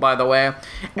people, by the way. And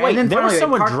Wait, then there was finally,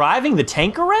 someone parked- driving the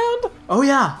tank around? Oh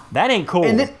yeah. That ain't cool.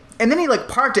 And then he like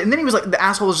parked it, and then he was like the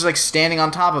asshole was just like standing on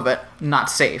top of it,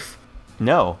 not safe.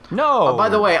 No. By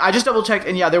the way, I just double checked,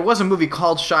 and yeah, there was a movie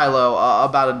called Shiloh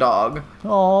about a dog.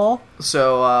 Aw.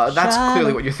 So that's Shiloh.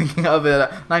 clearly what you're thinking of. A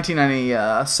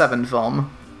 1997 film.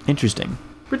 Interesting.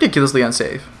 Ridiculously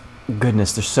unsafe.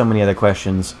 Goodness, there's so many other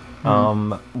questions.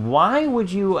 Why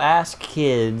would you ask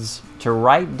kids to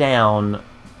write down,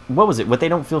 what they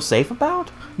don't feel safe about?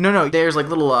 No, there's like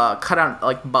little cutout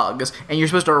like bugs, and you're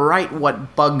supposed to write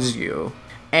what bugs you,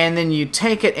 and then you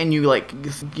take it and you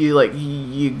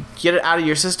get it out of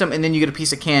your system, and then you get a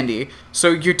piece of candy.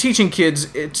 So you're teaching kids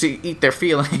to eat their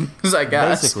feelings, I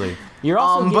guess. Basically, you're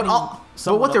also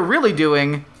but what they're really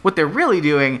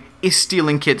doing is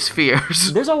stealing kids'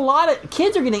 fears. There's a lot of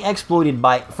kids are getting exploited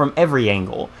from every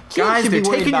angle. Kids Guys, should be they're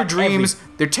worried taking your about dreams,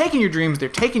 they're taking your dreams, they're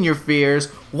taking your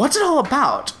fears. What's it all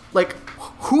about? Like,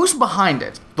 who's behind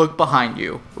it? Look behind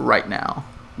you right now.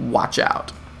 Watch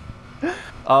out.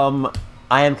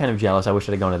 I am kind of jealous. I wish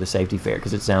I'd gone to the safety fair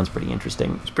because it sounds pretty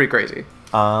interesting. It's pretty crazy.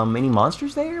 Any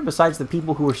monsters there besides the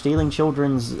people who are stealing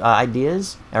children's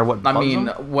ideas? Or what? I bugs mean,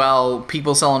 them? well,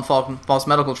 people selling false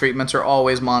medical treatments are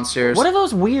always monsters. What are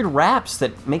those weird wraps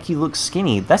that make you look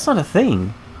skinny? That's not a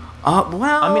thing.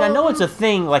 Well... I mean, I know it's a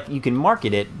thing, like, you can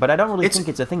market it, but I don't really think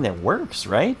it's a thing that works,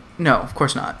 right? No, of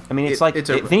course not. I mean, if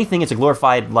anything, it's a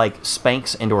glorified, like,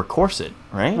 Spanx and or corset,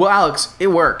 right? Well, Alex, it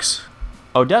works.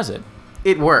 Oh, does it?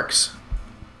 It works.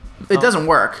 It doesn't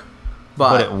work,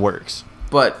 But it works.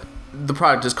 But the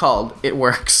product is called It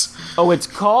Works. Oh, it's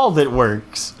called It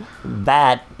Works.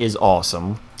 That is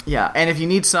awesome. Yeah, and if you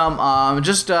need some,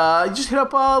 just hit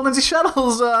up Lindsay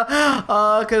Shuttles,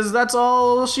 because that's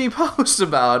all she posts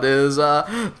about is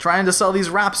trying to sell these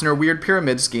wraps in her weird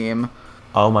pyramid scheme.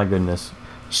 Oh my goodness.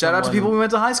 Shout out to people we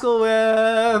went to high school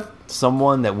with.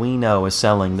 Someone that we know is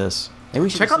selling this. Maybe we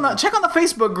should Check on the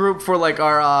Facebook group for like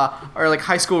our like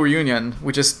high school reunion,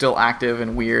 which is still active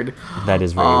and weird. That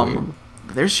is very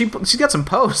weird. She's got some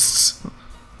posts.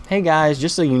 Hey guys,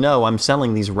 just so you know, I'm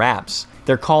selling these wraps.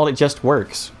 They're called It Just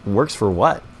Works. Works for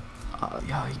what?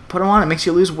 You put them on, it makes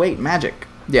you lose weight. Magic.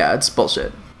 Yeah, it's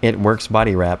bullshit. It Works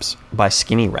body wraps by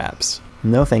Skinny Wraps.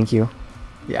 No, thank you.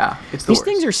 Yeah, it's the These worst.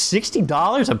 things are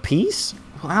 $60 a piece?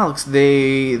 Well, Alex,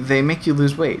 they make you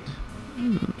lose weight.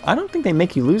 I don't think they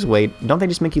make you lose weight. Don't they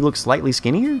just make you look slightly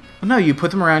skinnier? No, you put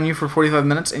them around you for 45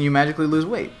 minutes and you magically lose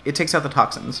weight. It takes out the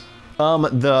toxins.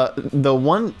 The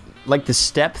one, like the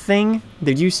step thing,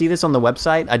 did you see this on the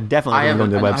website? I definitely didn't go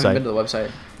to the website. I haven't been to the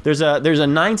website. There's a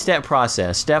 9-step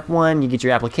process. Step 1, you get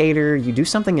your applicator, you do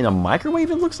something in a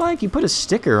microwave, it looks like. You put a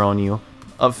sticker on you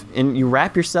and you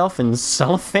wrap yourself in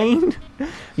cellophane.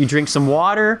 You drink some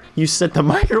water, you set the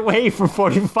microwave for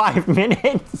 45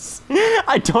 minutes.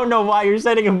 I don't know why you're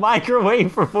setting a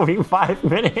microwave for 45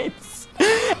 minutes.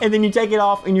 And then you take it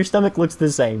off and your stomach looks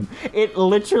the same. It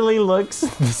literally looks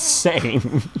the same.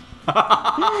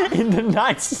 In the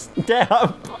 9th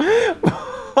step.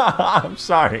 I'm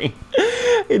sorry.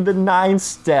 In the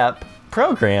 9-step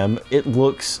program, it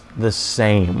looks the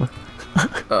same.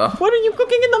 What are you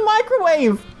cooking in the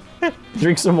microwave?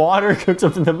 Drink some water, cook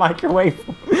something in the microwave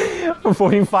for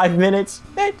 45 minutes.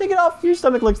 Hey, take it off. Your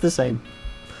stomach looks the same.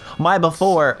 My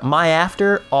before, my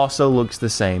after also looks the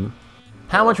same.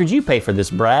 How much would you pay for this,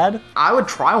 Brad? I would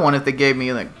try one if they gave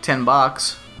me like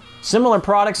 $10. Similar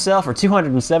products sell for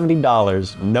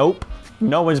 $270. Nope.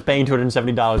 No one's paying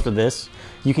 $270 for this.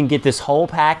 You can get this whole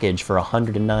package for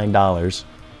 $109.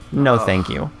 No, thank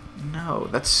you. No,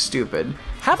 that's stupid.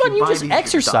 How about you buy just these, you're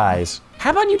exercise?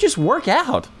 How about you just work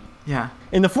out? Yeah.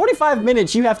 In the 45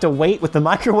 minutes you have to wait with the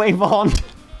microwave on,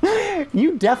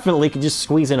 you definitely could just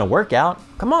squeeze in a workout.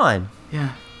 Come on.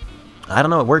 Yeah. I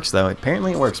don't know, it works though.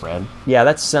 Apparently it works, Brad. Yeah,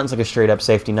 that sounds like a straight up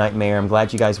safety nightmare. I'm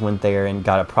glad you guys went there and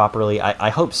got it properly. I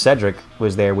hope Cedric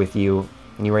was there with you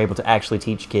and you were able to actually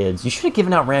teach kids. You should have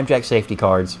given out Ramjack safety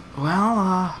cards.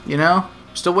 Well,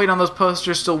 still waiting on those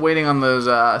posters, still waiting on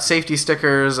those safety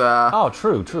stickers. Oh,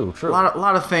 true. A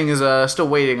lot of things still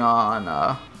waiting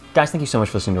on. Guys, thank you so much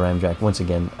for listening to Ramjack once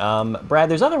again. Brad,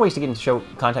 there's other ways to get into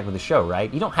contact with the show,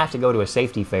 right? You don't have to go to a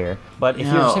safety fair, but if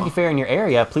there's a safety fair in your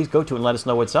area, please go to it and let us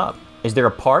know what's up. Is there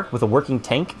a park with a working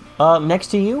tank next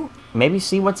to you? maybe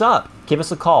see what's up. Give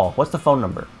us a call. What's the phone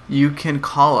number? You can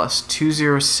call us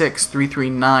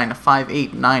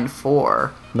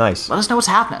 206-339-5894. Nice. Let us know what's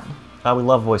happening. We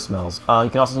love voicemails. You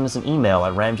can also send us an email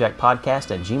at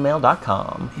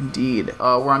ramjackpodcast@gmail.com. Indeed.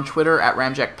 We're on Twitter at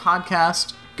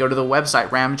ramjackpodcast. Go to the website,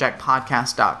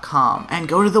 ramjackpodcast.com, and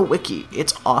go to the wiki.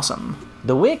 It's awesome.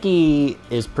 The wiki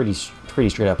is pretty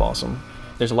straight up awesome.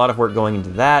 There's a lot of work going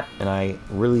into that, and I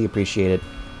really appreciate it.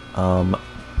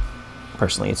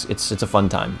 Personally, it's a fun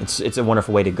time. It's a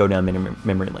wonderful way to go down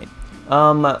memory lane.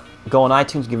 Go on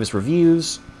iTunes, give us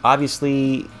reviews.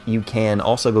 Obviously, you can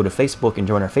also go to Facebook and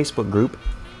join our Facebook group.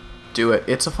 Do it.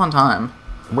 It's a fun time.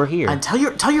 We're here. And tell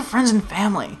your friends and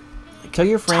family. Tell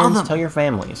your friends, tell your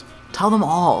families. Tell them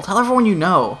all. Tell everyone you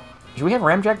know. Should we have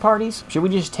Ramjack parties? Should we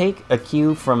just take a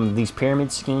cue from these pyramid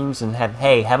schemes and have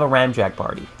a Ramjack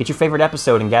party? Get your favorite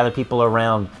episode and gather people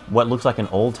around what looks like an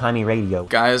old-timey radio.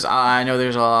 Guys, I know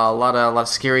there's a lot of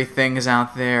scary things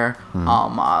out there.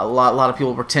 A lot of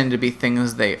people pretend to be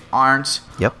things they aren't.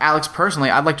 Yep. Alex, personally,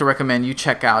 I'd like to recommend you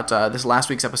check out this last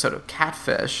week's episode of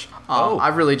Catfish.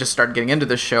 I've really just started getting into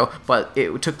this show, but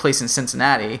it took place in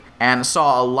Cincinnati and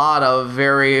saw a lot of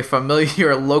very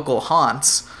familiar local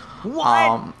haunts.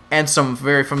 What? And some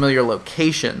very familiar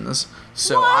locations.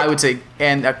 So I would say,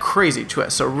 and a crazy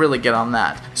twist. So really get on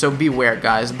that. So beware,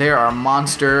 guys. There are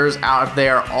monsters out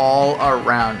there all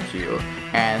around you.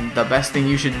 And the best thing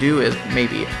you should do is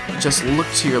maybe just look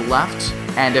to your left.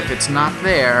 And if it's not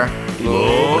there,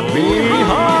 look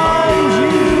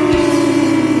behind you.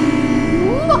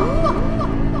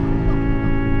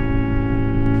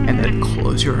 And then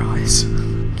close your eyes.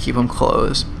 Keep them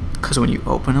closed. Because when you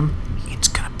open them, it's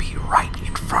going to be right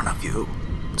in front of you,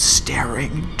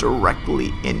 staring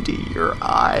directly into your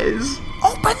eyes.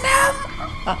 Open them!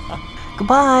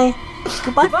 Goodbye.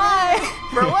 Goodbye. Bye!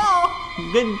 Farewell!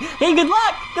 Good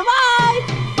luck. Goodbye.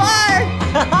 Bye!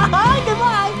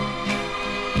 Goodbye.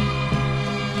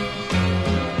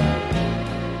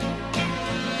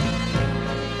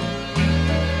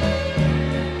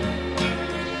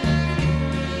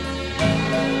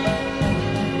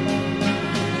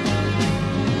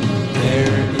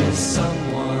 There is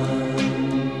someone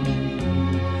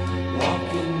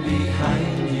walking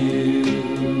behind you.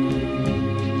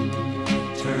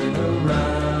 Turn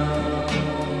around,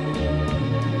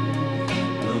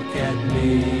 look at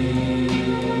me.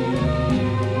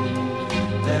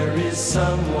 There is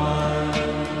someone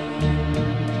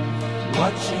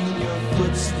watching your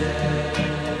footsteps.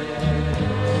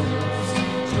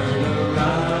 Turn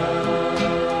around,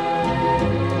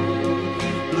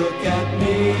 look at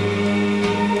me.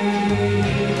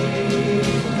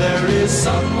 There is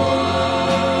someone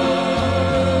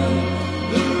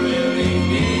who really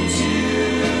needs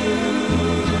you.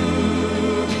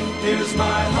 Here's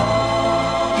my heart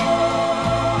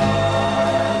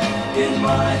in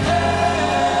my hand.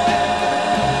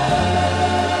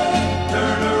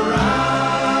 Turn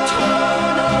around,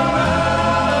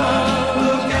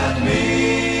 look at me,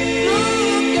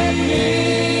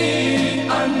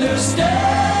 understand.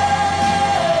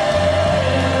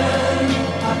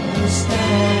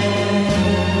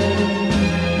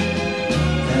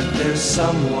 That there's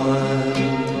someone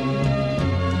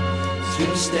to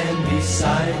stand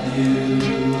beside you.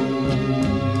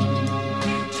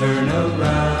 Turn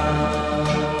around,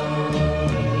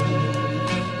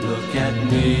 look at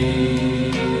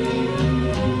me,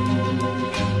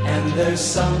 and there's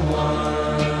someone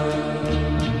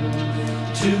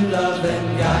to love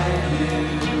and guide you.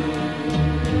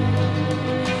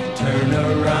 Turn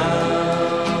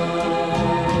around,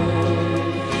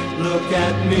 look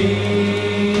at me.